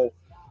successful.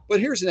 But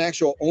here's an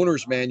actual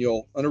owner's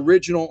manual, an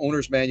original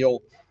owner's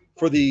manual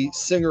for the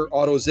Singer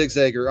Auto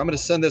Zigzagger. I'm going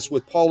to send this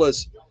with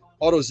Paula's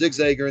Auto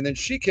Zigzagger, and then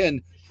she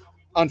can,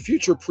 on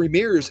future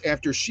premieres,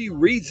 after she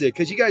reads it,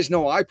 because you guys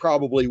know I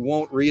probably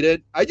won't read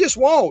it. I just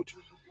won't.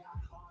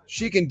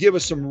 She can give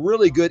us some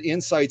really good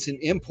insights and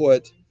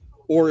input.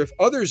 Or if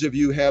others of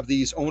you have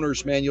these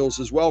owner's manuals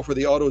as well for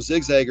the Auto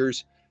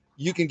Zigzaggers,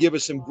 you can give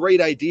us some great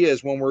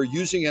ideas when we're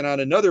using it on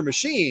another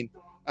machine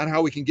on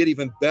how we can get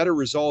even better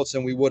results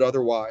than we would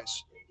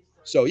otherwise.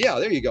 So yeah,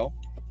 there you go.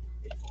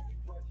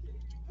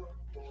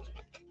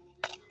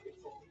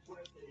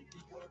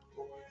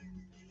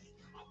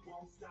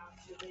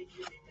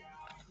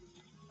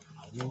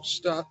 Won't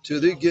stop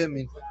till they get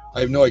me.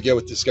 I have no idea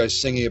what this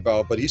guy's singing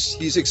about, but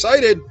he's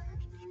excited.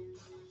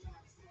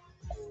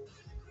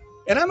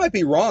 And I might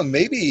be wrong.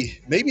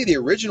 Maybe the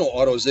original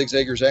Auto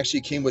Zigzaggers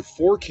actually came with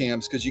 4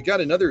 cams, because you got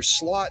another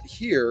slot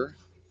here.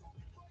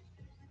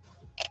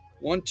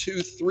 1,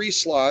 2, 3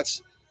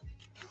 slots.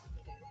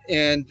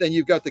 And then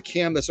you've got the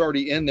cam that's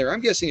already in there.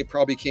 I'm guessing it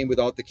probably came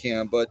without the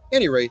cam. But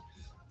anyway,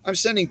 I'm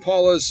sending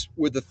Paula's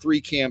with the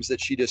 3 cams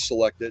that she just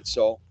selected.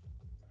 So,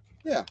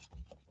 yeah.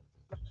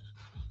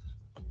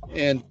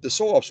 And the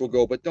sew-offs will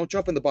go, but don't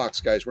jump in the box,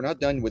 guys. We're not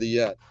done with it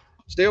yet.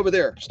 Stay over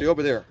there. Stay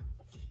over there.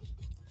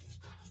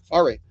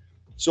 All right.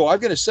 So I'm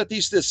going to set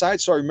these to the side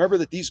so I remember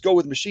that these go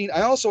with the machine.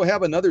 I also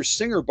have another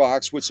Singer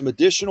box with some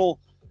additional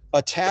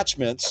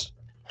attachments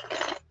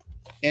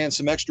and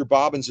some extra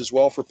bobbins as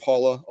well for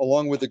Paula,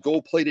 along with the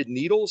gold-plated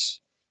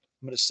needles.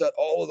 I'm going to set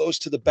all of those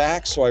to the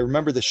back so I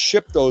remember to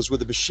ship those with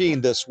the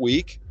machine this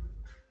week.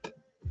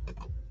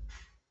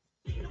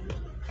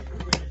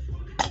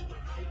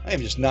 I am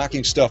just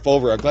knocking stuff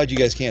over. I'm glad you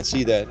guys can't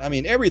see that. I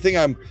mean, everything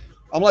I'm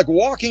like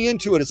walking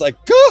into it. It's like,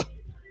 gah,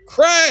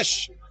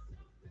 crash.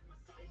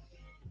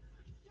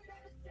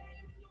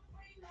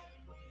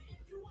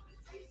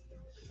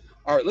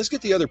 All right, let's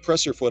get the other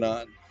presser foot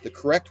on, the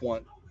correct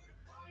one.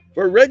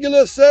 For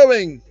regular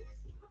sewing.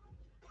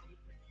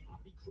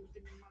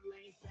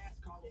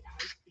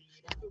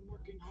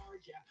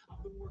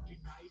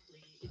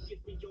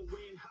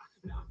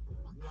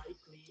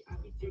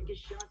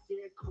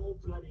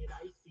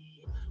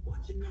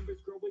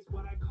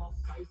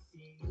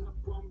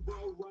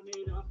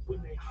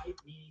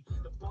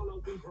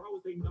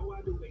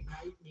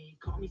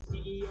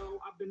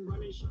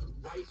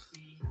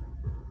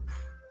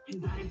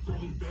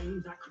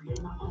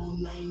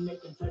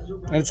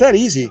 And it's that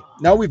easy.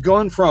 Now we've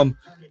gone from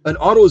an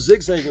Auto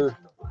Zigzagger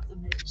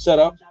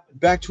setup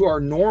back to our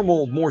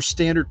normal, more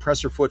standard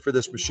presser foot for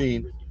this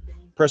machine.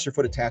 Presser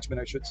foot attachment,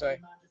 I should say.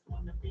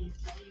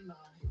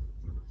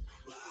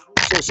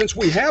 So since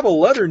we have a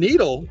leather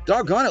needle,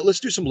 doggone it, let's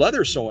do some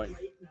leather sewing.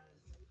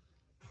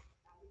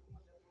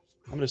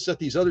 I'm going to set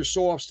these other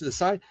sew-offs to the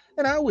side.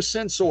 And I always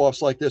send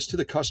sew-offs like this to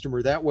the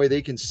customer. That way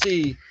they can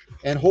see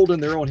and hold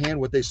in their own hand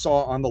what they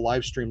saw on the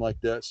live stream like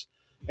this.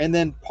 And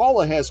then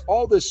Paula has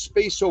all this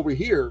space over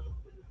here,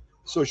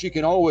 so she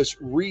can always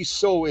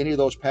re-sew any of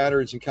those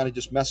patterns and kind of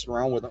just mess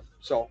around with them.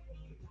 So,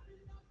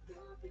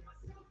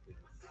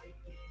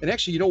 and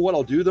actually, you know what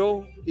I'll do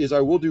though, is I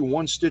will do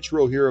one stitch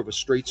row here of a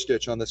straight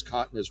stitch on this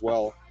cotton as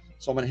well.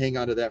 So I'm going to hang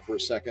on to that for a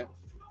second.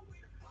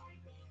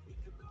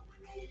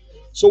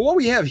 So what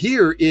we have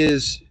here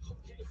is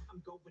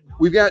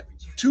we've got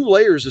 2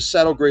 layers of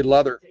saddle grade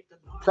leather,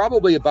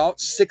 probably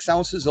about 6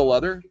 ounces of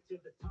leather,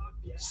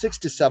 6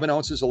 to 7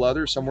 ounces of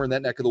leather, somewhere in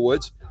that neck of the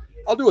woods.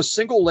 I'll do a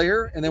single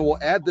layer and then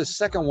we'll add this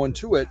second one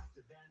to it,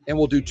 and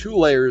we'll do 2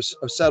 layers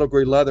of saddle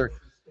grade leather.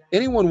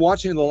 Anyone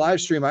watching the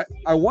live stream,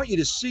 I want you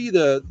to see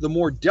the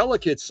more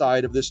delicate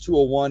side of this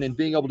 201 and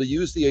being able to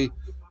use the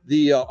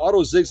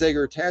auto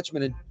zigzagger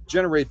attachment and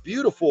generate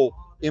beautiful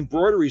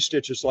embroidery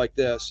stitches like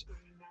this.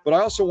 But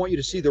I also want you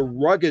to see the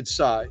rugged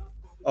side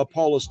of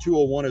Paula's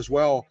 201 as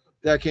well,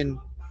 that can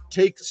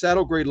take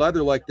saddle grade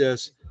leather like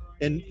this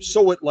and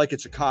sew it like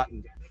it's a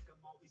cotton.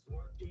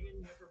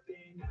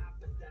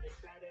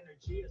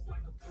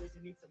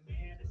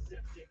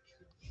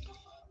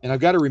 And I've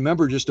got to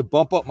remember just to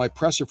bump up my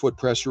presser foot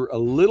pressure a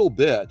little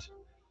bit,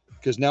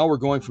 because now we're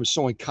going from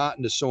sewing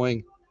cotton to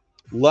sewing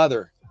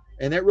leather.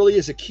 And that really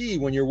is a key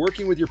when you're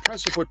working with your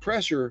presser foot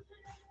pressure.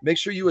 Make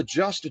sure you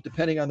adjust it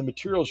depending on the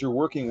materials you're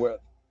working with.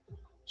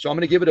 So I'm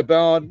going to give it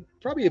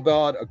probably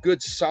about a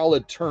good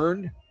solid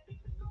turn,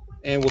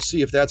 and we'll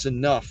see if that's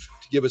enough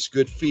to give us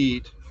good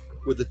feed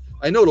with it.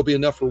 I know it'll be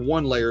enough for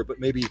 1 layer, but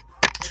maybe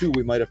 2,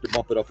 we might have to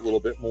bump it up a little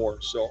bit more.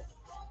 So,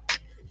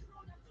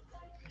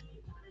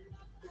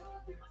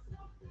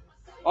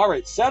 all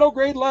right, saddle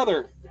grade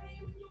leather.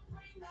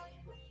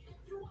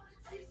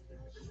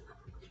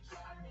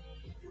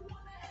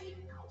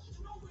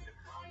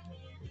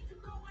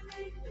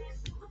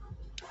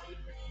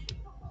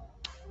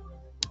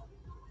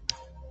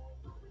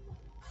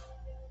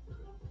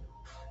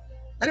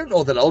 I don't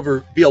know that I'll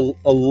ever be a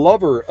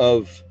lover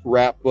of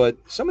rap, but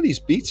some of these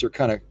beats are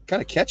kind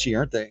of catchy,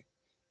 aren't they?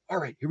 All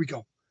right, here we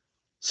go.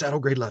 Saddle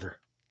grade leather.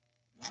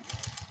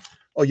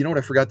 Oh, you know what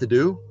I forgot to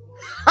do?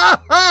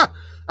 I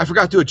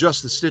forgot to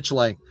adjust the stitch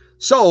length.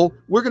 So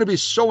we're going to be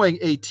sewing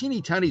a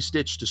teeny tiny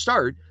stitch to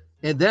start,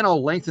 and then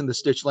I'll lengthen the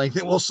stitch length,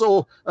 and we'll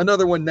sew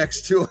another one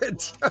next to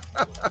it.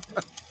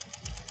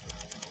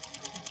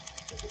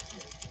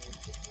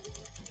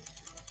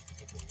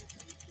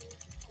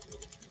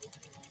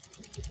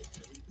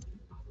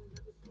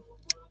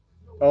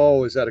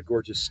 Oh, is that a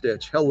gorgeous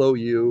stitch? Hello,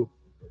 you.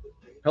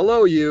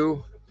 Hello,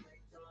 you.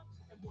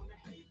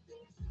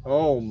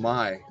 Oh,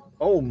 my.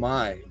 Oh,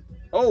 my.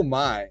 Oh,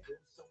 my.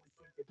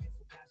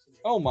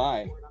 Oh,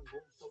 my.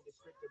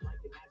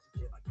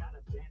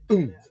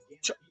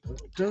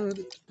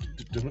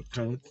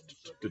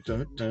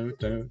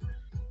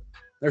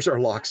 There's our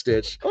lock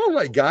stitch. Oh,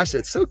 my gosh,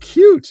 that's so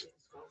cute.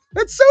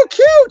 That's so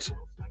cute.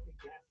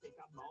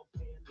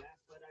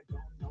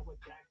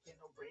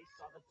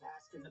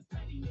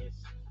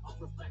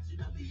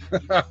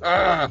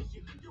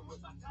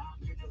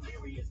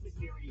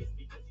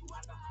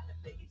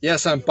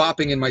 Yes, I'm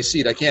bopping in my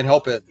seat. I can't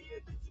help it.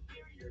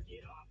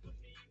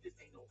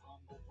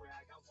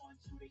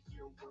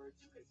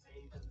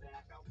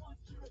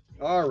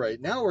 All right,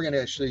 now we're going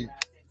to actually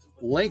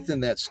lengthen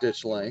that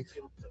stitch length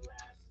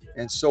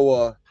and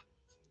sew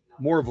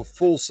more of a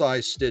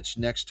full-size stitch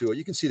next to it.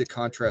 You can see the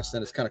contrast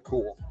then. It's kind of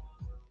cool.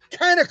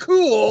 Kind of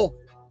cool.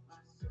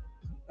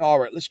 All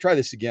right, let's try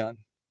this again.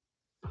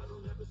 I'm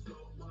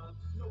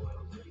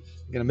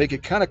going to make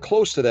it kind of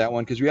close to that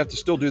one because we have to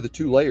still do the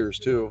 2 layers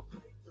too.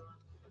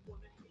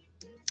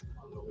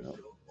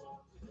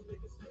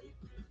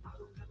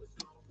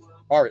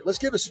 All right, let's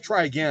give this a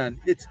try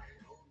again.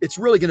 It's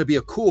really going to be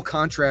a cool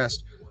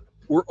contrast.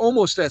 We're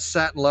almost at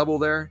satin level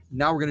there.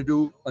 Now we're going to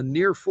do a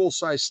near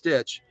full-size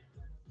stitch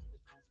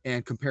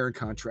and compare and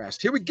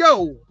contrast. Here we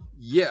go.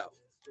 Yeah.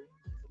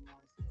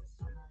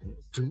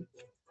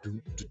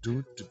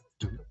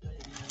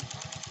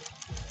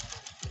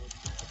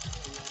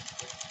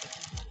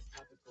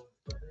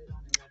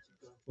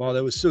 Wow,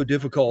 that was so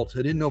difficult.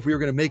 I didn't know if we were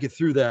going to make it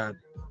through that.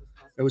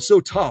 It was so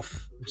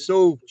tough,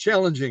 so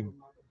challenging.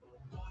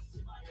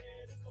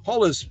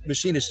 Paula's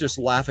machine is just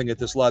laughing at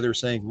this leather,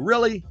 saying,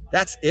 really?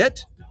 That's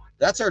it?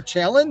 That's our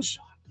challenge?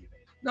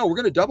 No, we're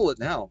going to double it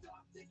now.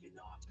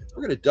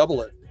 We're going to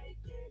double it.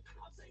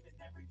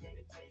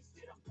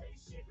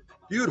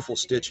 Beautiful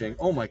stitching.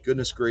 Oh, my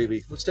goodness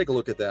gravy. Let's take a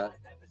look at that.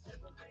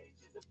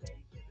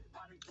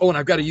 Oh, and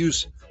I've got to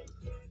use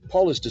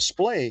Paula's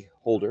display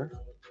holder.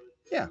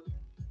 Yeah.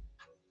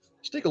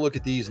 Let's take a look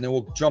at these, and then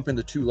we'll jump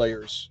into 2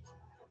 layers.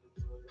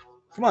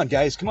 Come on,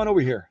 guys. Come on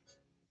over here.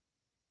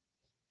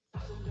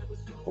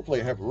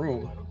 Hopefully I have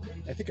room.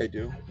 I think I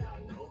do.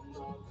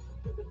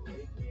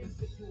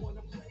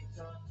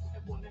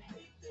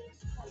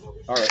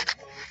 All right.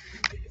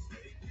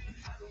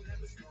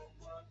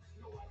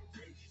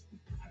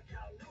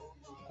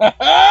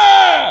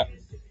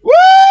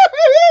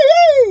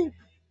 Woo!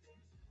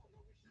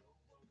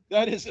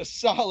 is a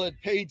solid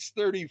page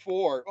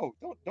 34. Oh,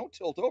 don't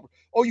tilt over.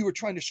 Oh, you were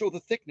trying to show the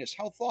thickness.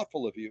 How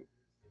thoughtful of you.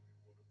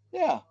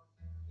 Yeah.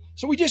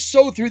 So we just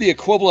sewed through the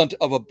equivalent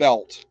of a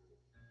belt.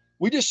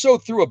 We just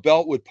sewed through a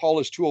belt with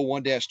Paula's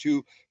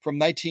 201-2 from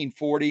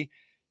 1940.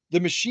 The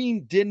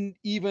machine didn't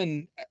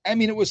even, I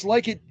mean, it was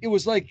like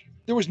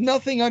there was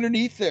nothing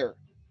underneath there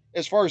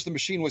as far as the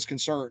machine was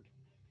concerned.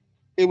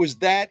 It was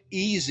that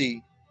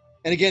easy.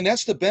 And again,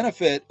 that's the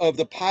benefit of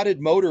the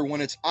potted motor when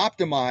it's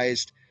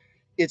optimized.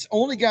 It's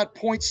only got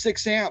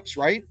 0.6 amps,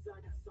 right?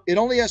 It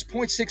only has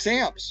 0.6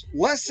 amps,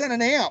 less than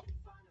an amp.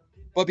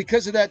 But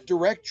because of that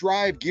direct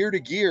drive gear to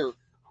gear,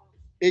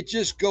 it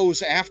just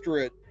goes after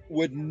it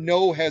with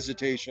no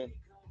hesitation.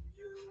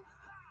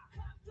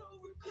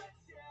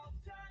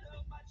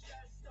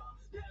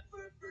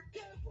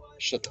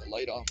 Shut the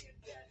light off.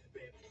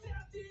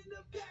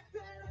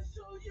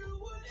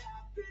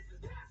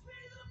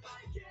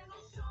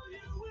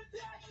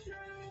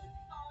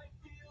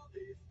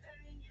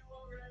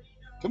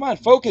 Come on,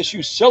 focus,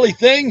 you silly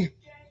thing.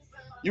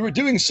 You were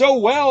doing so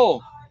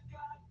well.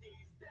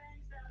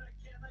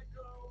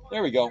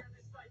 There we go.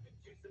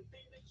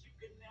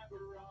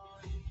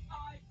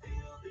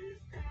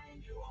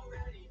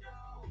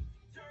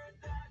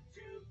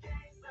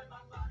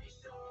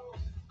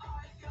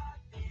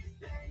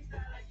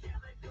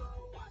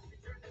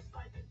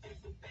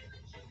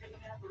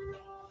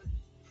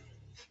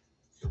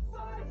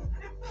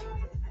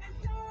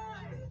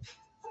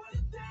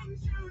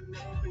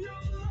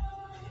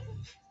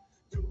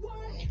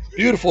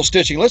 Beautiful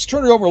stitching. Let's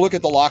turn it over and look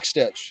at the lock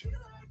stitch.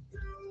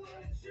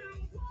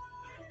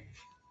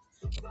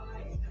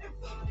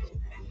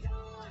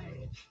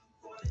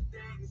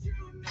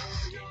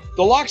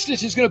 The lock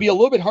stitch is going to be a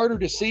little bit harder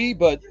to see,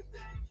 but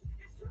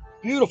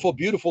beautiful,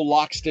 beautiful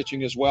lock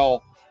stitching as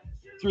well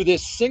through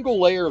this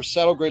single layer of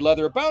saddle grade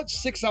leather, about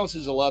 6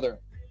 ounces of leather.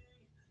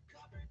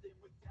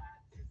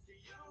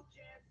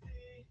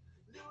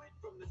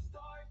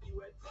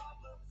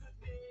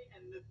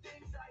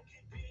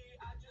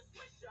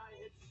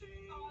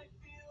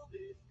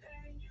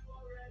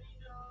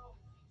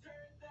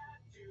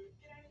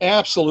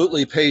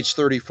 Absolutely page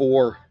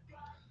 34.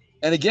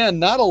 And again,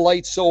 not a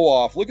light sew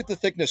off. Look at the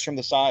thickness from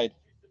the side.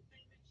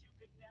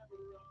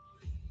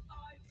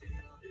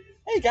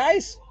 Hey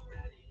guys,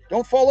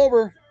 don't fall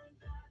over.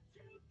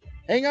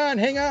 Hang on,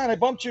 I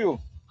bumped you.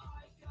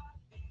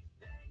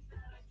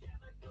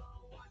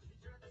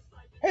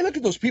 Hey, look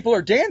at those people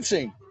are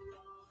dancing.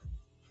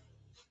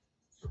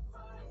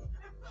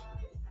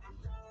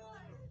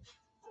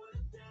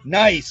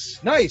 Nice,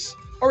 nice.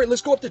 All right,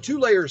 let's go up to 2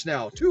 layers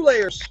now. 2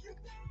 layers.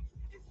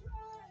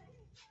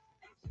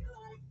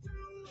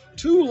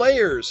 2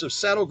 layers of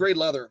saddle grade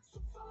leather.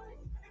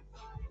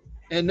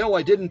 And no,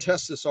 I didn't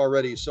test this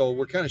already, so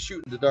we're kind of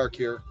shooting in the dark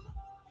here.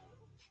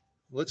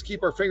 Let's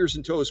keep our fingers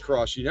and toes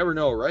crossed. You never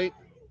know, right?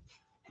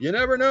 You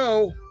never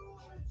know.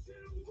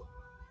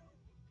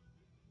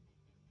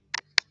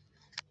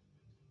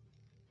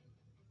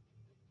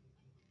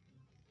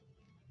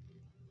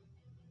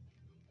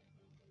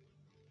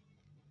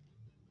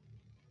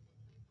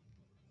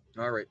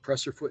 All right,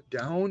 press your foot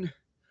down.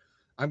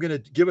 I'm going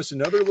to give us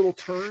another little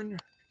turn.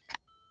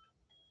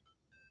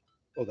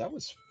 Oh, that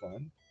was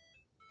fun.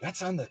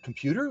 That's on the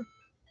computer?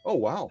 Oh,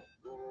 wow.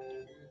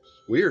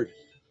 Weird.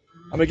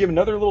 I'm going to give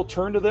another little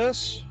turn to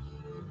this.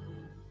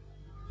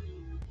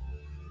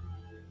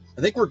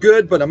 I think we're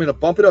good, but I'm going to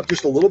bump it up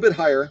just a little bit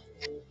higher.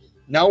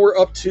 Now we're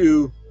up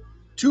to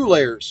 2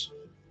 layers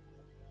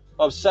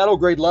of saddle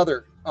grade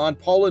leather on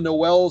Paula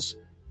Noel's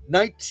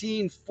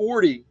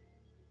 1940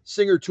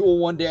 Singer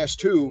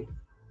 201-2.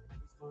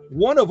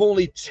 One of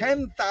only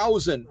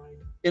 10,000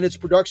 in its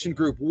production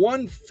group,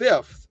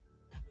 1/5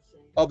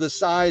 of the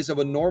size of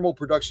a normal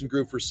production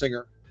group for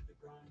Singer.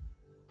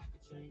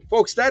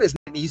 Folks, that is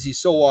not an easy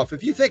sew off.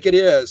 If you think it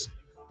is,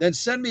 then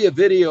send me a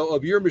video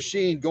of your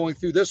machine going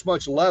through this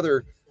much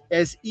leather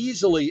as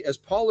easily as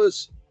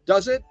Paula's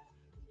does it,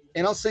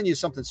 and I'll send you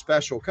something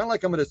special. Kind of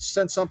like I'm going to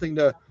send something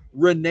to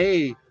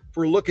Renee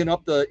for looking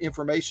up the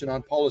information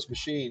on Paula's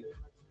machine.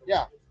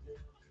 Yeah.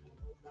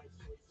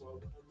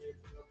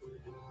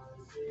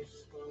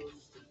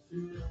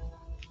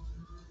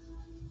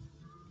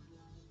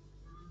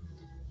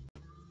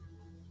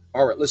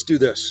 All right, let's do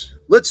this.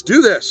 Let's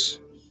do this.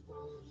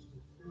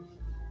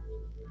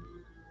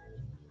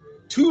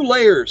 2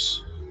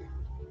 layers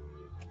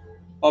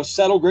of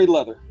saddle grade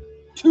leather.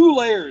 2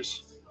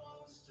 layers.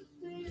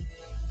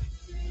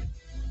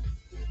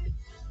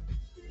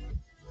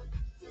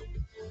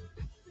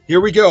 Here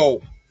we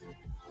go.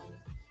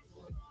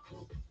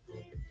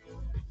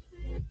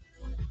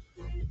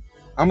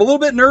 I'm a little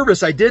bit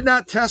nervous. I did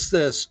not test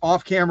this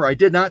off camera. I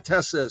did not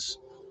test this.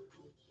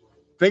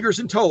 Fingers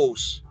and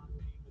toes.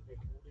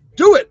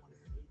 Do it.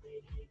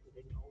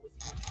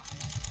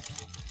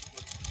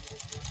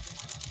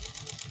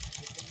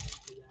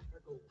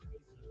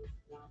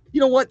 You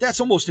know what? That's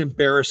almost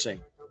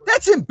embarrassing.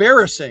 That's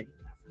embarrassing.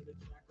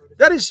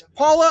 That is,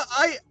 Paula,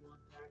 I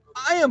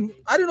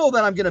don't know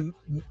that I'm going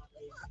to,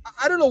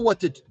 I don't know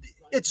what to,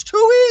 it's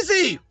too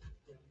easy.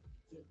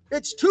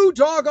 It's too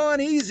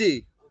doggone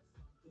easy.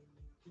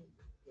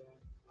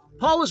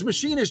 Paula's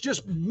machine is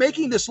just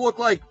making this look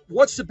like,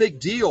 what's the big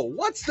deal?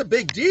 What's the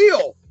big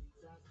deal?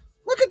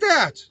 Look at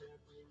that.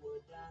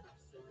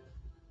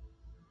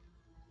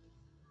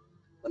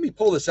 Let me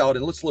pull this out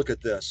and let's look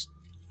at this.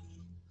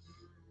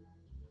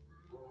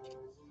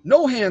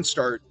 No hand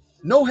start,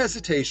 no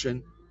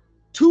hesitation,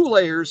 2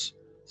 layers,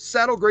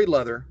 saddle grade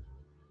leather,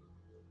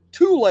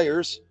 2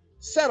 layers,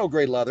 saddle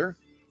grade leather.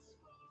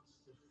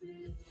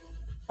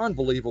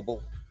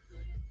 Unbelievable.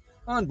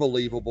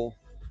 Unbelievable.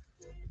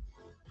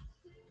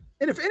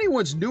 And if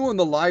anyone's new in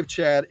the live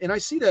chat, and I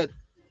see that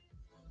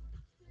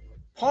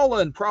Paula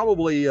and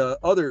probably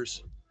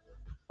others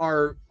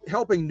are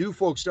helping new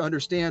folks to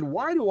understand,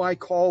 why do I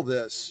call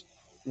this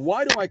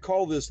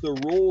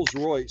the Rolls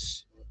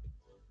Royce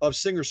of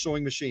Singer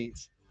sewing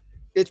machines?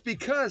 It's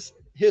because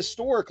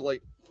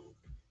historically,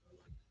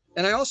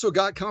 and I also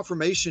got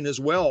confirmation as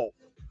well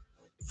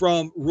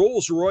from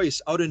Rolls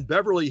Royce out in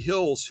Beverly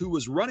Hills, who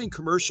was running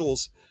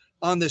commercials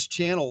on this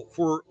channel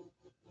for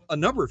a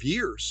number of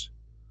years,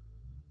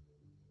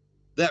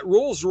 that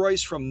Rolls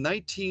Royce from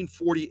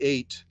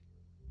 1948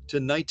 to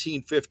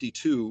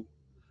 1952,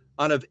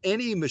 out of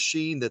any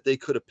machine that they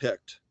could have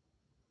picked,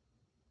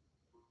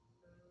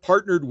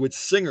 partnered with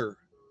Singer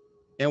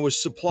and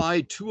was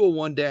supplied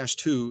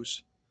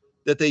 201-2s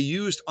that they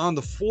used on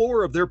the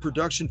floor of their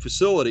production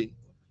facility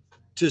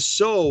to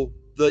sew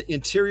the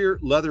interior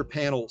leather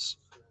panels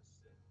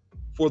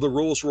for the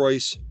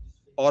Rolls-Royce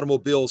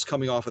automobiles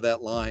coming off of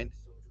that line.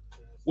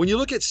 When you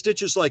look at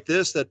stitches like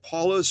this that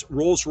Paula's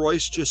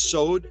Rolls-Royce just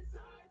sewed,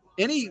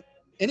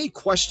 any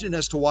question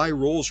as to why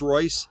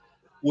Rolls-Royce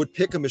would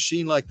pick a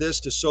machine like this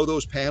to sew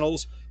those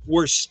panels,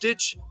 where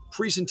stitch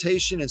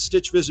presentation and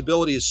stitch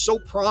visibility is so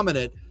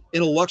prominent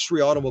in a luxury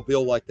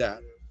automobile like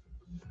that?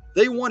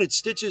 They wanted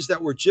stitches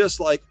that were just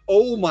like,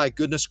 oh my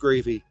goodness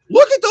gravy.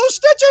 Look at those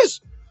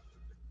stitches.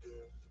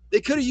 They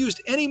could have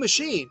used any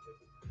machine.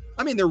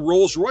 I mean, they're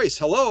Rolls-Royce.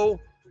 Hello.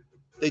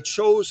 They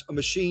chose a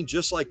machine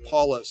just like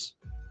Paula's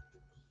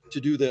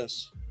to do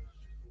this.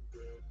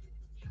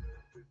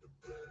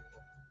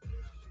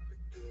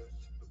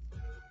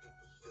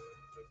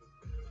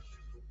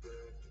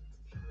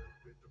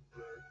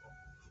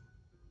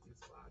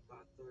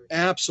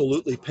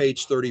 Absolutely,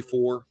 page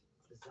 34.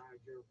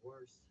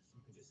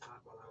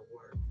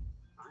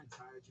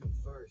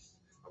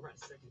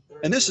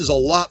 And this is a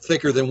lot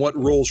thicker than what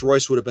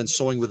Rolls-Royce would have been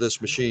sewing with this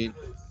machine.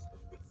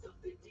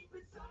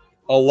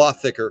 A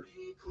lot thicker.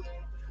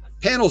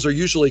 Panels are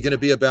usually going to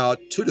be about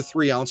 2 to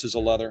 3 ounces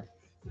of leather.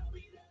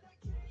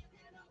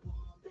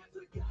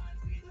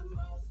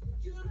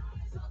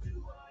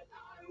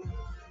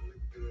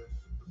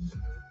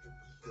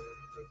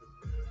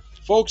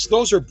 Folks,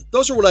 those are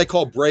what I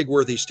call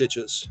brag-worthy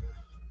stitches.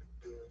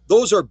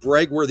 Those are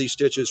brag-worthy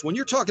stitches. When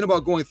you're talking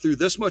about going through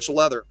this much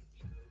leather,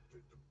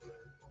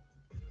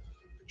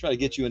 try to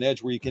get you an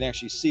edge where you can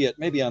actually see it,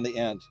 maybe on the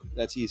end.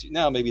 That's easy.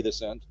 Now maybe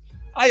this end.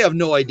 I have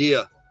no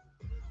idea.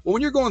 But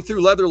when you're going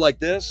through leather like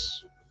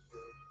this,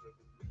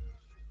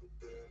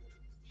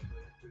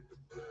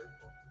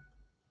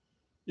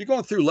 you're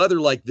going through leather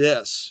like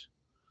this,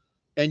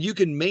 and you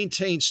can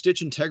maintain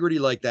stitch integrity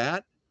like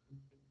that,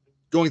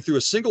 going through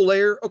a single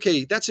layer,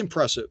 okay, that's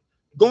impressive.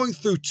 Going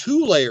through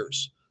 2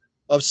 layers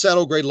of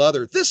saddle grade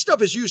leather. This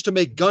stuff is used to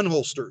make gun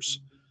holsters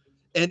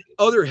and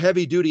other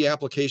heavy duty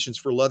applications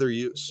for leather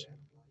use.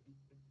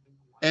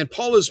 And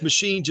Paula's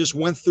machine just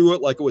went through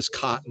it like it was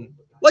cotton.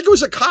 Like it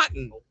was a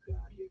cotton.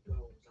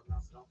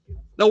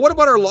 Now, what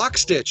about our lock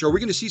stitch? Are we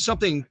going to see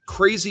something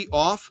crazy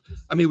off?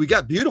 I mean, we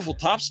got beautiful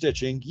top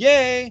stitching.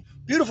 Yay,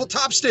 beautiful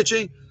top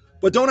stitching.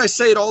 But don't I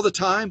say it all the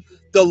time?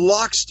 The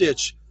lock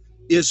stitch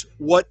is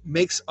what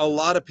makes a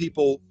lot of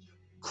people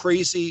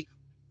crazy,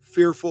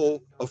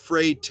 fearful,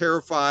 afraid,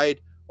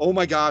 terrified. Oh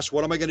my gosh,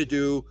 what am I going to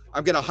do?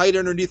 I'm going to hide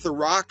underneath the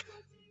rock,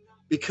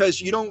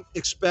 because you don't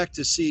expect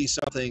to see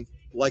something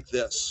like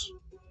this.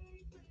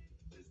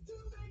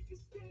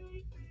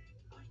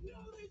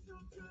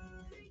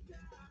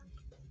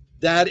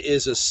 That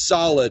is a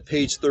solid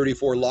page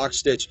 34 lock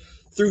stitch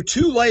through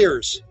 2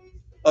 layers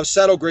of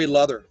saddle grade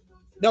leather.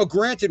 Now,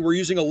 granted, we're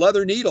using a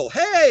leather needle.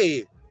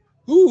 Hey,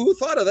 who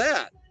thought of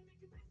that?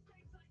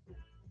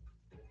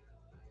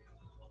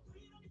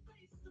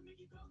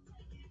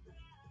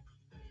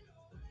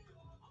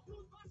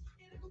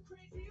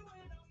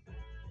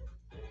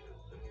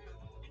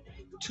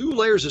 Two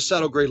layers of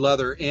saddle grade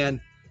leather, and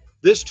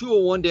this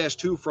 201-2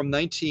 from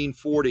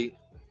 1940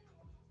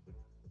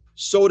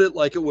 sewed it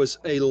like it was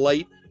a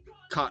light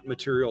cotton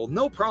material,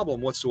 no problem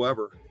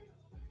whatsoever,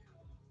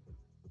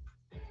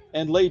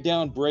 and laid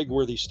down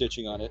brag-worthy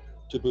stitching on it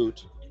to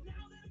boot.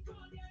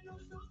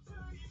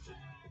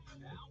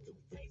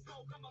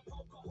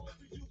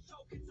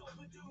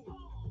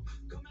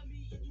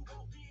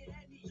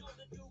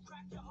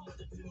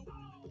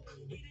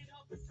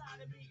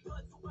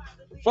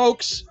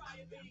 Folks,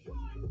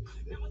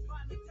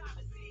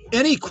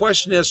 any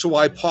question as to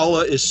why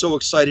Paula is so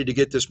excited to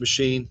get this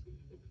machine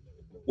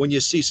when you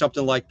see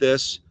something like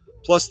this,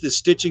 plus the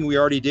stitching we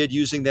already did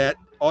using that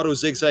auto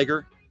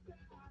zigzagger?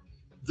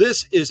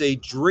 This is a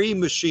dream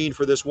machine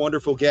for this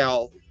wonderful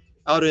gal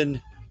out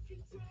in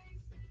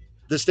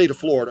the state of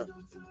Florida,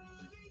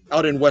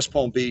 out in West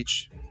Palm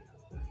Beach.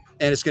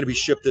 And it's going to be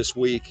shipped this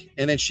week.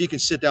 And then she can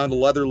sit down to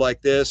leather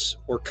like this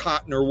or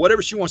cotton or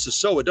whatever she wants to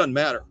sew. It doesn't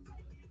matter.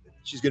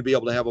 She's going to be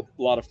able to have a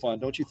lot of fun,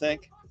 don't you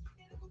think?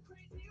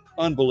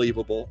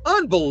 Unbelievable.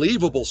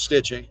 Unbelievable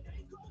stitching.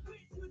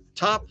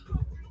 Top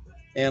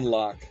and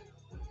lock.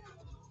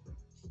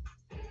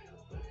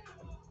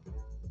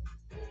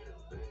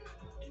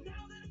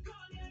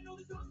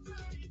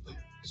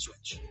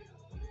 Switch.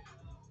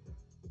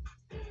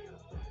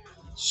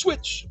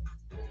 Switch.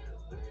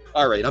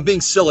 All right, I'm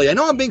being silly. I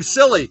know I'm being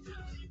silly,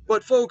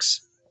 but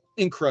folks,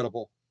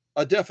 incredible.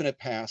 A definite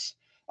pass.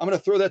 I'm going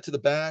to throw that to the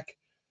back.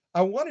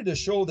 I wanted to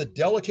show the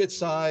delicate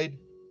side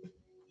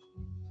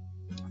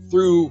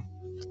through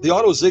the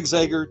auto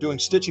zigzagger doing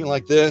stitching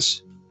like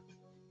this,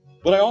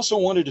 but I also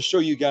wanted to show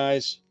you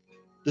guys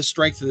the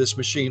strength of this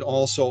machine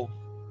also.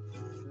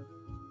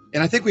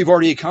 And I think we've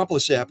already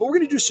accomplished that, but we're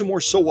going to do some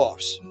more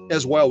sew-offs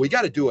as well. We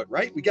got to do it,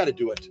 right? We got to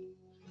do it.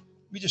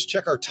 Let me just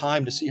check our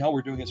time to see how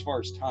we're doing as far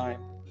as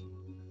time.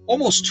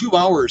 Almost 2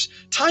 hours.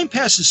 Time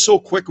passes so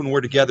quick when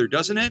we're together,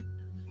 doesn't it?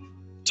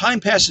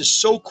 Time passes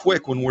so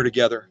quick when we're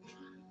together,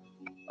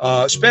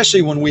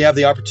 especially when we have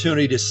the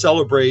opportunity to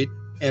celebrate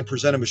and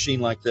present a machine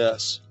like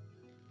this.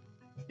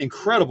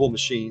 Incredible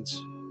machines.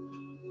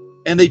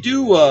 And they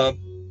do,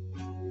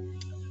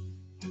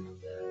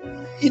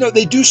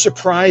 they do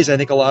surprise, I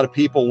think, a lot of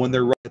people when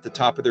they're right at the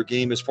top of their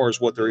game as far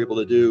as what they're able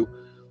to do.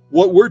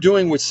 What we're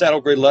doing with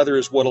saddle grade leather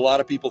is what a lot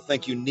of people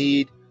think you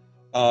need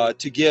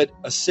to get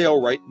a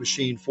sailrite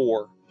machine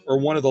for, or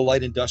one of the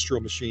light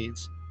industrial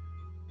machines.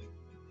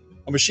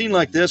 A machine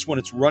like this, when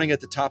it's running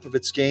at the top of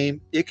its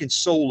game, it can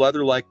sew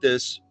leather like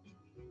this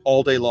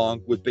all day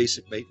long with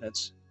basic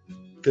maintenance,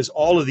 because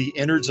all of the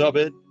innards of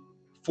it,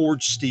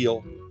 forged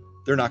steel,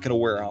 they're not going to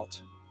wear out.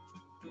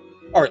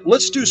 All right,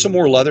 let's do some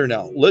more leather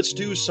now. Let's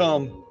do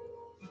some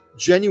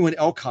genuine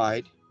elk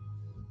hide.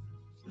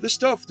 This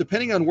stuff,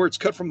 depending on where it's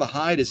cut from the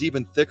hide, is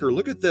even thicker.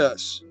 Look at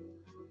this.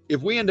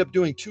 If we end up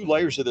doing 2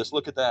 layers of this,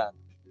 look at that.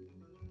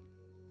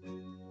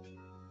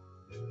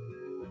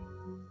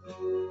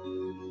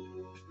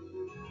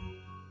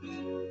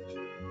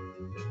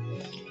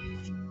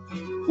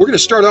 We're going to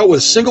start out with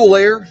a single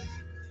layer,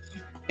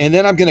 and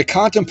then I'm going to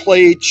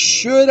contemplate,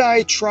 should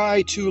I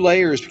try 2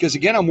 layers? Because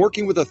again, I'm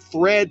working with a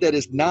thread that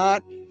is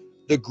not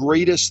the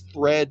greatest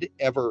thread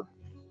ever.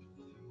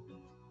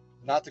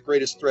 Not the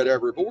greatest thread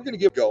ever, but we're going to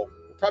give it a go.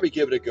 We'll probably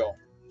give it a go.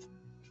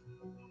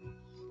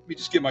 Let me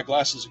just give my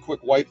glasses a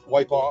quick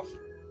wipe off.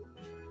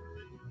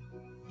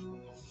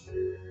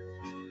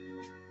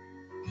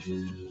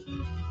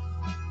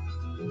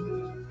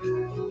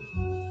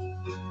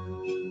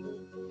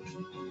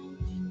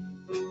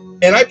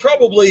 And I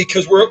probably,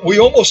 because we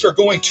almost are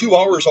going 2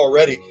 hours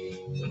already,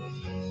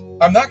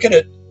 I'm not going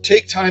to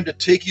take time to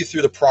take you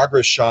through the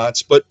progress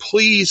shots, but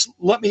please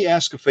let me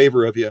ask a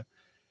favor of you.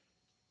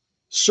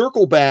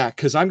 Circle back,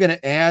 because I'm going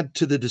to add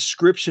to the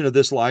description of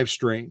this live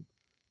stream,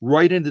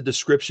 right in the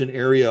description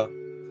area.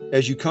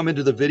 As you come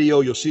into the video,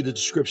 you'll see the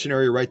description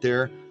area right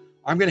there.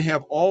 I'm going to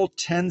have all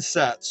 10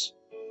 sets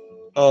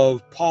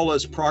of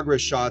Paula's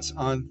progress shots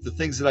on the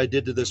things that I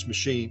did to this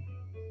machine.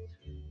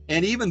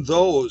 And even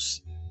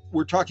those,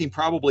 we're talking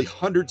probably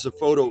hundreds of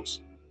photos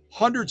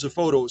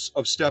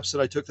of steps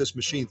that I took this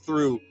machine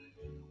through,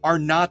 are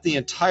not the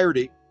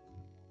entirety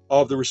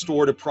of the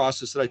restorative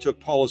process that I took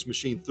Paula's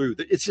machine through.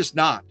 It's just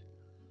not.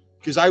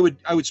 Because I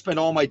would spend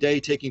all my day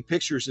taking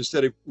pictures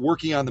instead of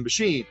working on the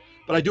machine,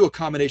 but I do a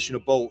combination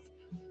of both.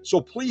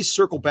 So please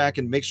circle back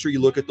and make sure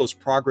you look at those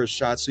progress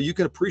shots so you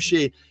can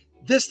appreciate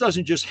this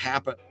doesn't just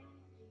happen.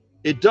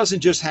 It doesn't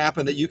just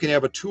happen that you can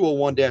have a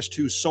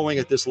 201-2 sewing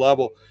at this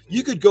level.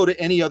 You could go to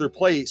any other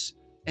place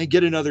and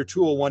get another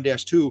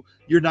 201-2.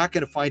 You're not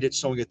going to find it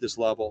sewing at this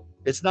level.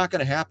 It's not going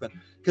to happen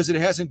because it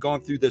hasn't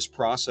gone through this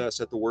process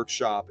at the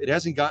workshop. It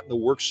hasn't gotten the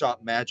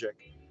workshop magic.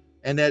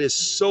 And that is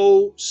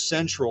so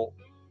central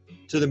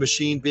to the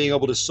machine being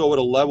able to sew at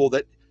a level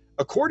that,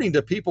 according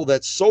to people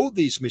that sewed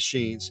these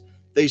machines,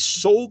 they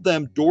sold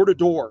them door to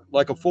door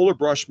like a Fuller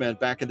Brushman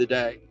back in the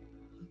day.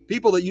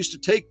 People that used to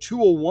take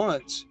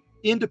 201s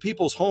into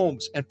people's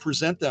homes and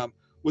present them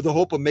with the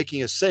hope of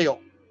making a sale.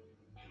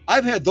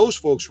 I've had those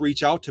folks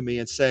reach out to me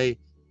and say,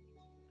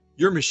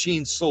 your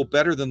machines sold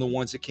better than the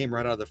ones that came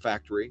right out of the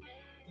factory.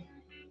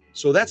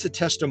 So that's a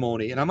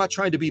testimony. And I'm not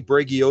trying to be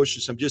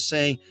braggadocious. I'm just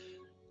saying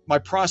my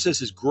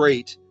process is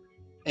great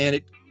and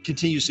it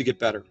continues to get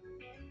better.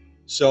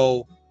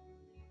 So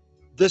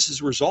this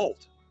is a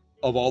result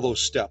of all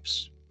those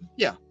steps.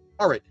 Yeah.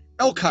 All right.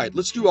 Elk hide.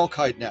 Let's do elk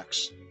hide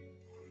next.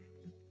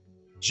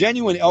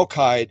 Genuine elk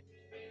hide,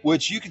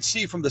 which you can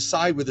see from the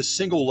side with a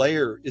single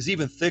layer, is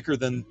even thicker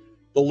than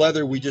the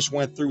leather we just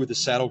went through with the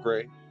saddle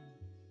gray.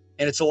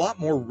 And it's a lot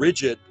more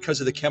rigid because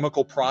of the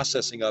chemical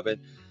processing of it.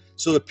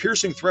 So the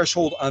piercing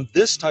threshold on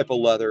this type of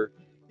leather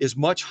is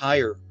much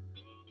higher,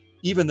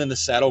 even than the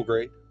saddle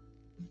grade.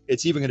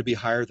 It's even going to be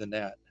higher than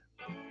that.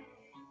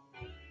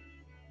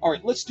 All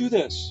right, let's do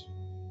this.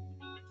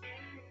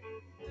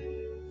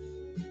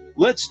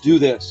 Let's do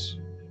this.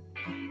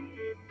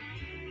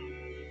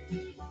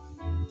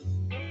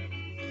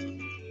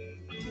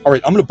 All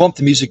right, I'm going to bump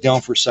the music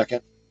down for a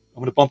second. I'm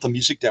going to bump the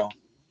music down.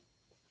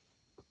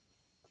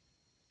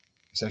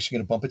 It's actually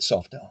going to bump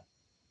itself down.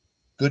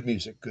 Good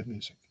music, good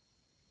music.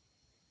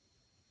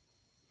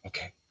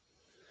 Okay.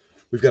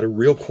 We've got a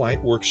real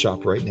quiet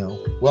workshop right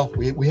now. Well,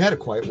 we had a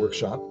quiet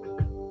workshop.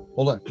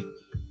 Hold on.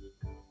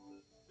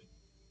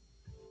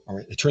 All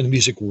right, I turned the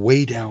music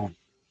way down.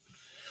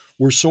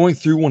 We're sewing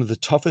through one of the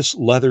toughest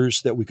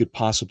leathers that we could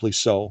possibly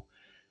sew.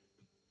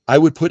 I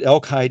would put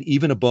elk hide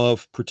even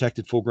above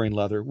protected full grain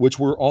leather, which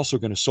we're also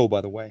going to sew, by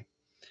the way.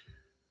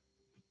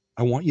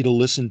 I want you to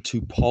listen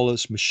to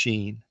Paula's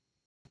machine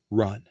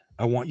run.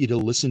 I want you to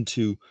listen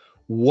to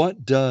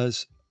what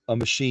does a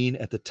machine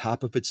at the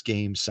top of its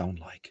game sound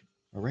like.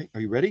 All right,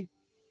 are you ready?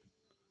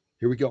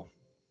 Here we go.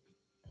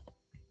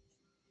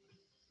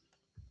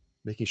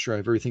 Making sure I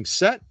have everything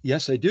set.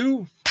 Yes, I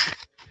do.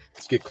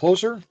 Let's get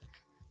closer.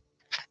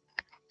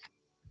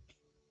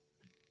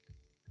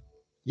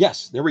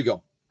 Yes, there we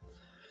go.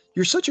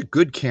 You're such a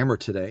good camera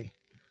today.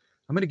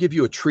 I'm going to give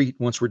you a treat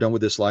once we're done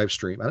with this live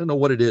stream. I don't know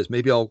what it is.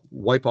 Maybe I'll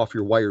wipe off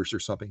your wires or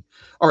something.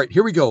 All right,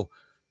 here we go.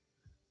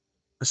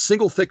 A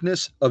single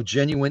thickness of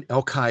genuine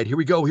elk hide. Here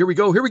we go, here we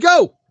go, here we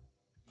go.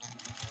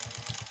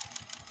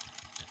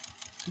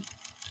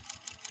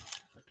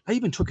 I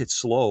even took it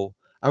slow.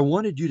 I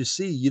wanted you to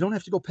see you don't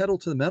have to go pedal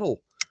to the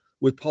metal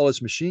with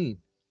Paula's machine.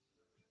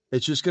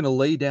 It's just going to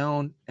lay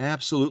down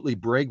absolutely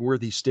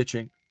brag-worthy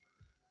stitching.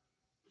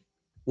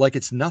 Like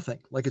it's nothing,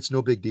 like it's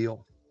no big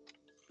deal.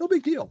 No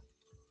big deal.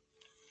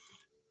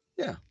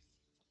 Yeah.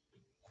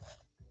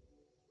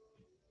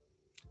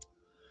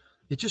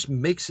 It just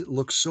makes it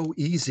look so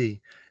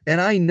easy. And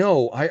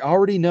I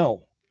already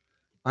know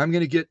I'm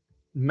going to get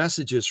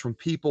messages from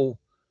people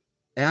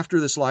after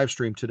this live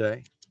stream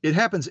today. It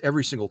happens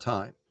every single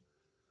time.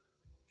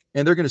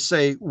 And they're going to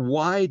say,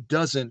 why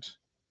doesn't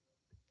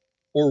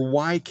or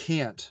why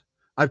can't?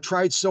 I've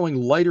tried sewing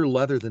lighter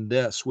leather than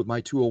this with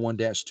my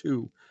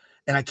 201-2,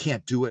 and I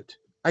can't do it.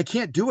 I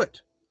can't do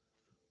it.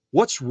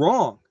 What's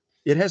wrong?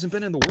 It hasn't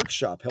been in the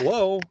workshop.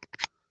 Hello?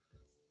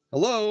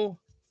 Hello?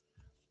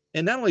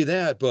 And not only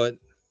that, but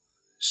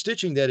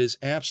stitching that is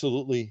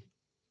absolutely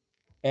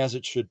as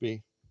it should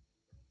be.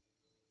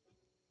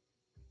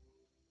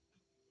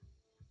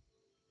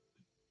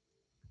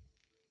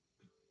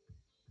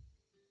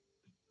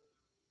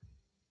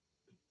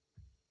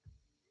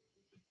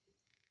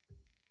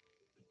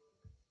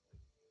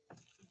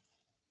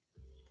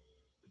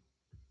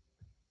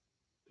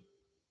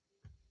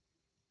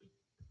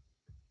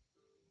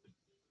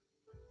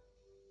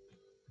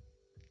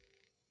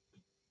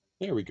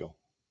 There we go.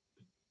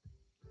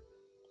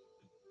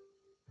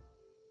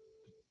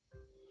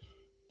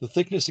 The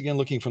thickness, again,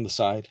 looking from the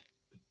side.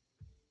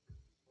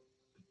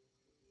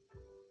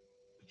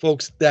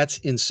 Folks, that's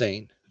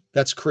insane.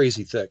 That's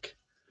crazy thick.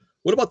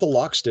 What about the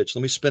lock stitch?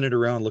 Let me spin it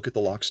around. Look at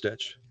the lock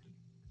stitch.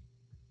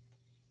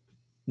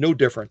 No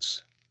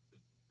difference.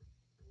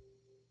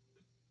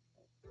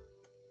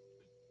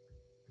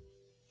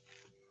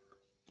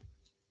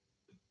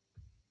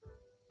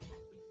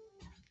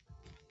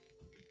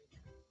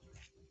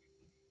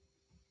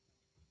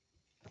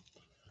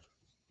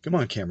 Come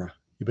on, camera.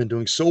 You've been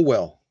doing so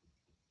well.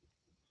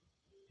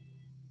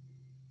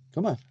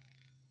 Come on.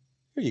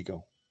 There you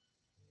go.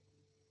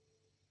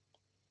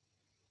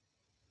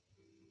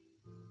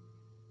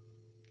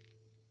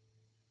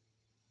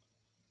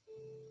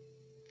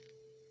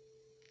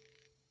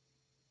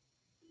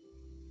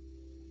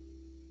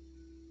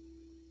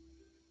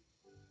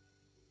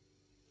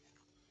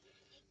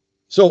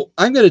 So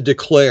I'm going to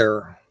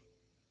declare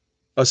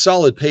a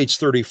solid page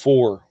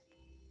 34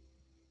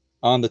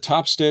 on the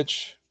top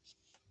stitch,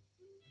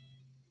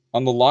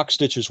 on the lock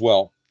stitch as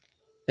well.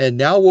 And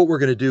now what we're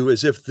going to do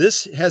is, if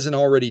this hasn't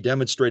already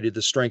demonstrated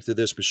the strength of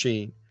this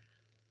machine,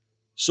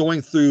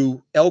 sewing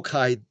through elk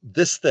hide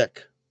this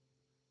thick,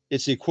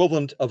 it's the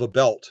equivalent of a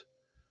belt.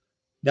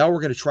 Now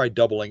we're going to try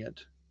doubling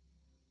it.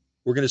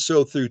 We're going to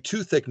sew through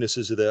 2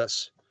 thicknesses of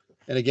this.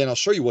 And again, I'll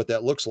show you what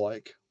that looks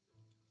like.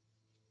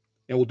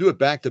 And we'll do it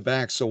back to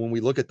back. So when we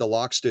look at the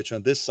lock stitch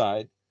on this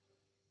side,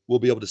 we'll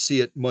be able to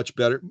see it much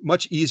better,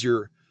 much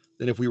easier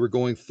than if we were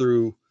going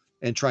through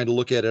and trying to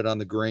look at it on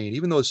the grain,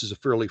 even though this is a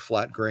fairly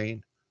flat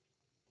grain.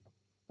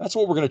 That's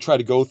what we're going to try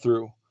to go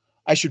through.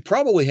 I should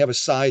probably have a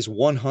size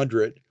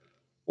 100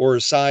 or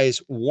a size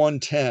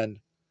 110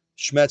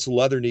 Schmetz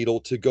leather needle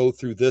to go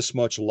through this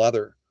much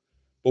leather.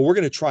 But we're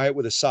going to try it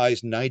with a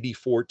size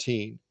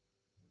 90-14.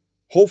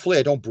 Hopefully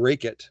I don't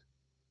break it,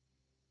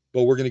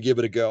 but we're going to give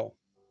it a go.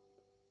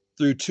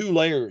 Through 2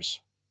 layers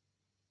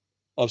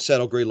of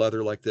saddle gray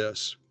leather like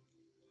this.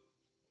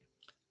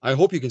 I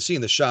hope you can see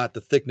in the shot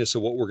the thickness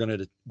of what we're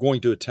going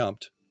to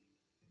attempt.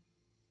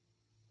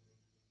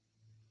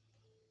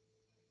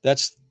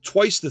 That's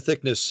twice the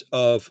thickness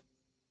of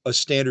a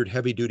standard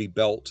heavy-duty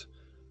belt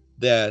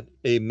that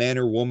a man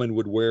or woman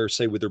would wear,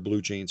 say, with their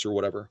blue jeans or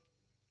whatever.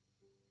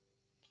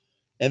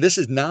 And this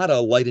is not a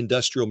light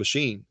industrial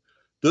machine.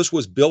 This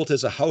was built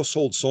as a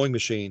household sewing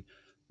machine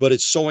but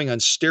it's sewing on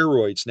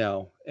steroids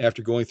now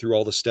after going through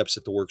all the steps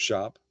at the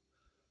workshop.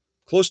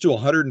 Close to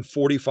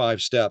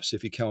 145 steps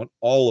if you count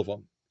all of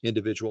them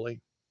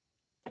individually.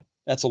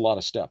 That's a lot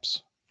of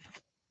steps.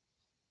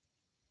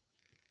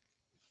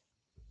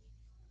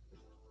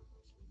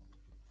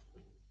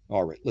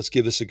 All right, let's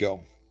give this a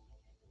go.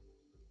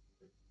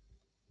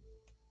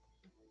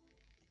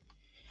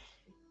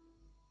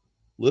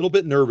 Little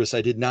bit nervous.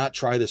 I did not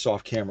try this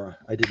off camera.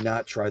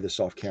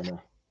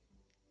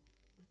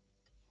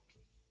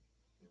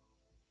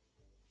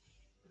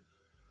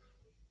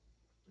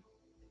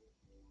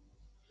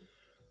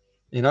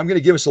 And I'm going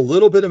to give us a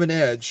little bit of an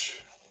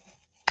edge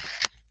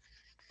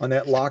on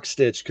that lock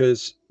stitch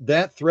because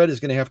that thread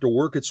is going to have to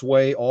work its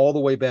way all the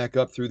way back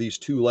up through these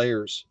 2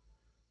 layers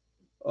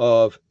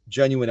of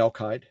genuine elk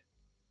hide.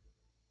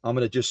 I'm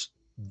going to just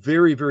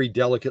very, very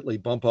delicately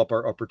bump up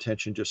our upper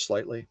tension just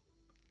slightly.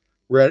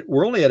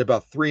 We're only at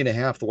about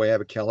 3.5 the way I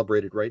have it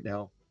calibrated right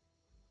now.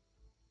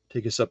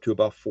 Take us up to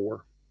about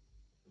 4.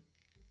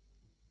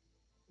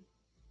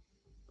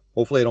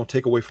 Hopefully I don't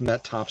take away from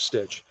that top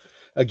stitch.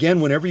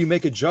 Again, whenever you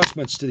make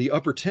adjustments to the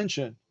upper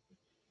tension,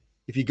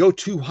 if you go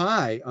too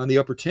high on the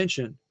upper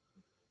tension,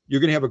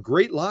 you're going to have a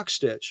great lock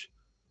stitch,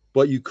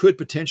 but you could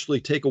potentially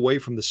take away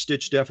from the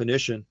stitch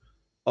definition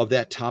of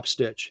that top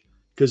stitch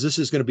because this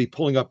is going to be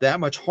pulling up that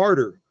much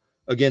harder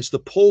against the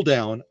pull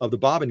down of the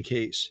bobbin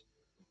case.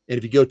 And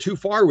if you go too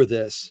far with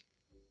this,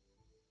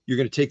 you're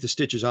going to take the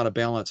stitches out of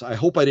balance. I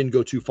hope I didn't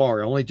go too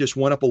far. I only just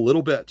went up a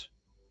little bit.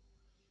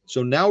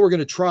 So now we're going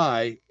to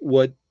try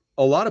what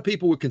a lot of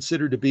people would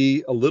consider to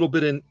be a little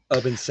bit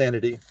of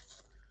insanity.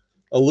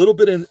 We're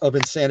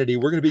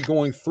going to be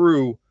going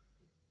through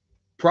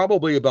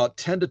probably about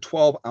 10 to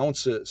 12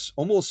 ounces,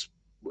 almost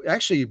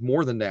actually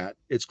more than that.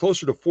 It's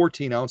closer to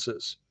 14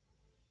 ounces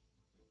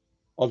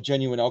of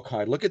genuine elk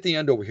hide. Look at the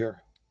end over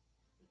here.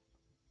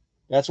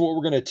 That's what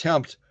we're going to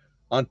attempt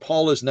on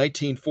Paula's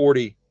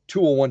 1940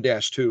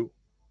 201-2.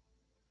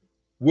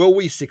 Will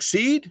we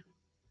succeed?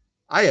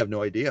 I have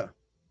no idea.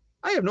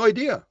 I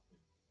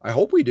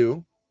hope we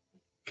do.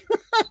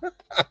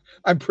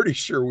 I'm pretty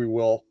sure we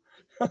will.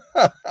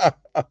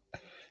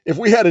 If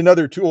we had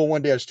another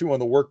 201-2 on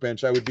the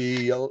workbench, I would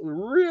be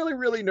really,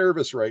 really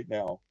nervous right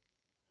now.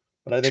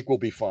 But I think we'll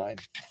be fine.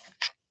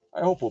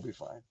 I hope we'll be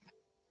fine.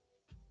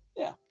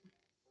 Yeah.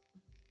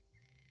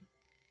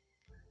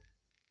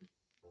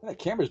 That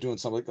camera's doing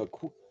something like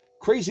a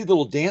crazy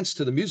little dance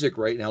to the music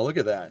right now. Look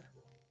at that.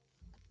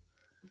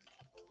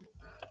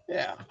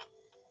 Yeah.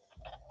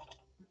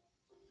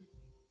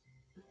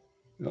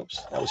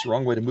 Oops, that was the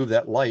wrong way to move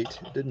that light.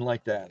 Didn't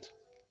like that.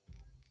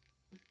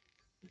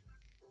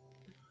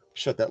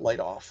 Shut that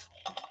light off.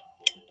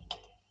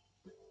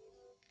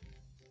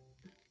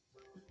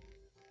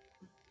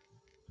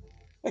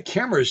 That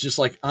camera is just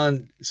like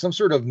on some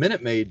sort of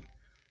Minute Maid.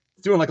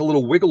 It's doing like a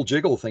little wiggle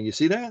jiggle thing. You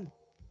see that?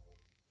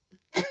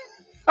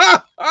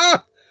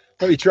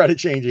 Let me try to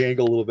change the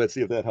angle a little bit,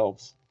 see if that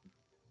helps.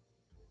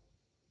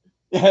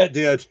 Yeah, it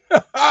did.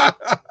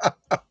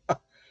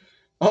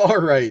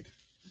 All right.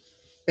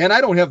 And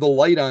I don't have the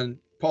light on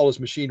Paula's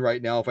machine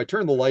right now. If I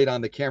turn the light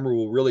on, the camera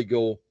will really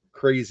go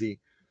crazy.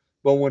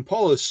 But when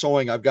Paula is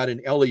sewing, I've got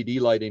an LED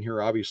light in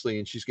here, obviously,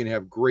 and she's going to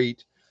have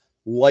great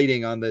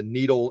lighting on the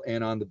needle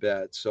and on the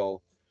bed.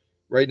 So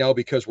right now,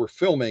 because we're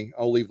filming,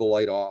 I'll leave the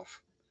light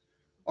off.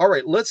 All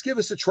right, let's give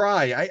this a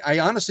try. I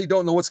honestly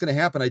don't know what's going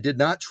to happen. I did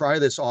not try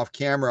this off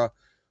camera,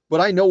 but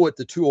I know what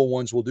the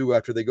 201s will do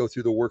after they go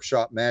through the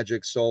workshop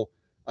magic. So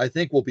I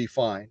think we'll be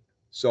fine.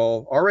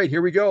 So, all right,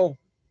 here we go.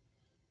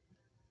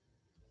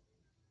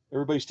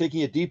 Everybody's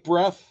taking a deep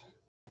breath.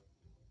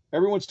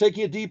 Everyone's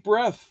taking a deep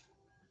breath.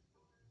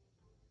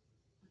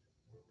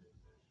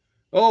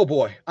 Oh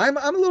boy, I'm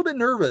a little bit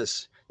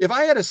nervous. If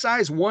I had a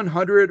size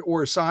 100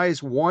 or a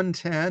size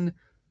 110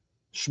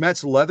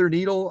 Schmetz leather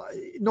needle,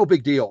 no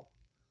big deal.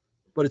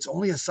 But it's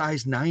only a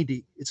size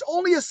 90. It's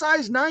only a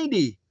size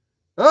 90.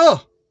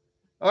 Oh,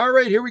 all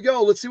right, here we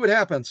go. Let's see what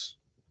happens.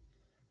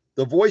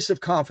 The voice of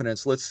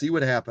confidence. Let's see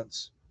what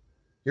happens.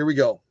 Here we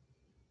go.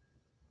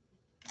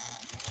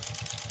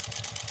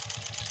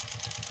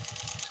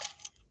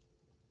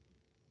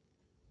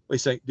 Wait a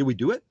second. Did we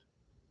do it?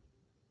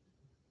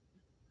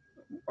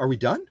 Are we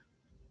done?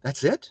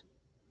 That's it?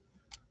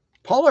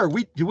 Paula,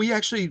 we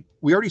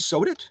already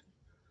sewed it?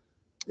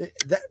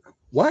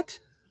 What?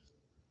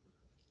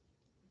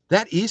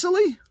 That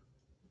easily?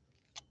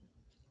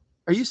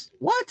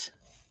 What?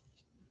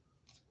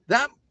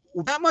 That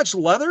much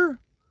leather?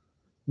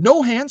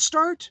 No hand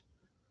start?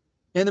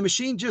 And the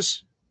machine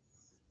just,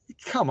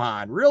 come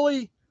on,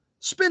 really?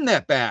 Spin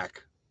that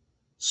back.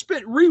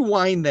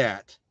 Rewind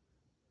that.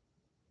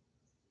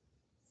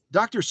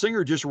 Dr.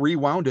 Singer just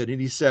rewound it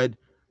and he said,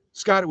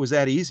 Scott, it was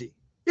that easy.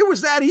 It was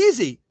that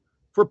easy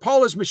for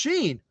Paula's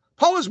machine.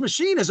 Paula's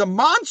machine is a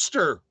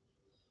monster.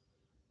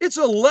 It's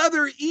a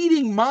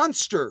leather-eating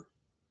monster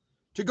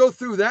to go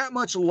through that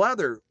much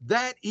leather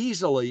that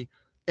easily,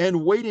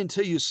 and wait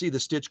until you see the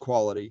stitch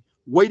quality.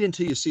 Wait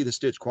until you see the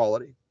stitch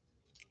quality.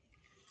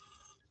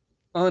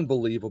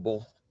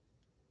 Unbelievable.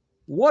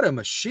 What a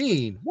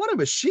machine. What a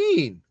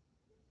machine.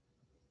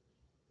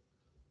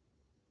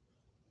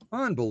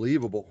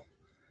 Unbelievable.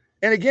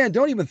 And again,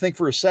 don't even think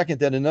for a second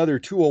that another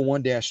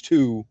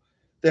 201-2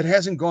 that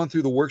hasn't gone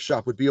through the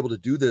workshop would be able to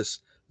do this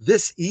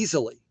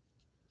easily.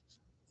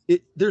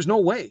 There's no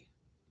way.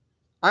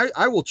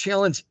 I will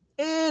challenge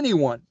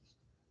anyone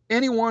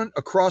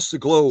across the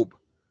globe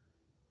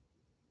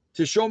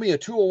to show me a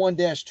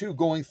 201-2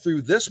 going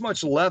through this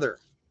much leather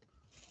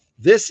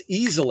this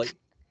easily.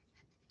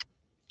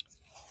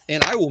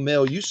 And I will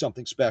mail you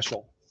something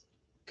special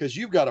because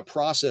you've got a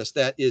process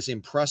that is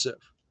impressive.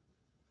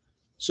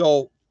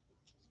 So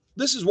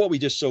this is what we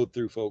just sewed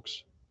through,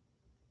 folks.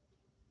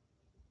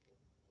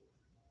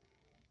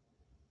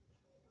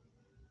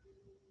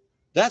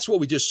 That's what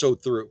we just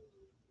sewed through.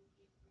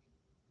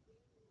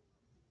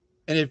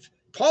 And if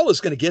Paula's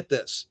going to get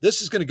this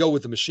is going to go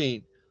with the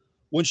machine.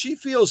 When she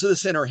feels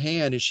this in her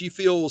hand and she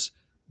feels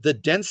the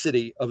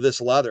density of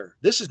this leather,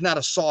 this is not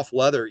a soft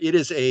leather. It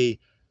is a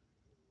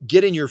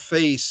get in your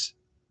face,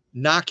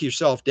 knock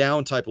yourself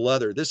down type of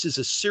leather. This is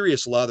a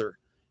serious leather.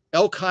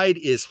 Elk hide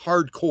is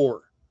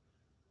hardcore.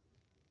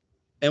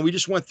 And we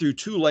just went through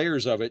 2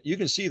 layers of it. You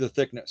can see the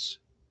thickness.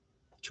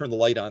 Turn the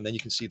light on, then you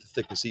can see the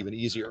thickness even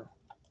easier.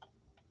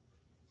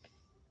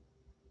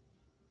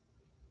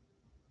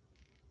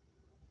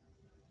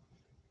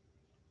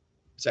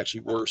 It's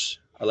actually worse.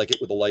 I like it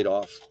with the light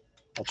off.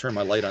 I'll turn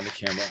my light on the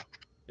camera.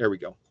 There we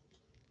go.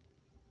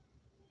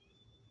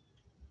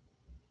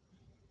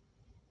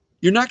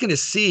 You're not going to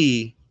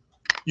see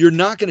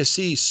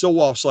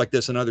sew-offs like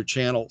this in other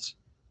channels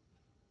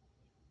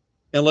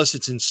unless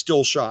it's in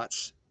still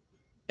shots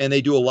and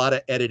they do a lot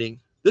of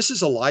editing. This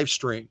is a live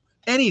stream.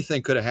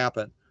 Anything could have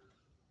happened.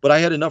 But I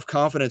had enough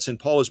confidence in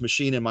Paula's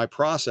machine and my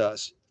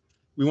process.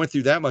 We went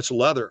through that much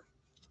leather.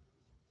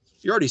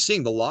 You're already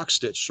seeing the lock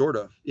stitch, sort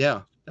of.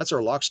 Yeah, that's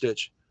our lock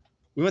stitch.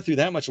 We went through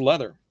that much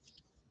leather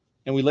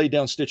and we laid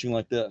down stitching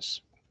like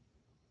this.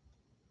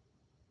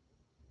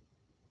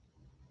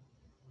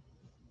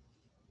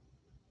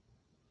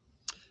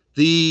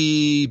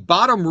 The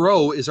bottom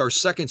row is our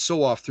second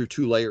sew off through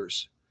 2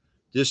 layers.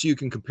 Just so you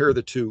can compare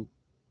the 2.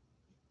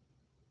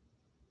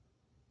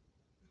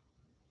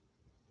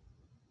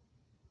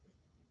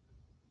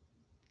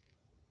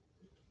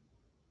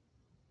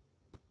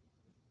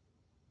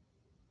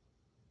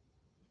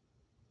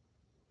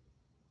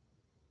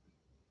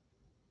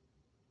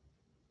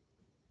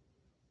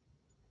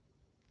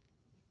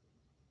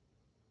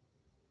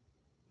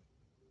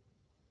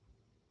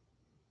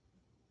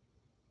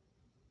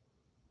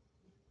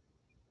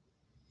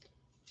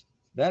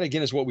 That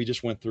again is what we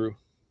just went through.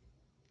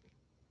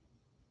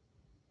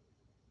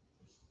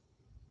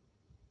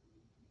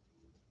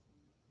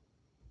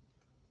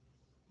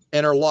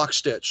 And our lock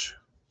stitch.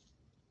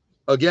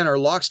 Again, our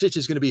lock stitch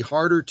is going to be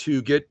harder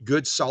to get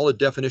good solid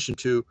definition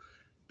to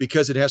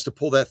because it has to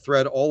pull that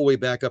thread all the way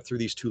back up through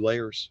these 2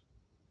 layers.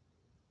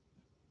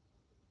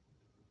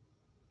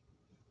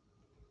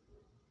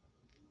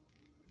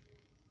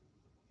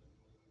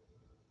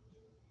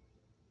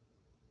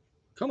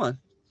 Come on,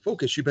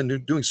 focus. You've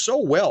been doing so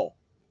well.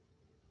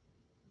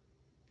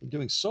 You're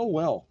doing so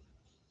well.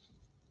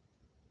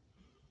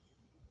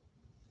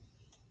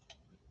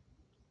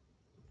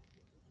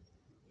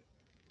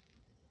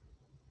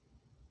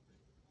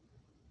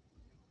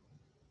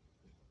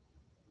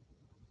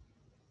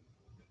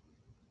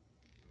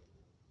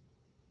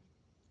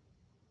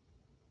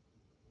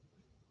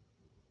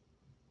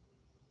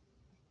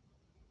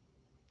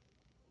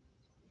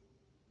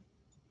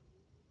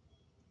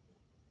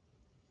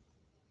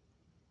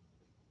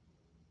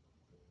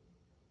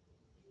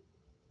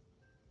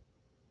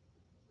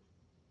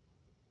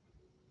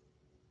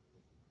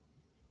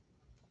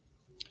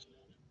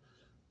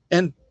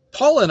 And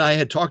Paula and I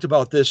had talked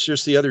about this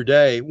just the other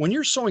day. When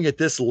you're sewing at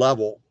this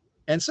level,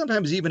 and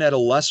sometimes even at a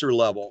lesser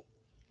level,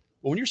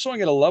 but when you're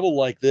sewing at a level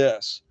like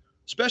this,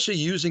 especially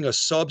using a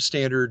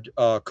substandard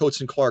Coates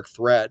and Clark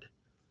thread,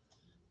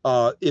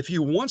 if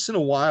you once in a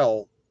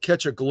while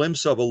catch a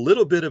glimpse of a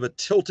little bit of a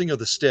tilting of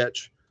the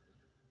stitch,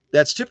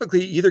 that's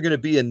typically either going to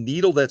be a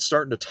needle that's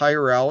starting to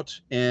tire out,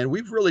 and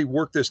we've really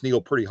worked this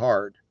needle pretty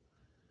hard.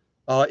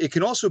 It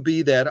can also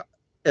be that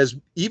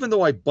even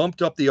though I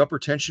bumped up the upper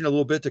tension a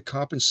little bit to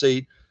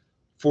compensate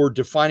for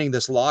defining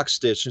this lock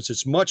stitch, since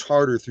it's much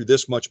harder through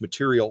this much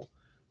material,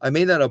 I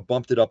may not have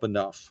bumped it up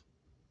enough.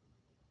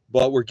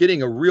 But we're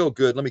getting a real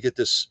good, let me get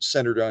this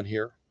centered on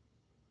here.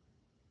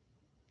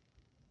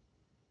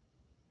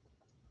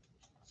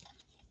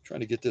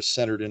 Trying to get this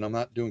centered and I'm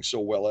not doing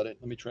so well at it.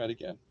 Let me try it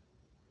again.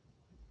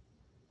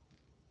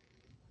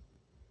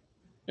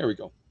 There we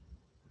go.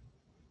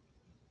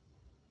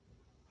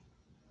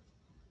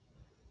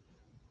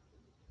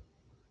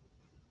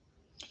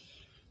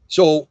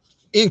 So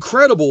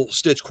incredible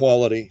stitch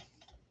quality.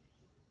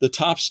 The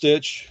top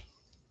stitch,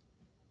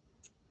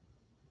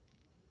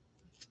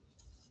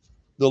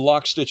 the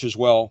lock stitch as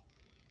well.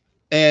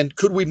 And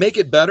could we make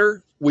it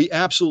better? We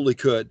absolutely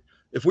could.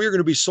 If we were going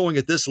to be sewing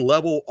at this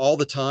level all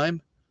the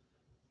time,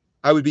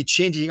 I would be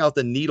changing out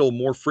the needle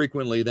more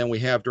frequently than we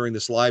have during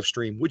this live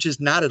stream, which is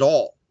not at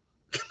all.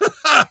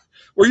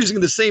 We're using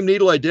the same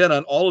needle I did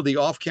on all of the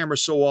off-camera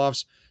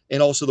sew-offs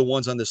and also the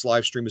ones on this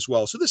live stream as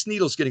well. So this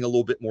needle's getting a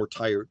little bit more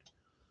tired.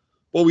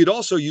 But we'd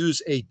also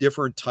use a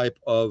different type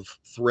of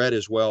thread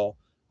as well,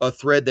 a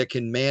thread that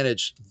can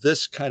manage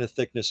this kind of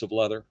thickness of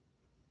leather.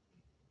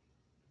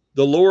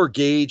 The lower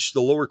gauge,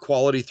 the lower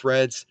quality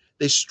threads,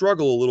 they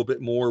struggle a little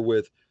bit more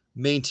with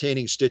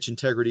maintaining stitch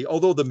integrity,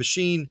 although the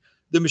machine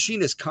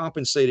is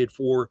compensated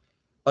for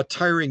a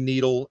tiring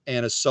needle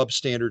and a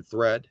substandard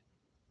thread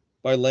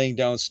by laying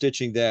down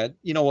stitching that,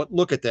 you know what,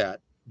 look at that.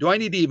 Do I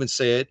need to even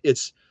say it?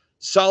 It's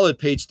solid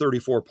page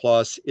 34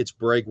 plus. It's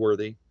brag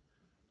worthy.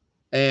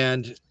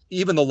 And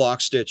even the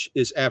lock stitch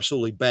is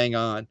absolutely bang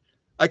on.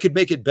 I could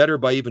make it better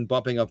by even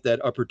bumping up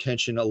that upper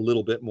tension a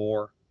little bit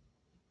more.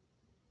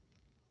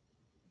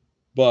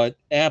 But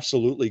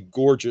absolutely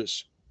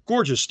gorgeous,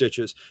 gorgeous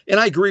stitches. And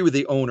I agree with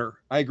the owner.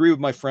 I agree with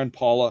my friend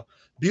Paula.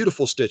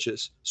 Beautiful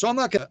stitches. So I'm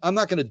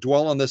not gonna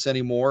dwell on this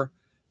anymore.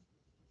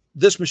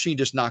 This machine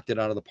just knocked it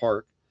out of the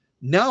park.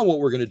 Now what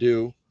we're gonna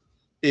do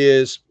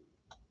is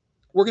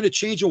we're gonna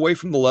change away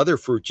from the leather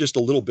for just a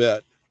little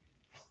bit.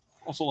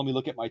 Also, let me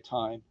look at my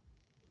time.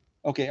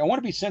 Okay, I want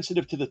to be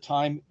sensitive to the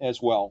time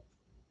as well.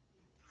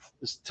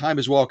 This time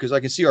as well, because I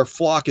can see our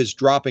flock is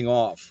dropping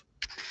off.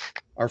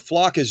 Our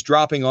flock is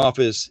dropping off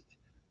as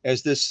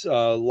this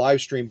live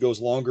stream goes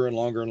longer and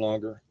longer and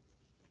longer.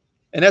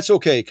 And that's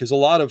okay, because a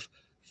lot of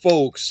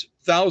folks,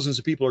 thousands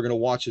of people are going to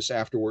watch this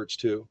afterwards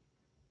too.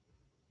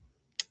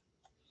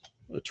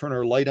 I'm going to turn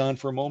our light on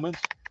for a moment.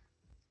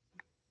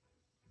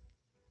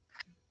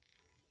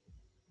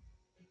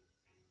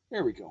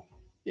 There we go.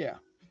 Yeah.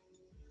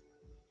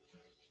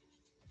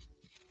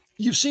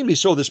 You've seen me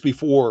sew this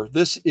before.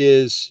 This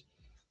is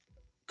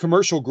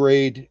commercial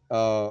grade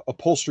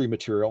upholstery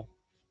material.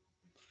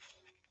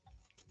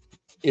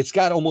 It's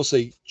got almost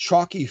a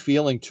chalky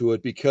feeling to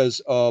it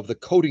because of the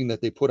coating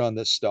that they put on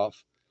this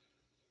stuff.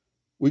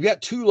 We've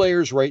got 2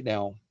 layers right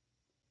now.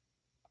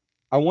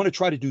 I want to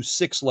try to do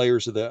 6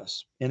 layers of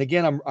this. And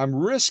again, I'm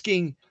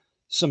risking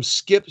some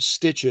skip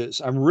stitches.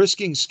 I'm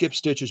risking skip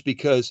stitches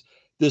because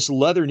this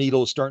leather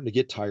needle is starting to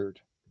get tired.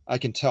 I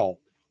can tell.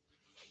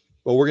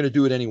 But we're going to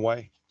do it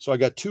anyway. So I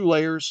got 2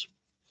 layers.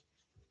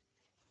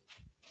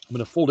 I'm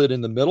going to fold it in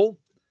the middle,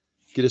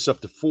 get us up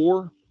to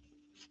 4,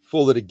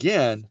 fold it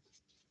again,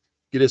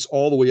 get us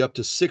all the way up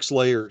to 6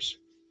 layers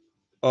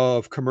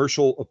of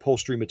commercial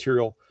upholstery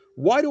material.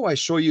 Why do I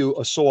show you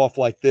a sew off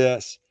like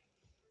this?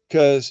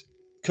 Because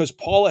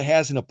Paula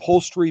has an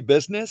upholstery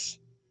business?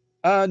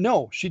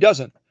 No, she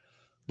doesn't.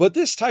 But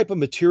this type of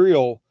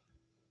material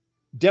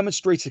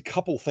demonstrates a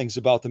couple things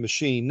about the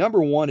machine.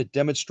 Number one, it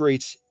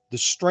demonstrates the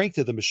strength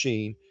of the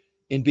machine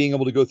in being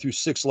able to go through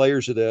 6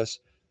 layers of this.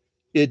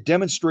 It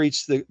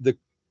demonstrates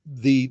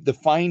the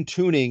fine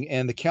tuning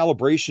and the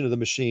calibration of the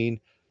machine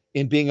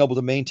in being able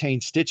to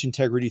maintain stitch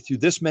integrity through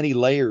this many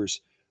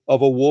layers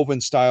of a woven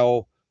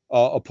style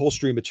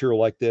upholstery material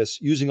like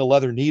this using a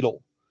leather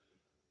needle.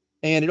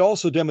 And it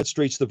also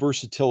demonstrates the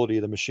versatility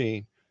of the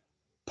machine.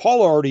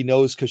 Paula already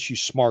knows because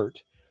she's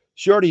smart.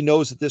 She already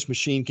knows that this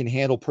machine can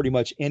handle pretty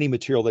much any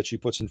material that she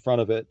puts in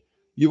front of it.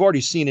 You've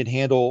already seen it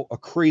handle a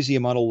crazy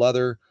amount of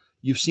leather.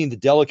 You've seen the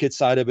delicate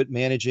side of it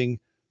managing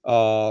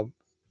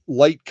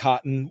light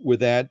cotton with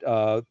that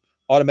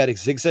automatic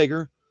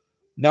zigzagger.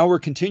 Now we're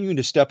continuing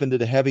to step into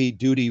the heavy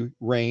duty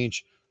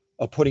range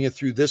of putting it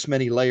through this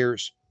many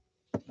layers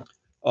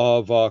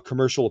of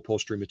commercial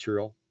upholstery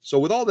material. So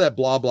with all that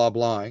blah, blah,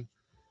 blah,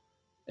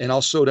 and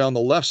I'll sew down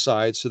the left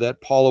side so that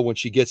Paula, when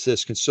she gets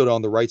this, can sew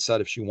down the right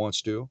side if she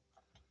wants to.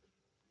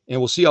 And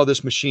we'll see how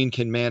this machine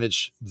can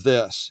manage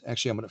this.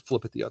 Actually, I'm going to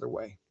flip it the other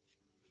way.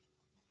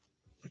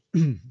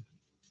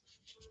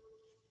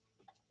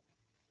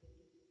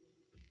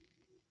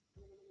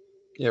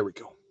 There we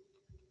go.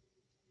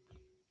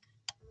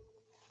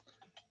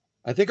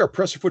 I think our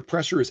presser foot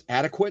pressure is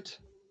adequate.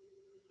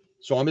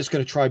 So I'm just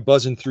going to try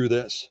buzzing through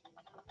this.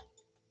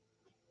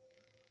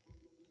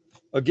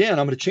 Again,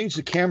 I'm going to change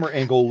the camera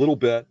angle a little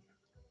bit.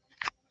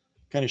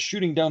 Kind of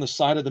shooting down the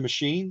side of the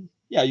machine.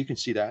 Yeah, you can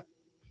see that.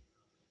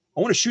 I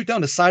want to shoot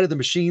down the side of the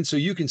machine so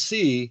you can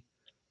see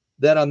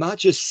that I'm not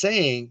just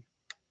saying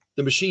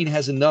the machine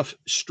has enough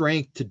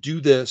strength to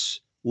do this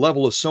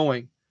level of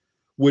sewing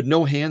with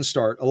no hand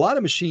start. A lot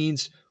of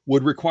machines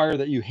would require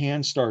that you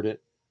hand start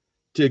it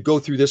to go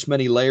through this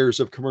many layers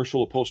of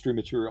commercial upholstery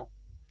material.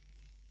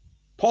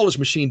 Paula's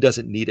machine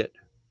doesn't need it.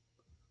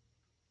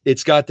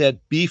 It's got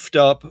that beefed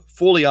up,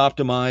 fully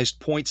optimized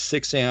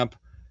 0.6 amp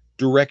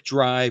direct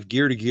drive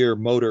gear to gear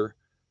motor.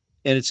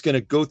 And it's going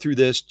to go through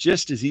this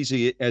just as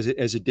easy as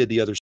it did the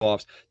other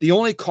softs. The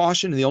only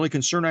caution and the only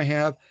concern I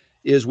have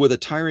is with a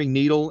tiring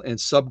needle and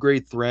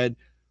subgrade thread,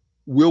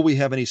 will we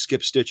have any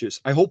skip stitches?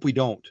 I hope we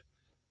don't.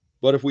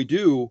 But if we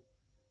do,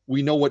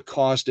 we know what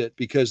caused it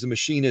because the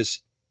machine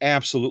is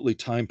absolutely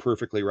timed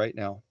perfectly right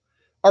now.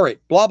 All right,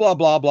 blah, blah,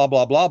 blah, blah,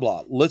 blah, blah,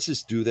 blah. Let's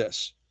just do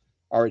this.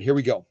 All right, here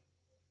we go.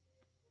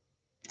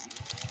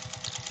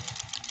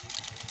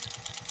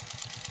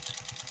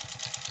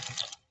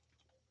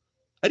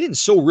 I didn't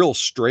sew real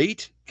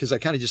straight because I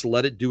kind of just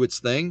let it do its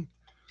thing.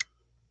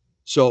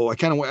 So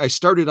I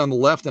started on the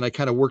left and I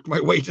kind of worked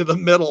my way to the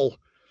middle.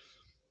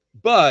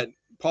 But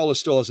Paula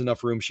still has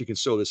enough room. She can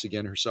sew this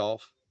again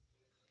herself.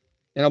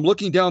 And I'm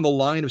looking down the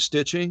line of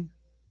stitching.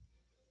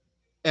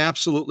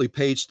 Absolutely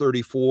page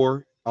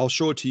 34. I'll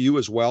show it to you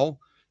as well.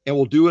 And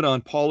we'll do it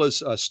on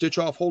Paula's stitch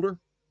off holder.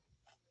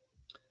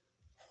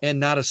 And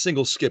not a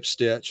single skip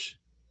stitch.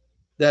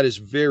 That is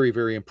very,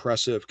 very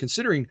impressive.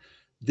 Considering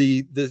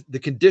the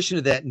condition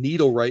of that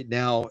needle right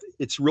now,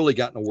 it's really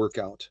gotten a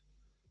workout.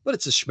 But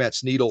it's a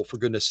Schmetz needle, for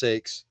goodness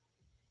sakes.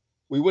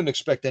 We wouldn't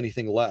expect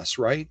anything less,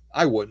 right?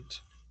 I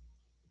wouldn't.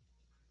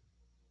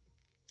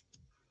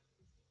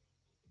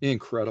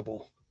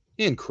 Incredible.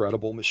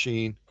 Incredible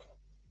machine.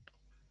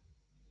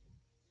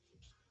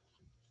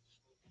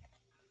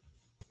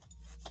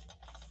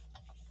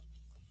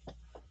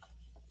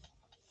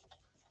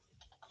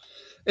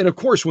 And of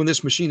course, when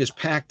this machine is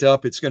packed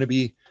up, it's going to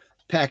be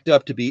packed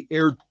up to be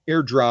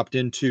airdropped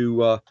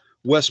into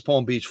West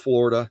Palm Beach,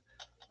 Florida.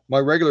 My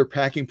regular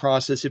packing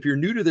process. If you're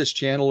new to this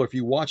channel, or if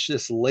you watch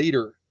this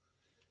later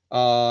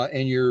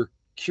and you're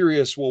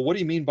curious, well, what do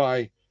you mean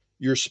by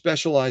your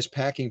specialized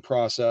packing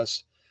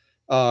process?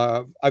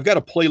 I've got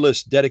a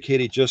playlist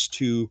dedicated just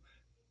to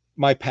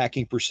my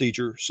packing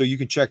procedure. So you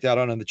can check that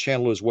out on the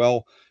channel as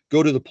well.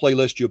 Go to the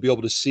playlist. You'll be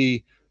able to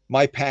see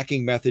my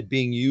packing method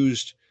being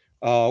used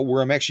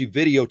where I'm actually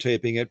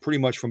videotaping it pretty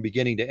much from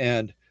beginning to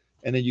end.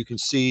 And then you can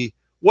see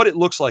what it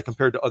looks like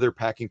compared to other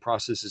packing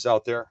processes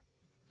out there.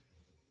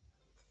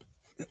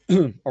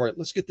 All right,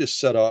 let's get this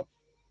set up.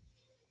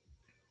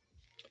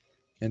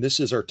 And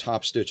this is our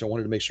top stitch. I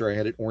wanted to make sure I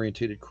had it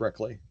orientated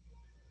correctly.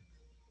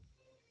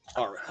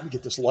 All right, let me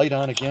get this light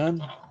on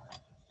again.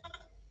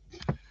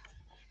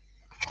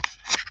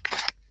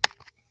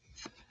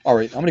 All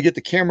right, I'm going to get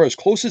the camera as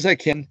close as I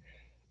can.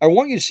 I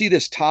want you to see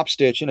this top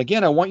stitch. And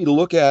again, I want you to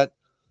look at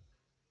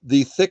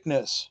the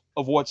thickness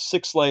of what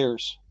 6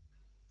 layers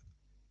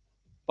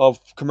of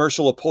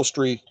commercial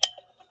upholstery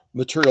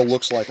material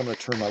looks like. I'm going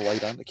to turn my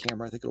light on the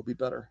camera. I think it'll be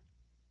better.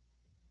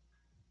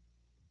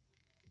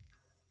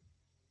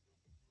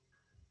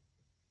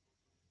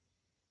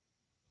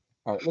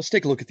 All right, let's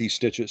take a look at these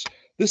stitches.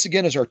 This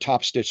again is our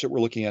top stitch that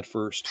we're looking at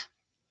first.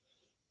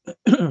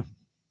 Turn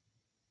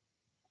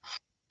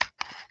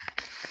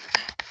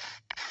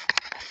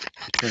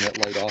that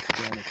light off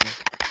again. Okay.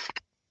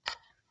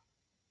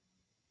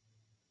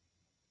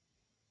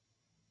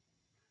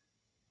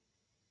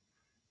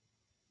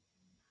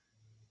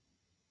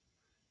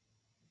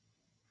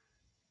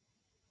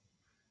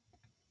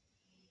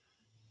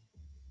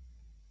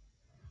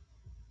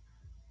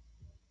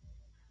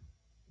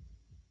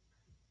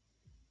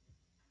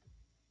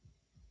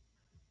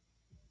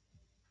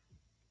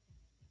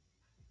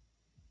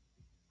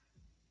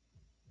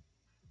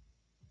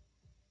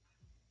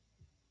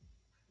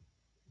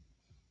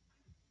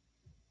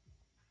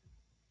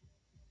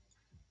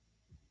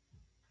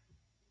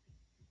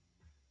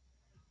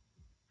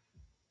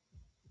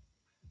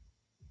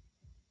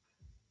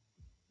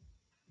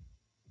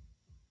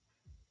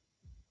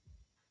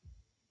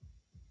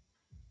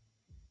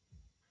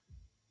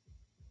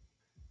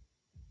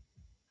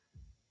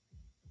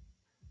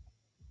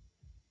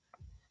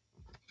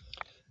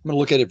 I'm going to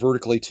look at it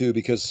vertically too,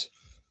 because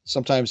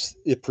sometimes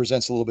it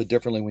presents a little bit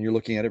differently when you're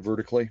looking at it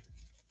vertically.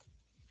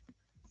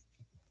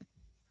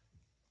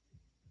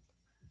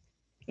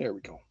 There we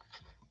go.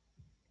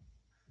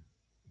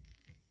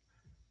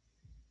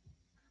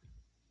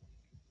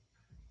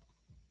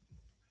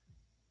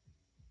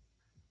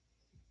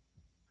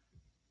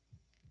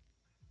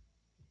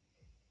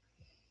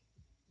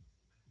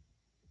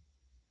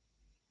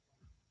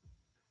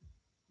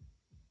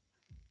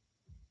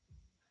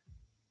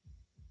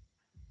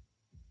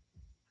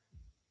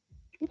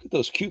 Look at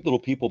those cute little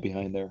people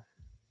behind there.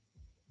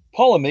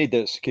 Paula made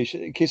this,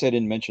 in case I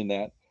didn't mention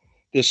that.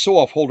 This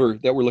sew-off holder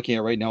that we're looking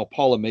at right now,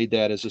 Paula made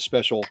that as a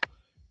special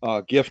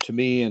gift to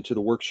me and to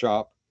the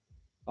workshop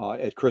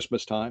at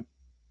Christmas time.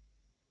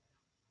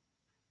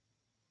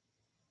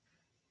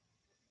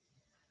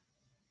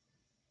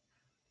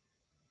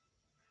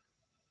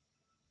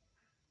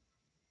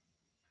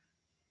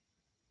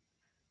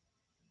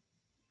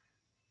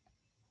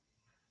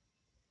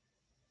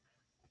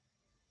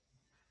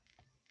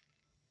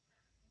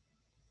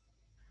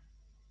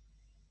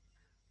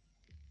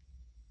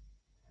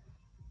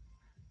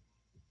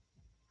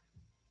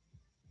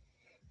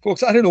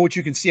 Folks, I don't know what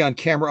you can see on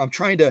camera.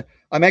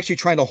 I'm actually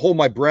trying to hold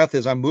my breath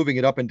as I'm moving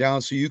it up and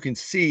down so you can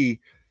see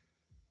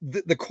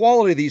the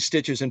quality of these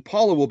stitches. And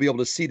Paula will be able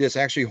to see this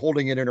actually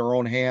holding it in her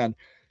own hand.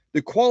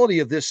 The quality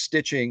of this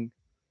stitching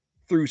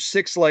through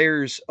 6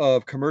 layers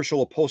of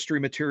commercial upholstery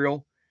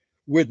material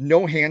with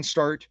no hand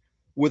start,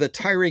 with a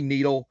tiring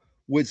needle,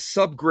 with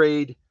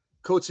subgrade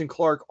Coats and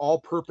Clark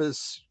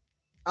all-purpose.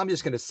 I'm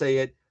just going to say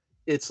it.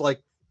 It's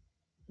like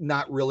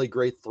not really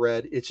great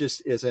thread. It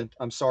just isn't.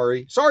 I'm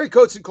sorry. Sorry,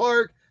 Coats and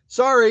Clark.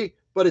 Sorry,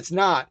 but it's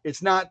not.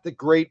 It's not the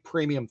great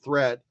premium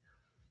thread.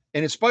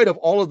 And in spite of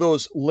all of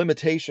those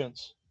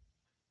limitations,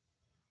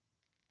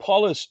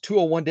 Paula's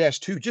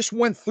 201-2 just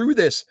went through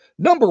this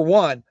number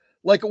one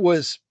like it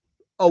was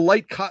a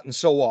light cotton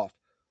sew off.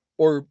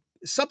 or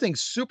something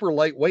super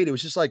lightweight. It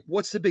was just like,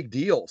 what's the big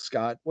deal,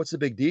 Scott? What's the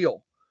big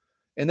deal?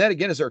 And that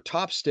again is our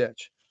top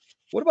stitch.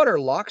 What about our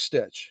lock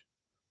stitch?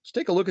 Let's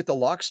take a look at the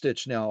lock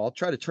stitch now. I'll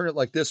try to turn it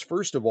like this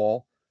first of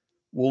all.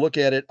 We'll look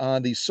at it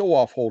on the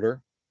sew-off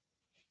holder.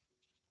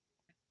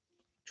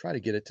 Try to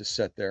get it to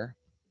set there.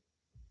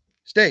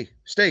 Stay,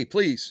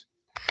 please.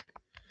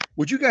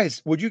 Would you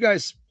guys,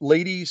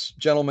 ladies,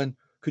 gentlemen,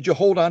 could you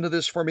hold on to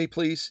this for me,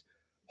 please?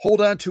 Hold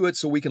on to it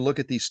so we can look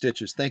at these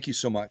stitches. Thank you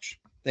so much.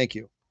 Thank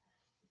you.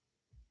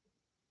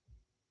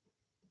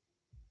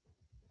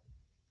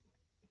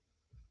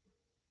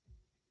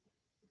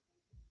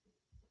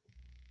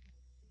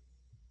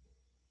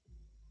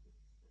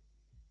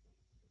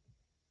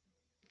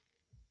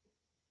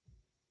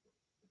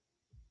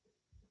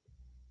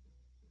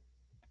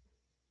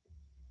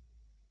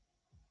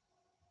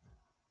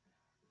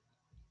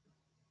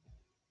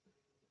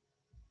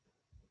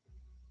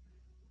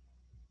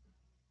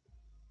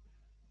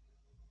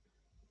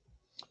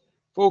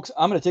 Folks,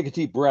 I'm going to take a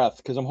deep breath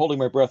because I'm holding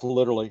my breath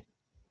literally.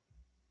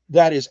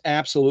 That is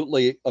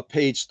absolutely a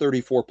page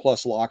 34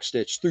 plus lock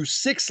stitch through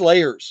 6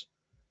 layers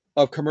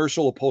of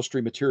commercial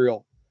upholstery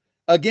material.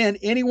 Again,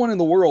 anyone in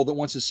the world that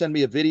wants to send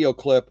me a video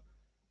clip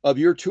of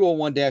your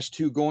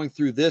 201-2 going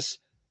through this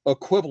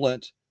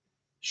equivalent,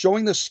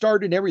 showing the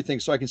start and everything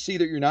so I can see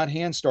that you're not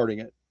hand starting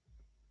it,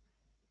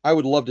 I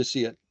would love to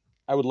see it.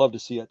 I would love to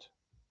see it.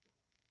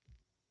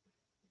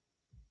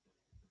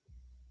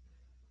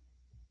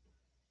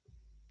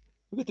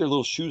 Look at their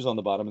little shoes on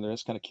the bottom in there.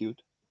 That's kind of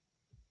cute.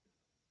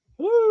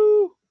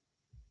 Woo!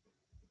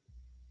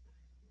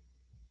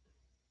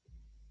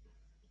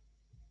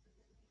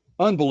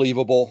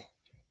 Unbelievable.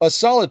 A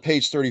solid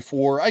page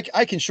 34.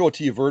 I can show it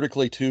to you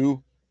vertically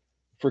too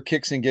for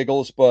kicks and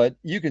giggles, but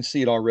you can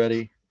see it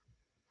already.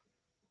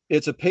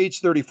 It's a page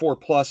 34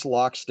 plus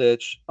lock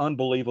stitch.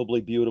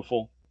 Unbelievably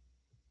beautiful.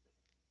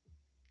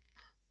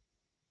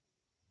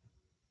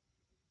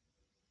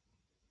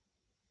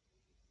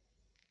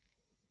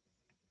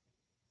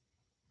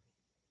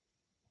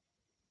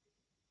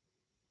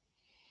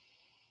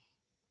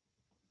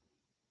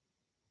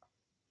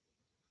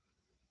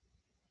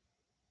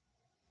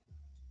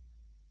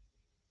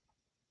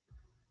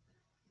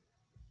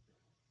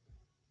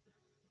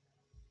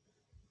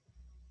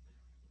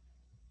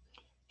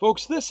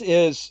 Folks, this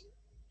is,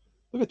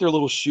 look at their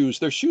little shoes.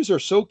 Their shoes are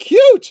so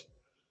cute.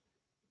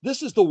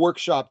 This is the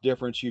workshop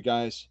difference, you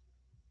guys.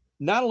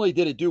 Not only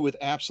did it do with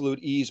absolute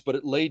ease, but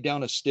it laid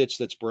down a stitch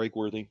that's break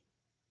worthy.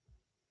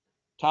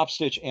 Top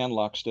stitch and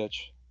lock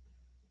stitch.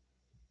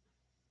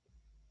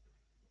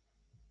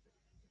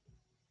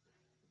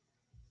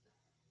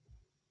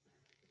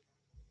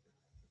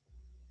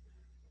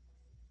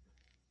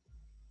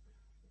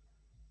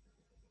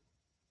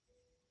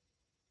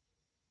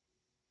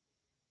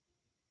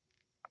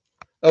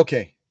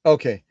 Okay.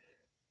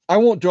 I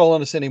won't dwell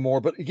on this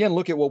anymore, but again,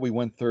 look at what we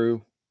went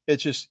through.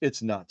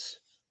 It's nuts.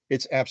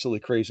 It's absolutely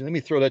crazy. Let me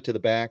throw that to the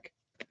back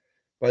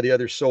by the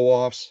other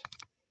sew-offs.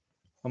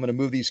 I'm going to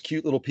move these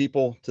cute little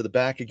people to the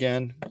back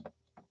again.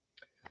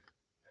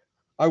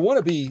 I want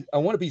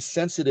to be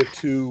sensitive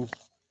to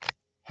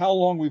how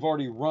long we've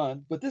already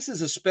run, but this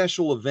is a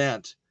special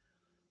event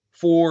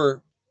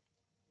for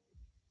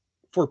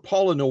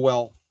Paula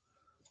Noel,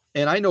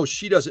 and I know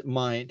she doesn't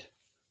mind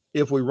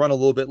if we run a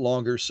little bit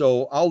longer.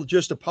 So I'll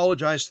just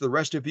apologize to the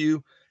rest of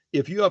you.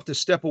 If you have to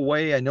step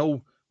away, I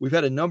know we've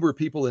had a number of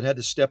people that had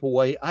to step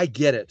away. I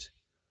get it.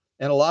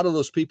 And a lot of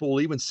those people will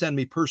even send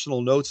me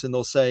personal notes and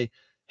they'll say,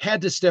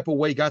 had to step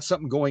away, got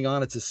something going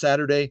on. It's a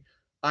Saturday.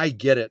 I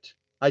get it.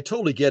 I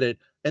totally get it.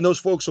 And those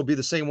folks will be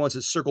the same ones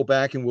that circle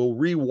back and will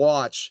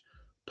rewatch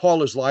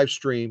Paula's live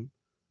stream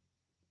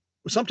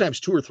sometimes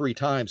 2 or 3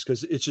 times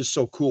because it's just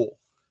so cool.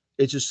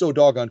 It's just so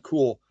doggone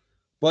cool.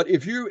 But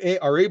if you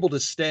are able to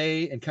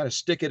stay and kind of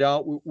stick it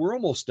out, we're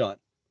almost done.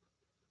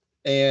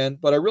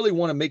 But I really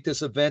want to make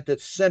this event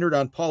that's centered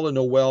on Paula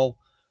Noel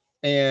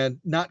and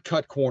not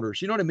cut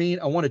corners. You know what I mean?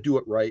 I want to do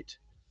it right.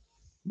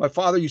 My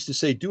father used to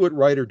say, do it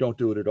right or don't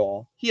do it at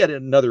all. He had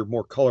another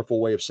more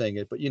colorful way of saying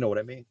it, but you know what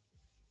I mean.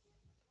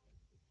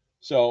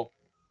 So,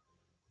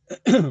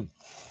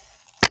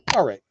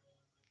 all right.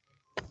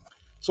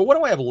 So what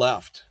do I have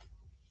left?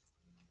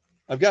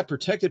 I've got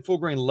protected full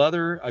grain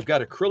leather. I've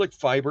got acrylic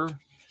fiber.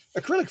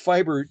 Acrylic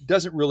fiber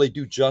doesn't really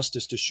do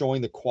justice to showing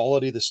the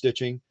quality of the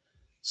stitching.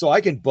 So I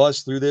can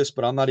buzz through this,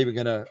 but I'm not even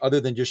going to, other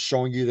than just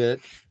showing you that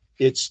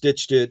it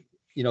stitched it.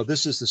 You know,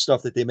 this is the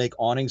stuff that they make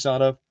awnings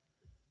out of.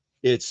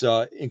 It's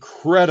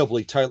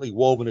incredibly tightly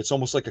woven. It's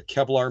almost like a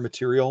Kevlar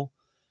material.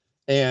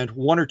 And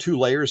 1 or 2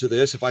 layers of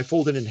this, if I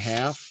fold it in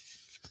half,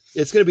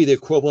 it's going to be the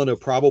equivalent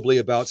of probably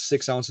about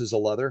 6 ounces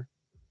of leather.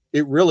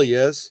 It really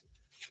is.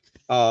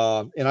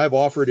 And I've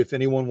offered, if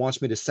anyone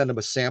wants me to send them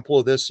a sample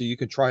of this so you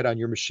can try it on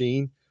your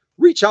machine,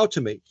 reach out to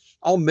me.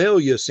 I'll mail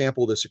you a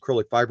sample of this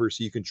acrylic fiber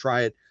so you can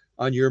try it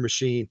on your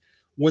machine.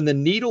 When the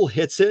needle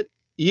hits it,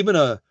 even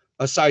a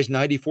size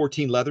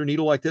 90-14 leather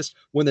needle like this,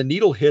 when the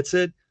needle hits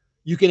it,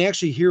 you can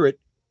actually hear it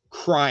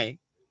crying.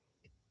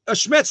 A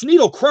Schmetz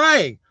needle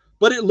crying,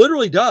 but it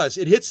literally does.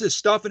 It hits this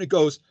stuff and it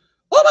goes,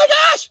 Oh my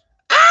gosh!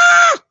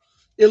 Ah!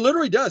 It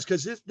literally does,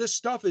 because this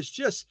stuff is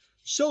just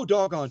so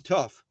doggone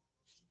tough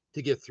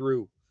to get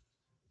through.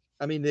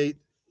 I mean, they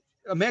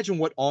imagine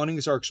what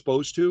awnings are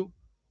exposed to,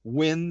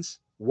 winds,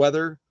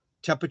 weather,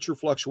 temperature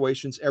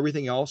fluctuations,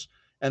 everything else,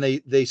 and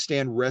they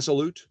stand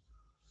resolute.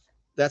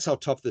 That's how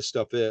tough this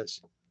stuff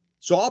is.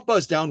 So I'll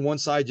buzz down one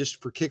side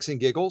just for kicks and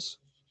giggles.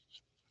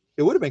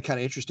 It would have been kind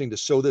of interesting to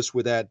sew this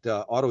with that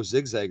auto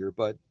zigzagger,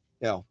 but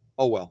you know,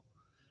 oh well.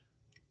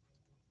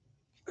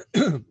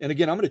 And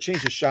again, I'm going to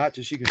change the shot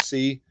just so you can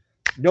see.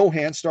 No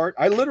hand start.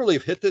 I literally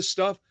have hit this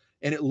stuff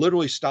and it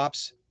literally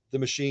stops the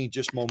machine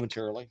just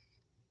momentarily.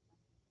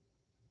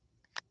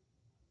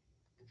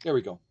 There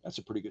we go. That's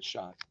a pretty good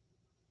shot.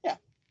 Yeah.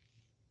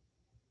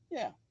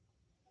 Yeah.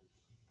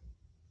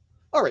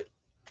 All right.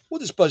 We'll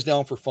just buzz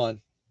down for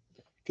fun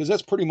because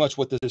that's pretty much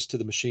what this is to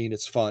the machine.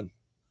 It's fun.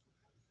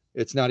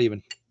 It's not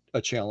even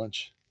a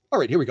challenge. All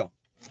right, here we go.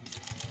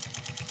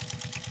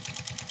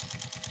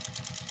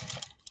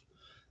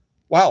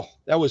 Wow,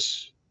 that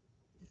was,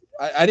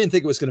 I didn't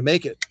think it was going to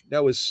make it.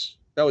 That was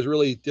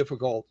really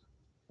difficult.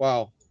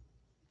 Wow.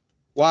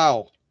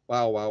 Wow.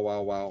 Wow, wow,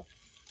 wow, wow.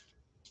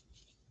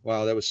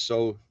 Wow, that was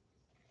so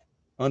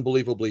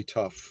unbelievably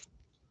tough.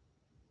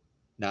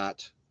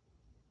 Not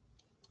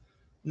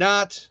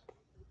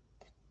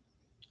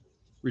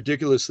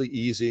ridiculously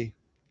easy.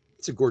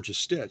 It's a gorgeous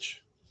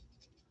stitch.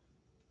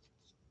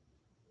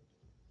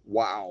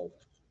 Wow.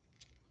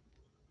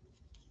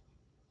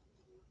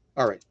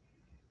 All right.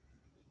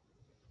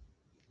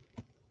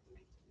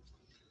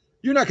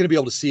 You're not going to be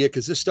able to see it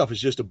because this stuff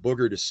is just a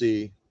booger to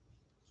see.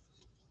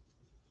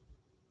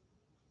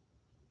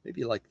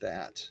 Maybe like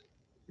that.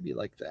 Maybe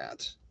like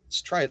that.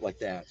 Let's try it like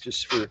that,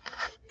 just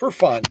for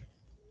fun.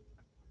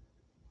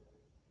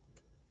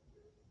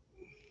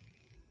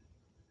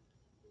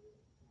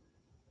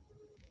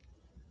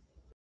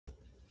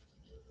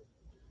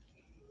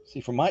 See,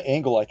 from my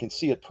angle, I can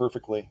see it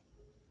perfectly.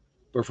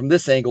 But from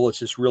this angle, it's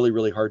just really,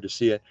 really hard to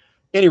see it.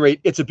 At any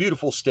rate, it's a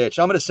beautiful stitch.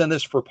 I'm going to send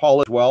this for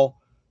Paula as well,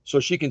 so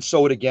she can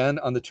sew it again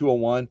on the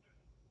 201.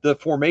 The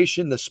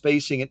formation, the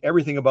spacing, and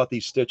everything about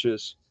these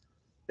stitches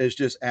is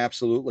just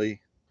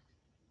absolutely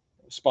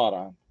spot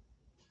on.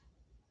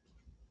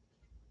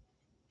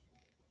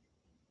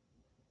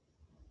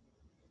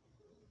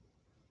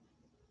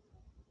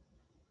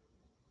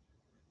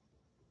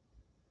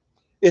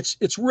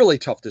 It's really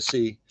tough to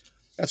see.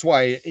 That's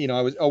why, you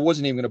know, I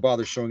wasn't even going to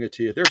bother showing it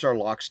to you. There's our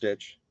lock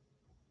stitch.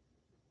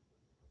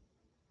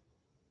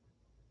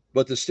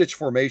 But the stitch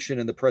formation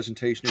and the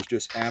presentation is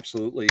just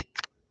absolutely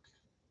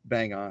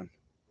bang on.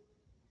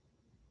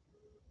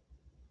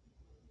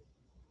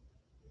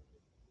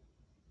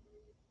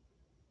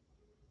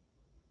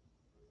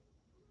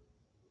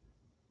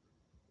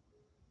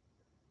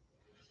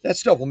 That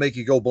stuff will make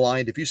you go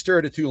blind. If you stare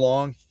at it too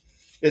long,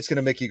 it's going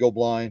to make you go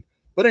blind.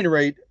 But at any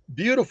rate,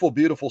 beautiful,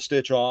 beautiful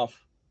stitch off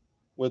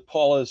with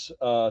Paula's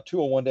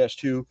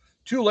 201-2,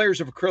 2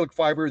 layers of acrylic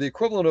fiber, the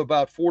equivalent of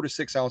about 4 to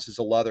 6 ounces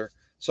of leather.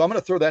 So I'm going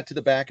to throw that to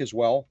the back as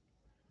well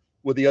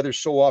with the other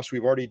sew-offs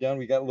we've already done.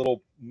 We got a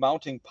little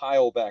mounting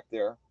pile back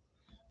there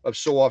of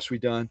sew-offs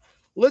we've done.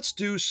 Let's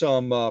do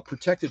some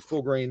protected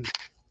full grain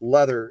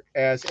leather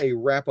as a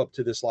wrap-up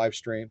to this live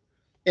stream.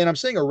 And I'm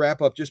saying a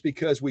wrap-up just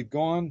because we've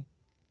gone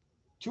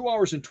 2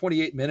 hours and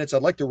 28 minutes.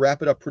 I'd like to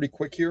wrap it up pretty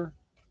quick here.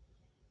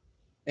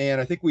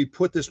 And I think we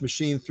put this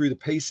machine through the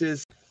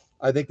paces.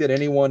 I think that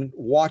anyone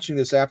watching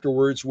this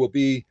afterwards will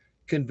be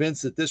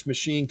convinced that this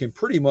machine can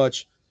pretty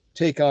much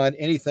take on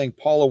anything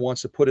Paula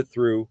wants to put it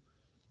through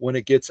when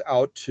it gets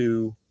out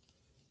to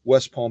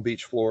West Palm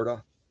Beach,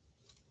 Florida.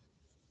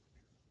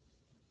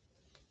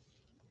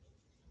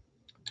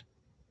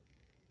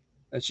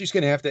 And she's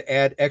going to have to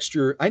add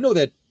extra. I know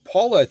that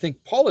I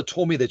think Paula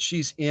told me that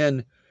she's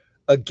in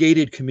a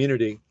gated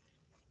community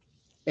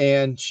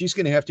and she's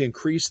going to have to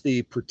increase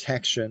the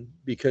protection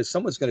because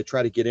someone's going to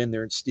try to get in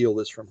there and steal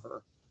this from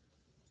her.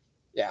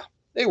 Yeah,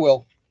 they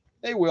will.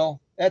 They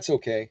will. That's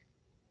okay.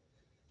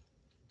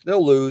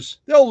 They'll lose.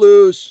 They'll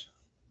lose.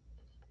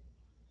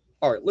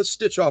 All right, let's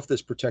stitch off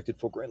this protected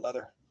full grain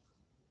leather.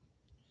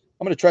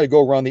 I'm going to try to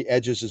go around the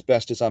edges as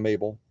best as I'm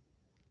able.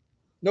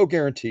 No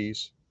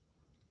guarantees.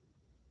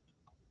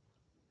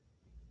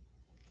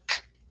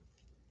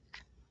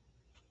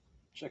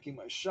 Checking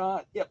my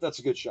shot. Yep, that's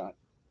a good shot.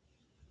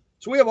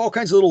 So we have all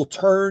kinds of little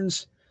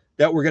turns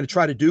that we're going to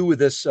try to do with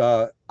this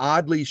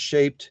oddly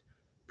shaped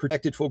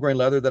protected full grain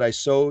leather that I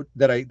sewed,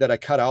 that I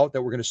cut out,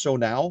 that we're going to sew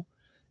now.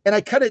 And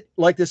I cut it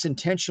like this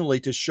intentionally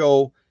to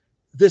show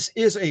this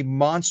is a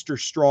monster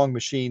strong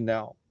machine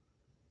now.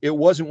 It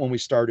wasn't when we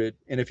started.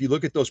 And if you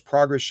look at those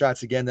progress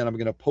shots again, that I'm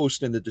going to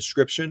post in the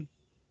description,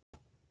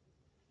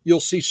 you'll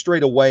see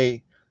straight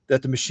away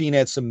that the machine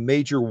had some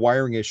major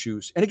wiring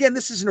issues. And again,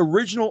 this is an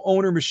original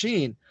owner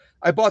machine.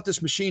 I bought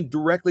this machine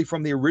directly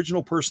from the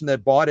original person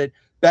that bought it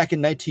back in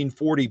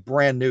 1940,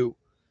 brand new.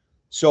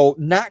 So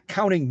not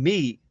counting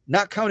me,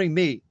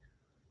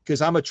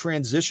 because I'm a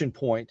transition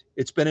point.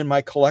 It's been in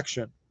my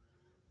collection.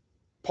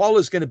 Paula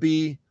is going to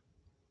be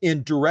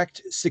in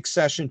direct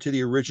succession to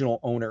the original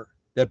owner.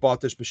 that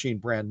bought this machine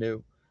brand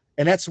new.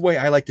 And that's the way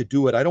I like to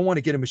do it. I don't want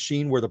to get a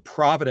machine where the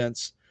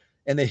provenance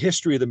and the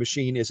history of the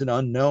machine is an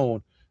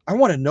unknown. I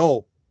want to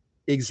know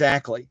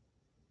exactly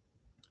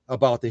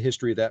about the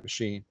history of that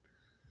machine.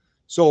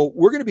 So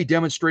we're going to be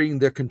demonstrating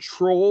the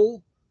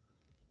control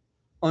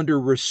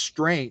under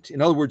restraint.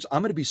 In other words,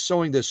 I'm going to be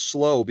sewing this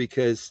slow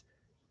because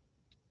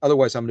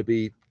otherwise I'm going to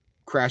be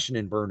crashing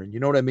and burning. You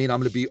know what I mean? I'm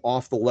going to be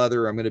off the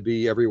leather. I'm going to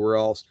be everywhere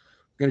else.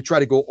 I'm going to try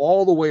to go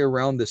all the way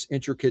around this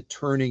intricate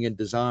turning and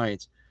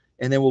designs.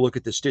 And then we'll look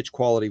at the stitch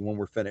quality when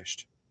we're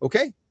finished.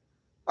 Okay?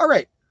 All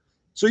right.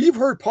 So you've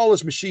heard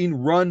Paula's machine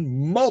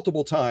run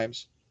multiple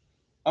times.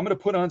 I'm going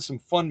to put on some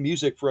fun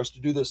music for us to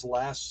do this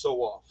last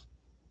sew off.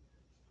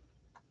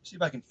 See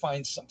if I can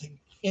find something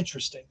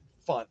interesting,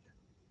 fun.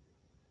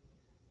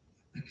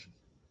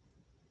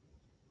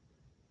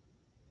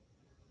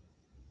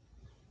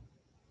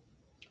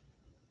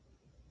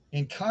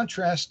 In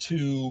contrast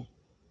to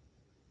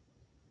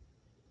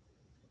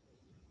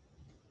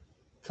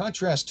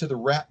the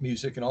rap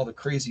music and all the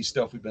crazy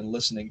stuff we've been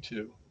listening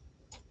to.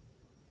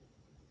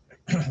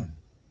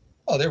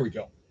 Oh, there we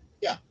go.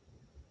 Yeah,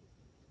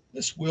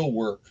 this will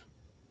work.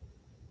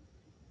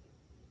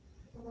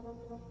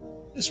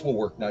 This will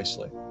work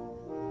nicely.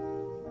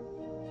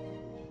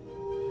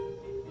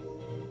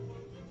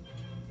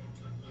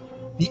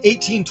 The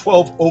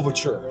 1812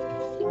 Overture.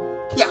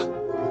 Yeah.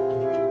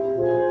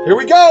 Here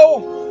we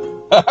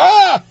go.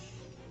 Ha-ha!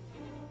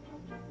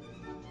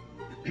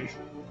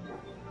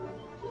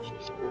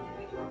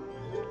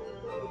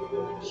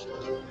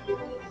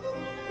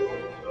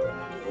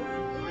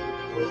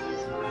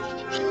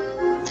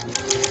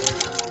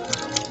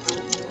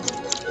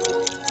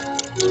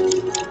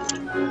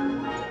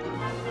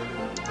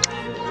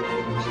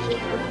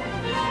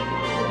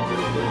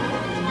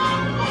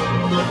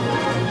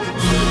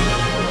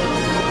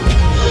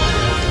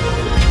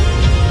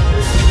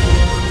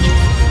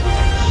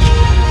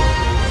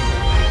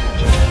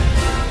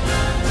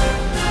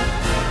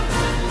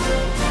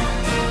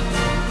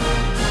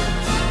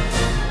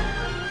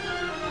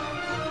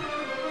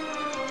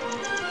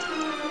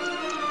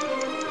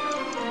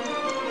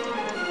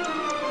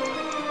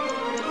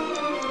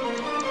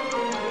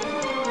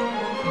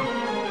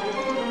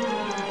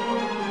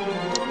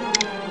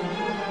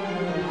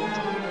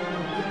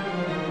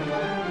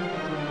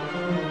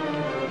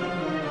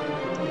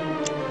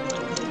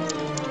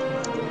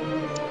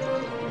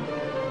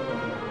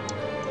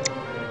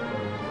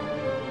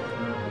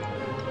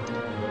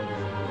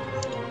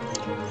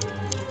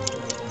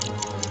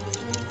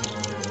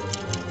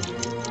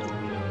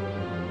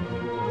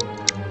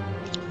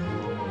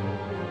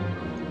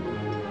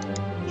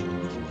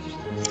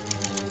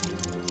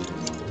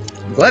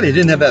 I'm glad I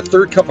didn't have that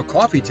third cup of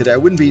coffee today. I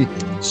wouldn't be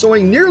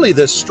sewing nearly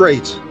this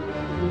straight.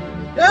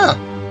 Yeah.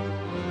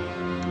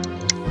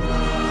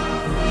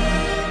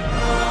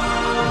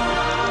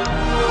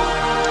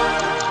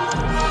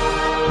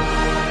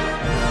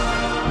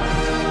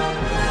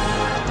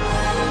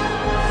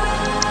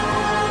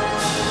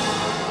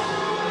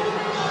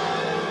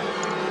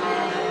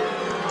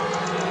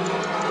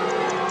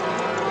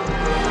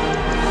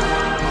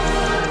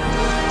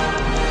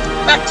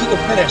 Back to the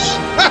finish.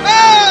 Ha-ha!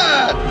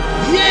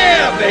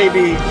 Yeah,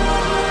 baby.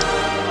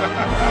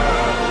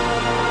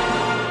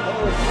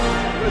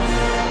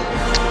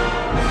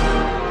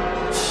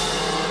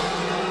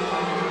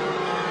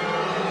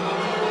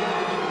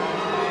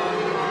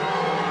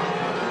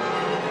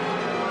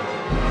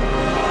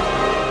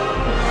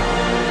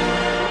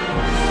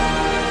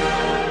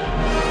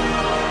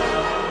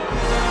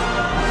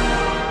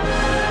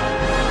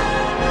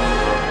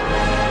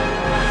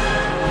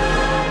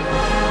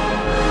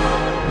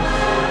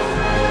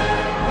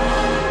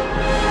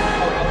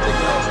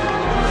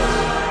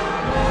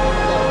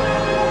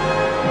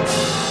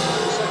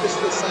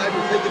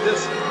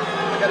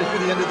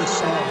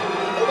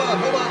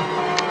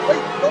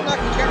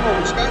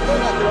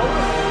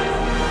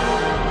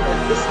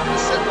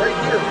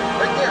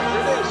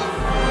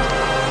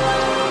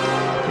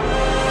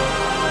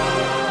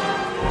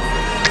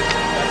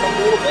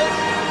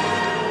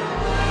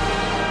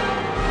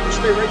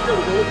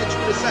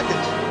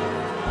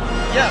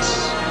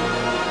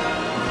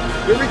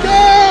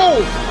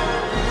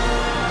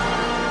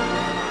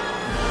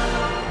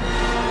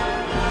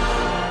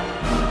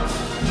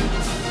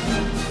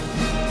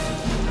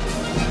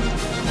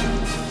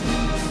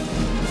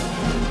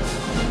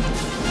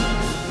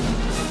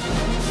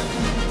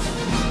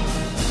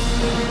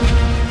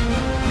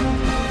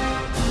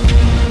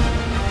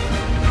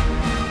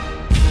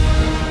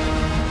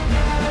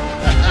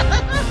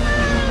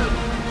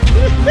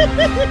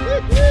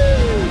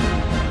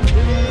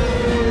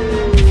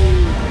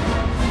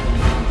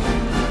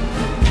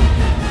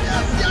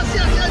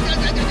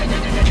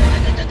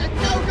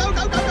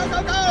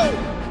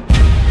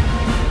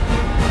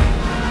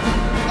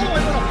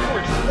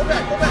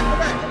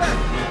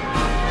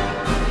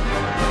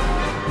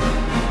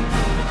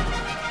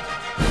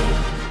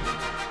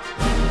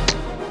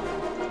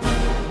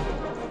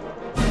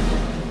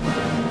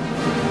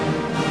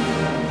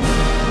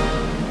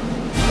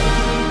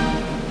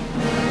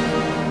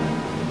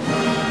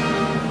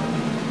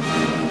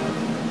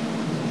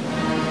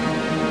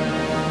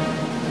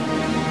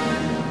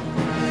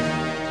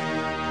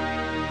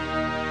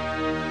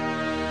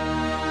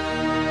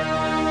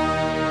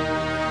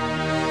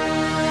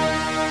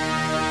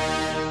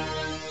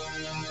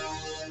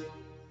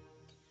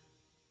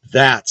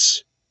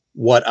 That's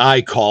what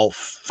I call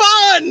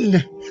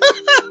fun.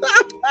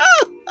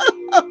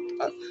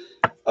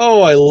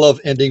 Oh, I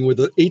love ending with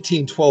the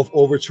 1812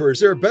 Overture. Is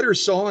there a better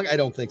song? I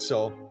don't think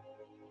so.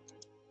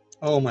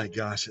 Oh my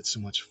gosh, it's so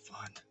much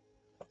fun.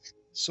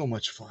 So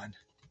much fun.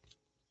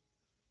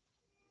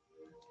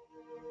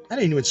 I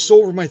didn't even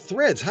sew over my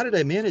threads. How did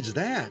I manage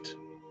that?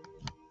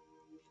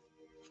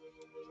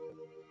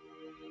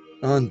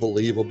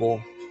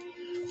 Unbelievable.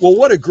 Well,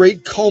 what a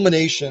great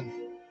culmination.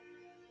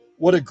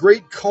 What a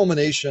great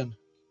culmination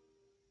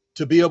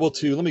to be able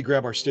to, let me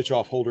grab our stitch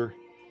off holder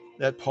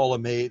that Paula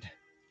made.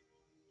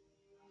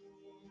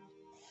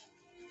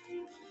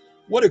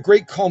 What a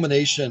great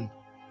culmination.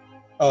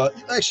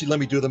 Actually, let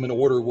me do them in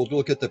order. We'll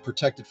look at the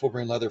protected full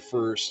grain leather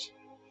first.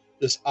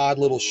 This odd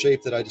little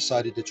shape that I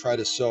decided to try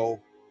to sew.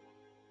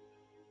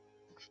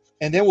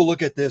 And then we'll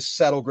look at this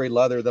saddle gray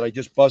leather that I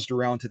just buzzed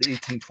around to the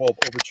 1812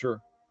 Overture.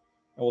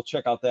 And we'll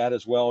check out that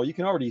as well. You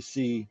can already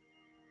see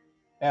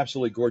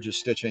absolutely gorgeous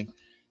stitching.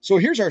 So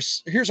here's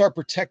our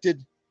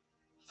protected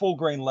full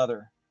grain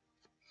leather.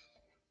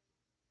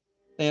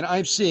 And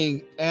I'm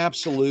seeing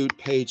absolute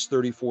page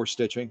 34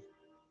 stitching.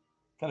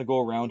 Kind of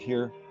go around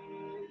here,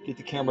 get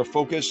the camera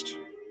focused.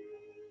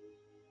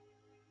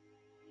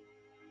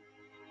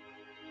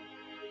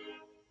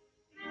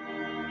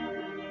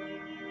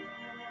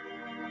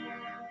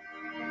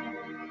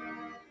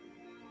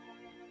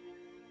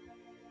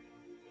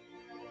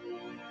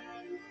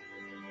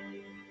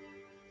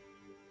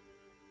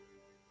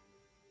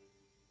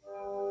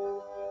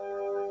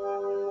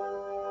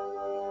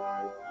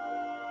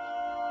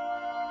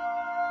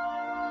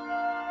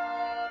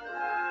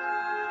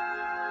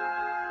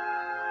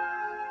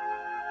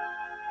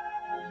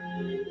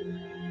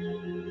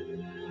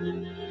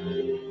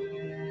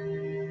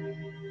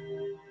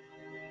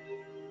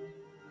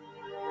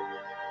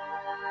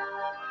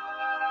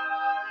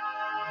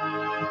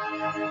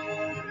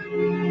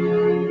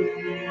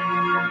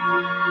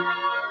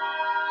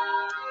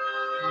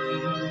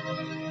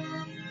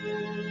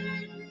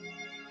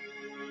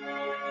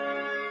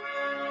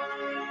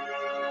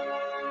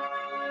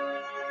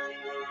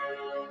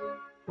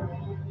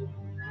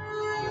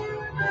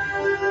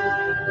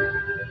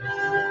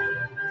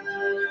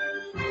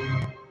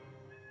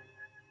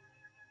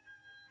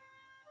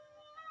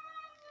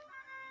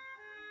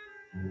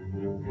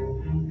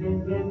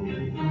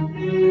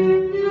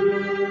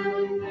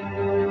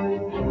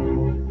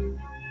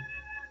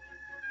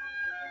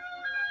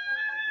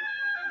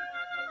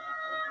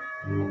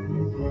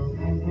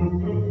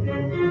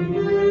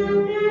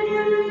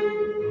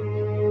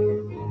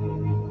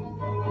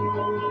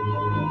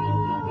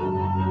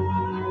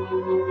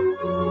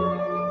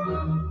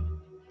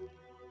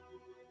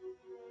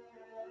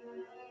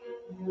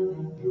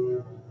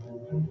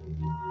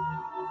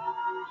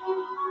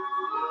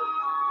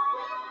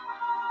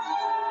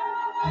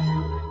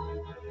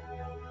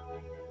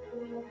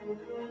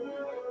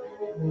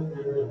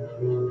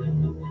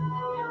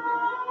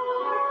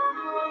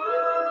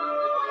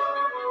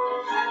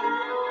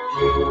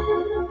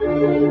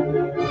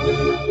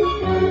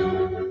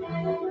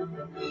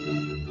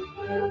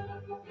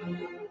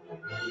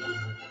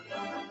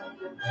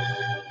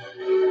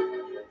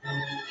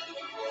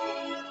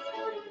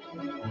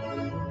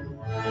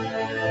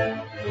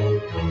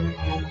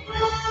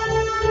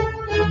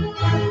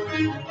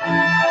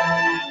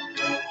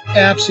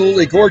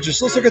 Absolutely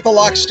gorgeous. Let's look at the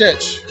lock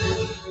stitch.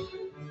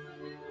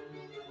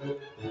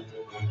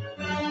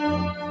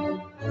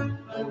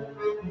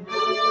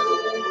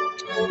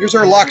 Here's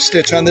our lock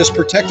stitch on this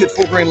protected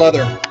full grain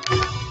leather.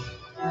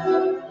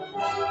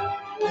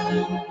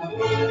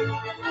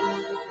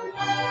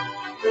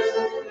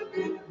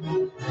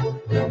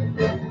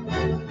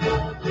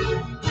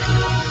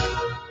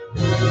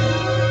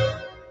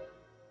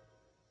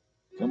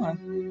 Come on.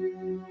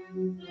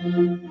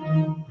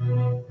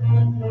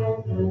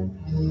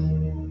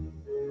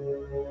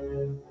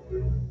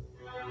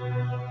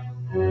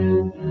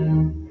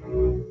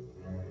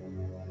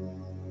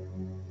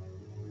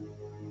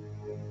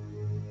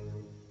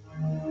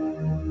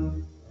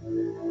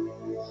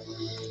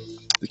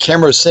 The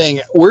camera is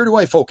saying, where do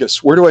I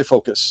focus? Where do I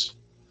focus?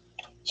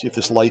 See if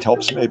this light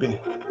helps maybe.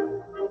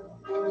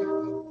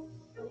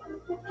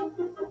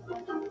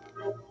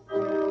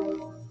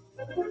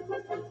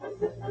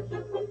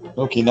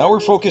 Okay, now we're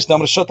focused. Now I'm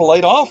going to shut the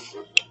light off.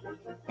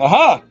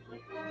 Aha!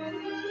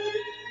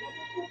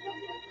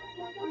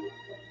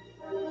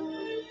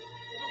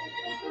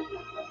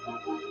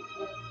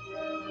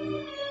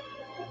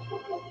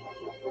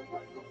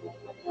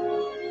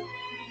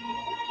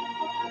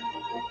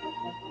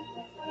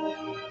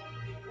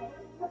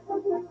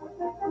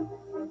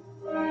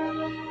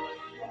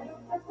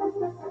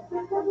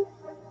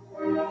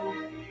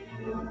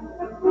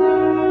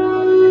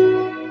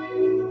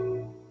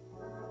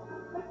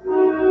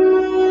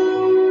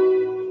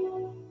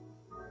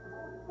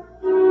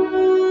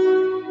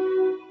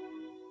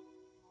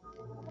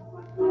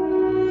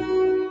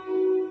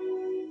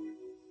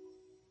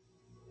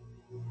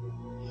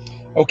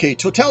 Okay,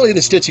 totality of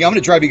the stitching. I'm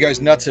going to drive you guys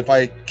nuts if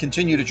I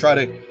continue to try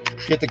to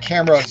Get the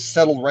camera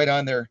settled right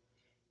on there.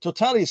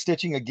 Totality of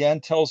stitching, again,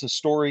 tells a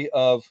story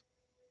of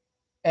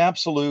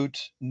absolute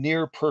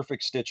near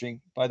perfect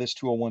stitching by this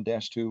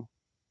 201-2.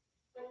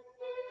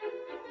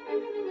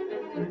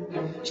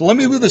 So let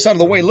me move this out of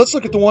the way. Let's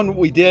look at the one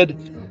we did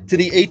to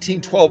the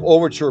 1812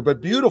 overture,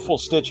 but beautiful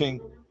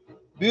stitching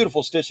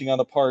on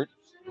the part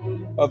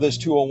of this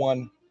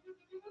 201-2.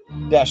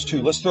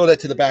 Let's throw that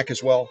to the back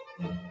as well.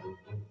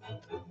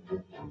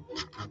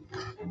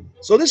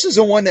 So this is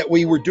the one that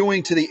we were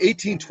doing to the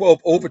 1812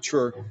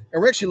 overture,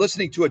 and we're actually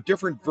listening to a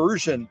different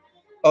version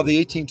of the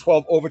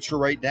 1812 overture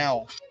right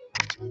now.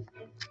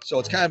 So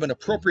it's kind of an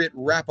appropriate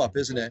wrap up,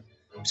 isn't it?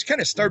 Just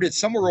kind of started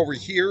somewhere over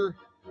here.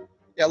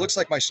 Yeah, it looks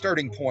like my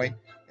starting point.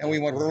 And we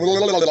went.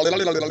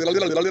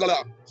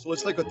 So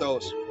let's look at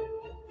those.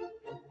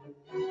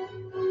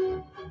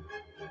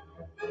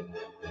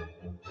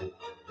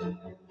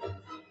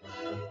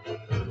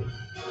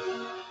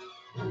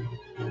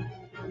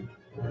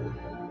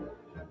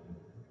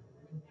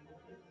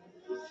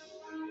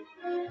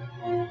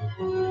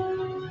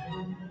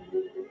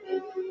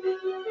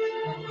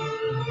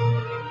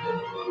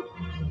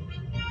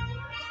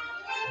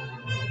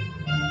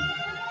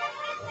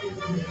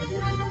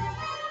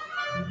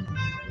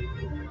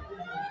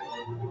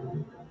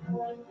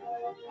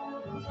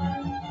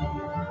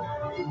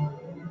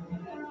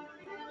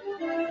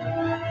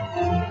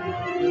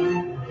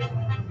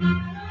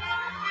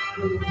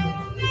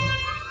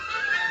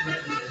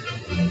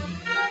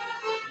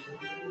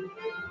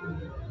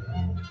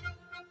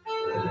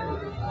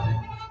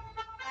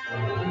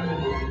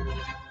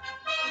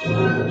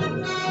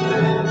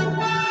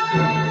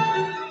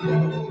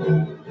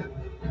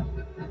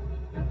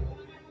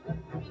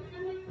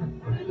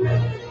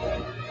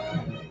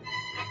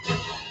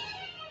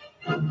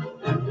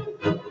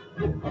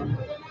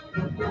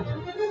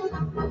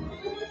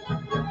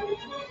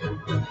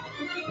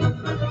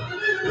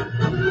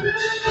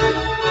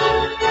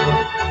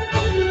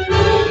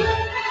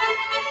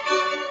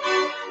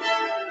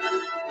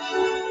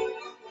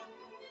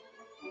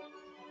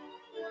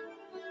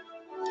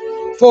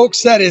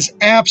 Folks, that is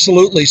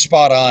absolutely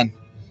spot on.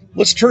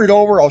 Let's turn it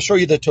over. I'll show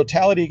you the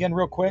totality again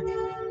real quick.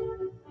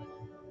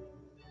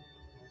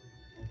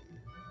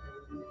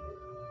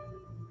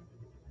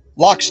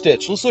 Lock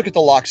stitch. Let's look at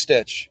the lock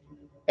stitch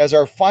as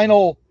our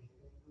final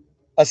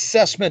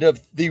assessment of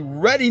the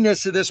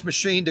readiness of this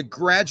machine to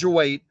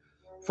graduate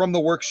from the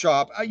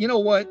workshop. You know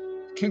what?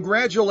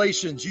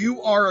 Congratulations.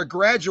 You are a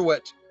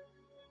graduate.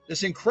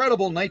 This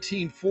incredible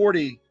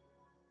 1940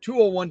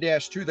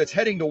 201-2 that's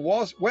heading to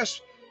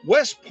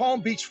West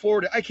Palm Beach,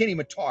 Florida. I can't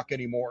even talk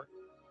anymore.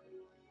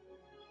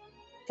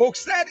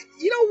 Folks, that,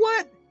 you know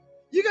what?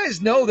 You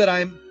guys know that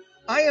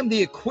I am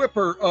the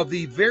equipper of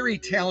the very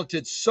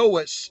talented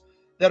sewists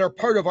that are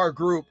part of our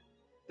group.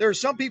 There are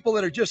some people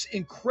that are just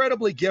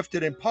incredibly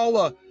gifted, and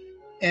Paula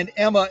and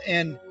Emma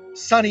and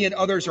Sonny and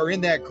others are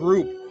in that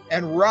group,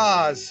 and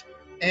Roz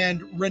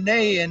and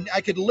Renee, and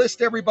I could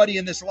list everybody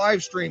in this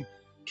live stream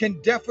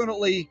can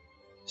definitely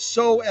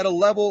sew at a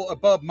level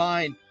above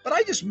mine. But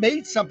I just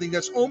made something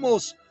that's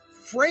almost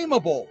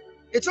frameable.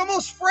 It's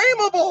almost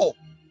frameable.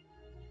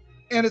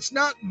 And it's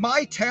not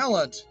my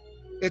talent.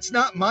 It's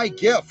not my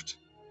gift.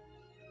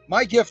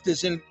 My gift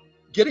is in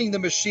getting the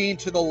machine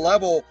to the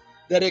level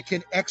that it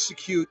can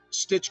execute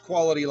stitch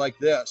quality like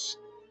this.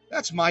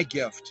 That's my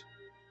gift.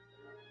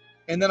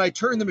 And then I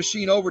turn the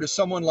machine over to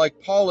someone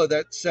like Paula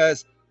that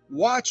says,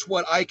 watch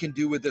what I can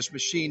do with this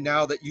machine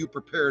now that you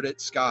prepared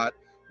it, Scott.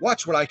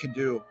 Watch what I can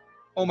do.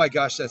 Oh my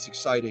gosh, that's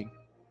exciting.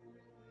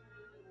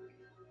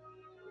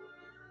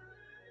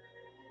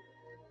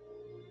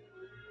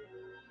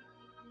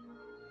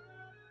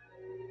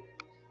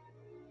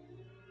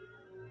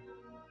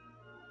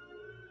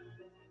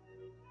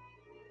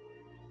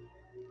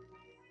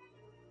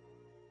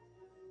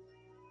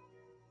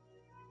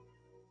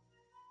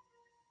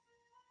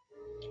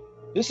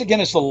 This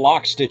again is the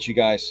lock stitch, you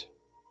guys,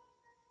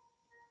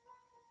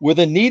 with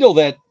a needle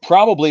that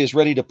probably is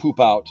ready to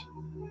poop out.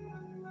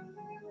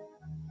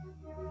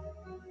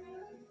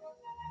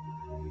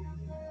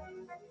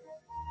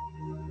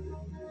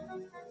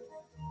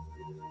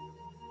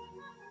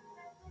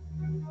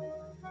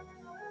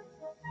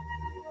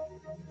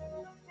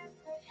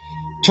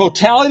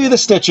 Totality of the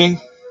stitching.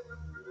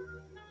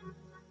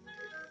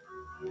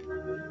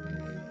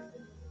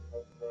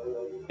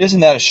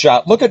 Isn't that a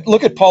shot? Look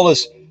at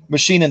Paula's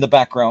machine in the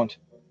background.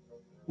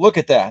 Look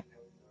at that.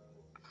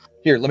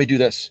 Here, let me do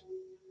this.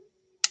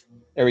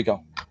 There we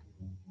go.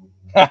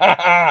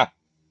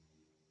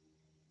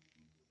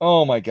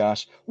 Oh my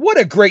gosh. What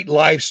a great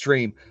live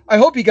stream. I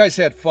hope you guys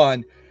had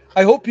fun.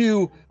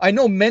 I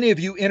know many of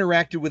you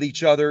interacted with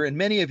each other, and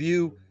many of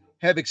you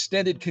have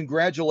extended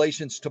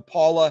congratulations to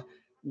Paula.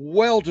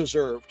 Well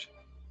deserved,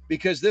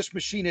 because this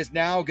machine is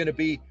now going to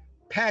be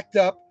packed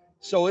up,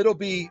 so it'll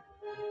be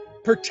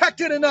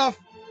protected enough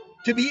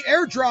to be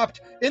airdropped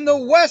in the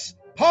West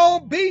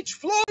Palm Beach,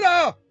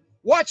 Florida.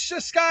 Watch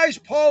the skies,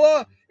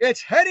 Paula.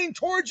 It's heading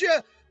towards you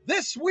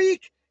this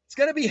week. It's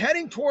going to be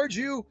heading towards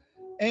you.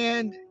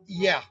 And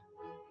yeah,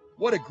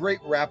 what a great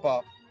wrap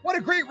up. What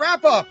a great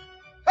wrap up.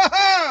 Ha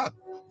ha!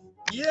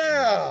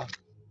 Yeah.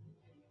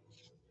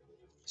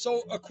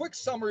 So a quick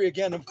summary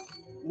again of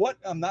what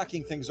I'm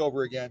knocking things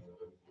over again.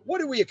 What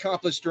did we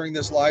accomplish during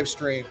this live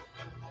stream?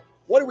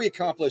 What did we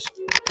accomplish?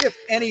 If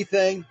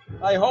anything,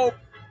 I hope.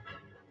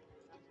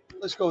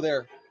 Let's go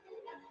there.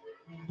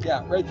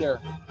 Yeah, right there.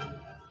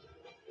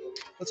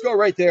 Let's go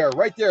right there.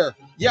 Right there.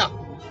 Yeah.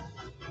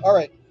 All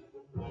right.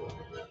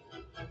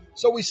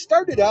 So we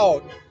started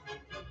out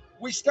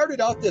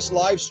this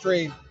live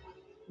stream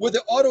with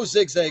the auto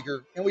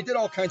zigzagger, and we did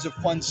all kinds of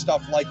fun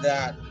stuff like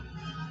that.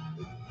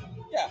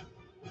 Yeah.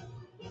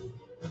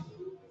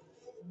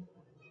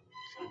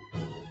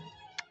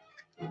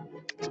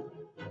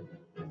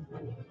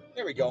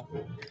 There we go.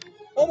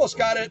 Almost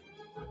got it.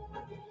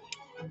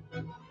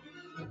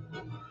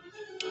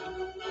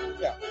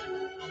 Yeah.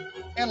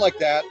 And like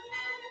that.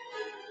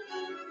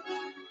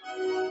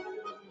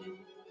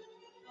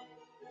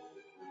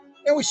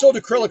 And we sold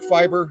acrylic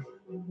fiber,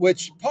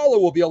 which Paula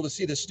will be able to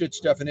see the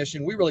stitch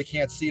definition. We really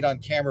can't see it on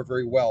camera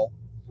very well.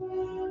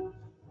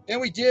 And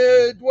we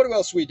did, what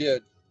else we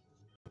did?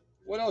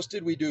 What else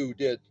did we do?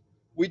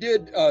 We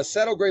did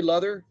saddle grade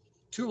leather,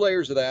 2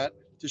 layers of that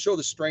to show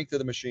the strength of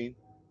the machine.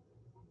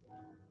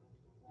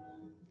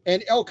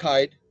 And elk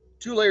hide,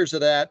 2 layers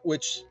of that,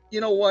 which,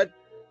 you know what?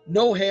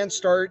 No hand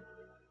start.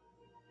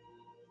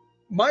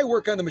 My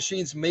work on the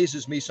machines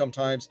amazes me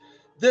sometimes.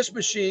 This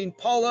machine,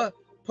 Paula,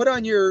 put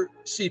on your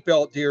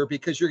seatbelt, dear,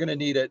 because you're going to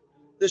need it.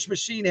 This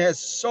machine has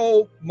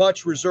so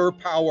much reserve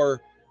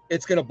power,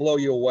 it's going to blow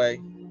you away.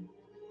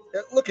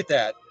 Look at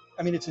that.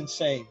 I mean, it's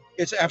insane.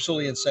 It's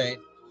absolutely insane.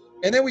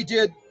 And then we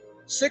did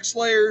 6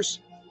 layers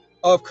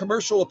of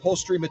commercial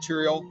upholstery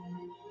material.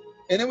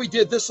 And then we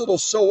did this little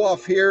sew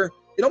off here.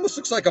 It almost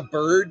looks like a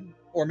bird,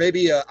 or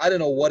maybe I don't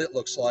know what it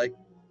looks like.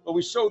 But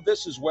we sewed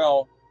this as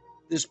well,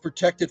 this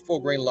protected full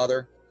grain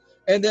leather.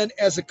 And then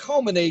as a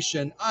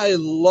culmination, I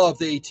love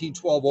the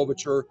 1812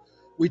 Overture.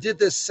 We did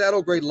this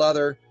saddle grade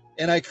leather,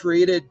 and I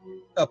created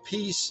a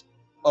piece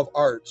of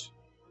art,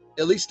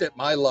 at least at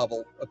my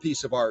level, a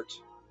piece of art.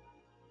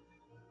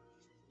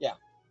 Yeah.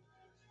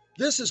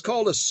 This is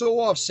called a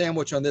sew-off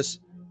sandwich on this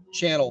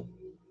channel.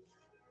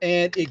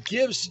 And it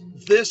gives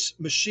this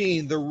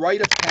machine the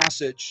rite of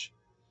passage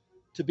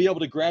to be able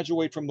to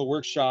graduate from the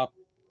workshop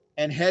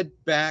and head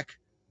back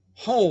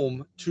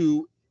home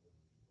to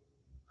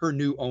her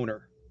new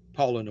owner,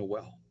 Paula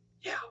Noel.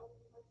 Yeah.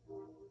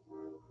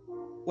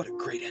 What a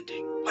great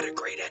ending. What a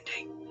great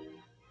ending.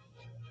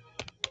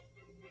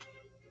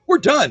 We're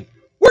done.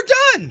 We're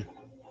done.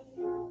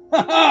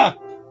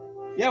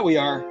 Yeah, we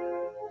are.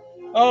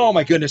 Oh,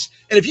 my goodness.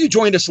 And if you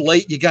joined us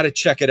late, you got to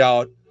check it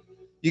out.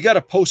 You got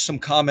to post some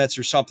comments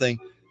or something,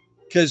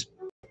 because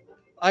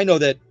I know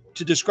that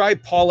to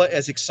describe Paula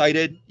as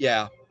excited,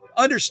 yeah,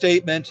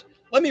 understatement.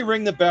 Let me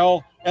ring the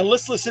bell and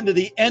let's listen to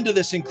the end of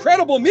this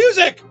incredible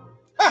music.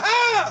 Ha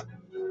ha!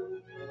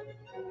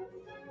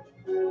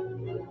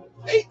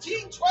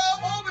 1812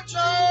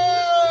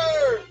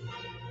 Overture!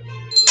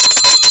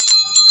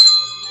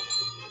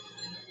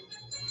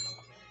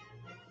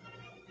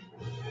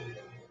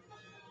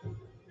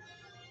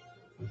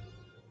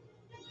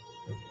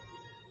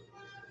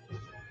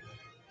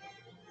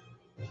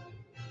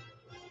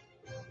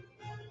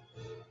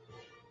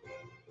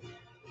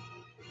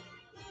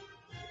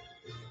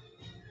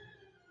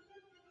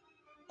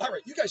 All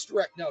right, you guys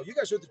direct now. You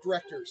guys are the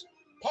directors.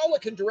 Paula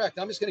can direct.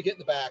 I'm just going to get in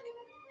the back.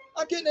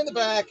 I'm getting in the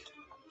back.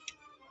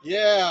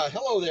 Yeah,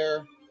 hello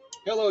there.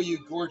 Hello, you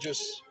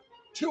gorgeous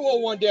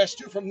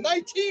 201-2 from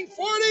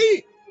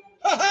 1940.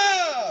 Ha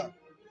ha!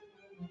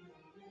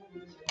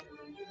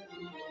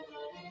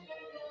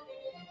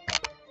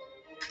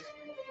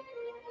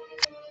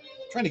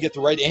 Trying to get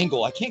the right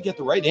angle. I can't get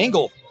the right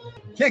angle.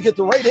 Can't get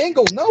the right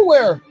angle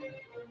nowhere.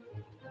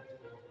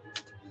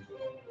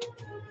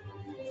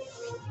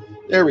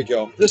 There we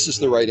go. This is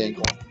the right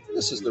angle.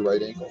 This is the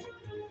right angle.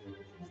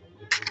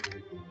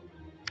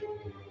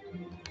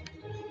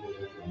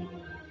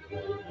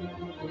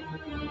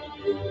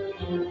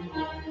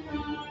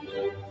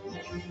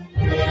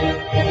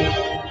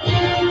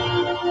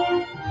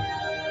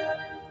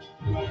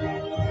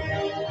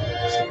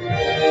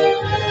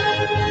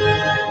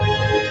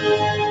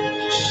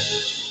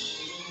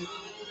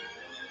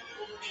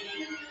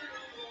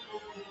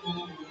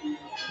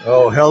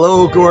 Oh,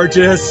 hello,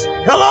 gorgeous.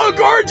 Hello,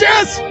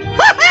 gorgeous.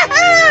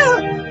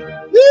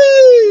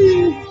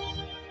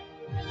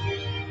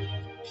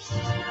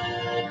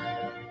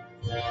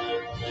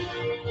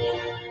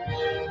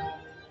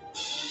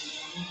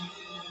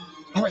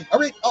 All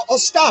right. I'll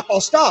stop.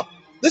 I'll stop.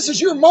 This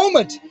is your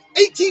moment.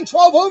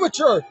 1812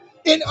 Overture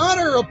in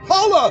honor of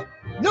Paula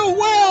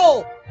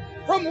Noel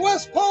from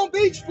West Palm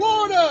Beach,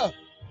 Florida.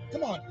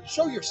 Come on,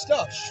 show your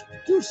stuff.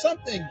 Do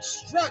something.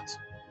 Strut.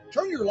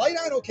 Turn your light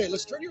on. Okay,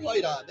 let's turn your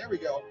light on. There we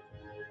go.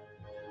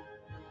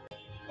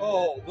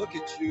 Oh, look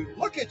at you.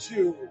 Look at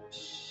you.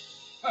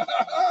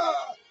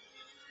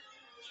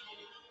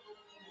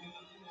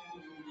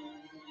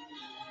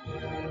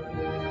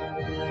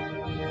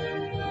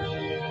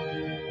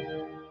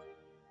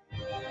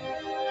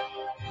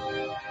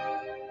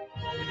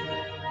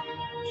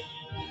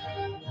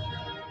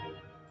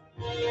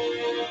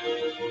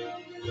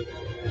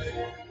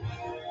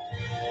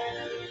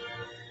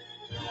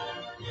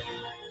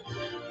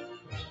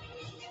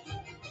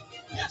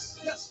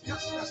 Yes,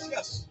 yes, yes,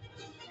 yes.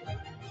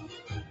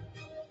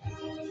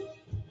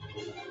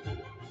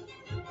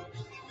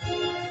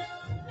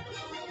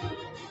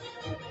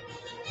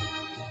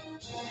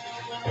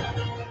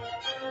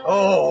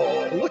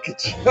 Oh, look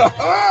at you.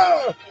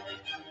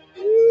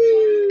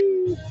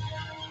 Woo.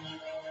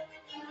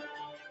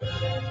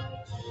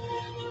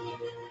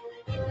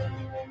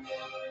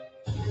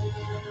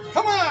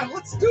 Come on,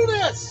 let's do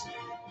this.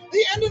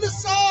 The end of the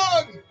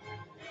song.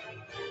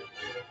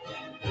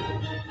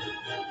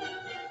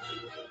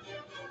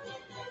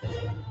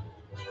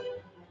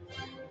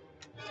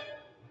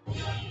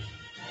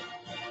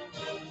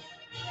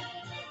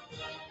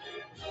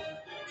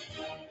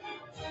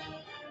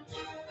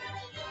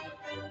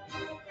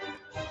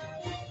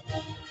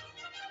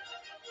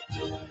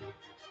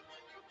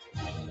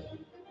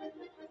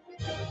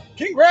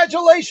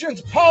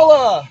 Congratulations,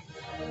 Paula.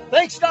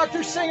 Thanks,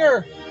 Dr.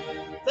 Singer.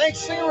 Thanks,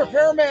 Singer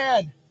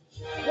Repairman.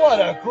 What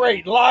a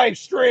great live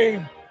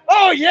stream.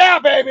 Oh, yeah,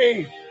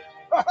 baby.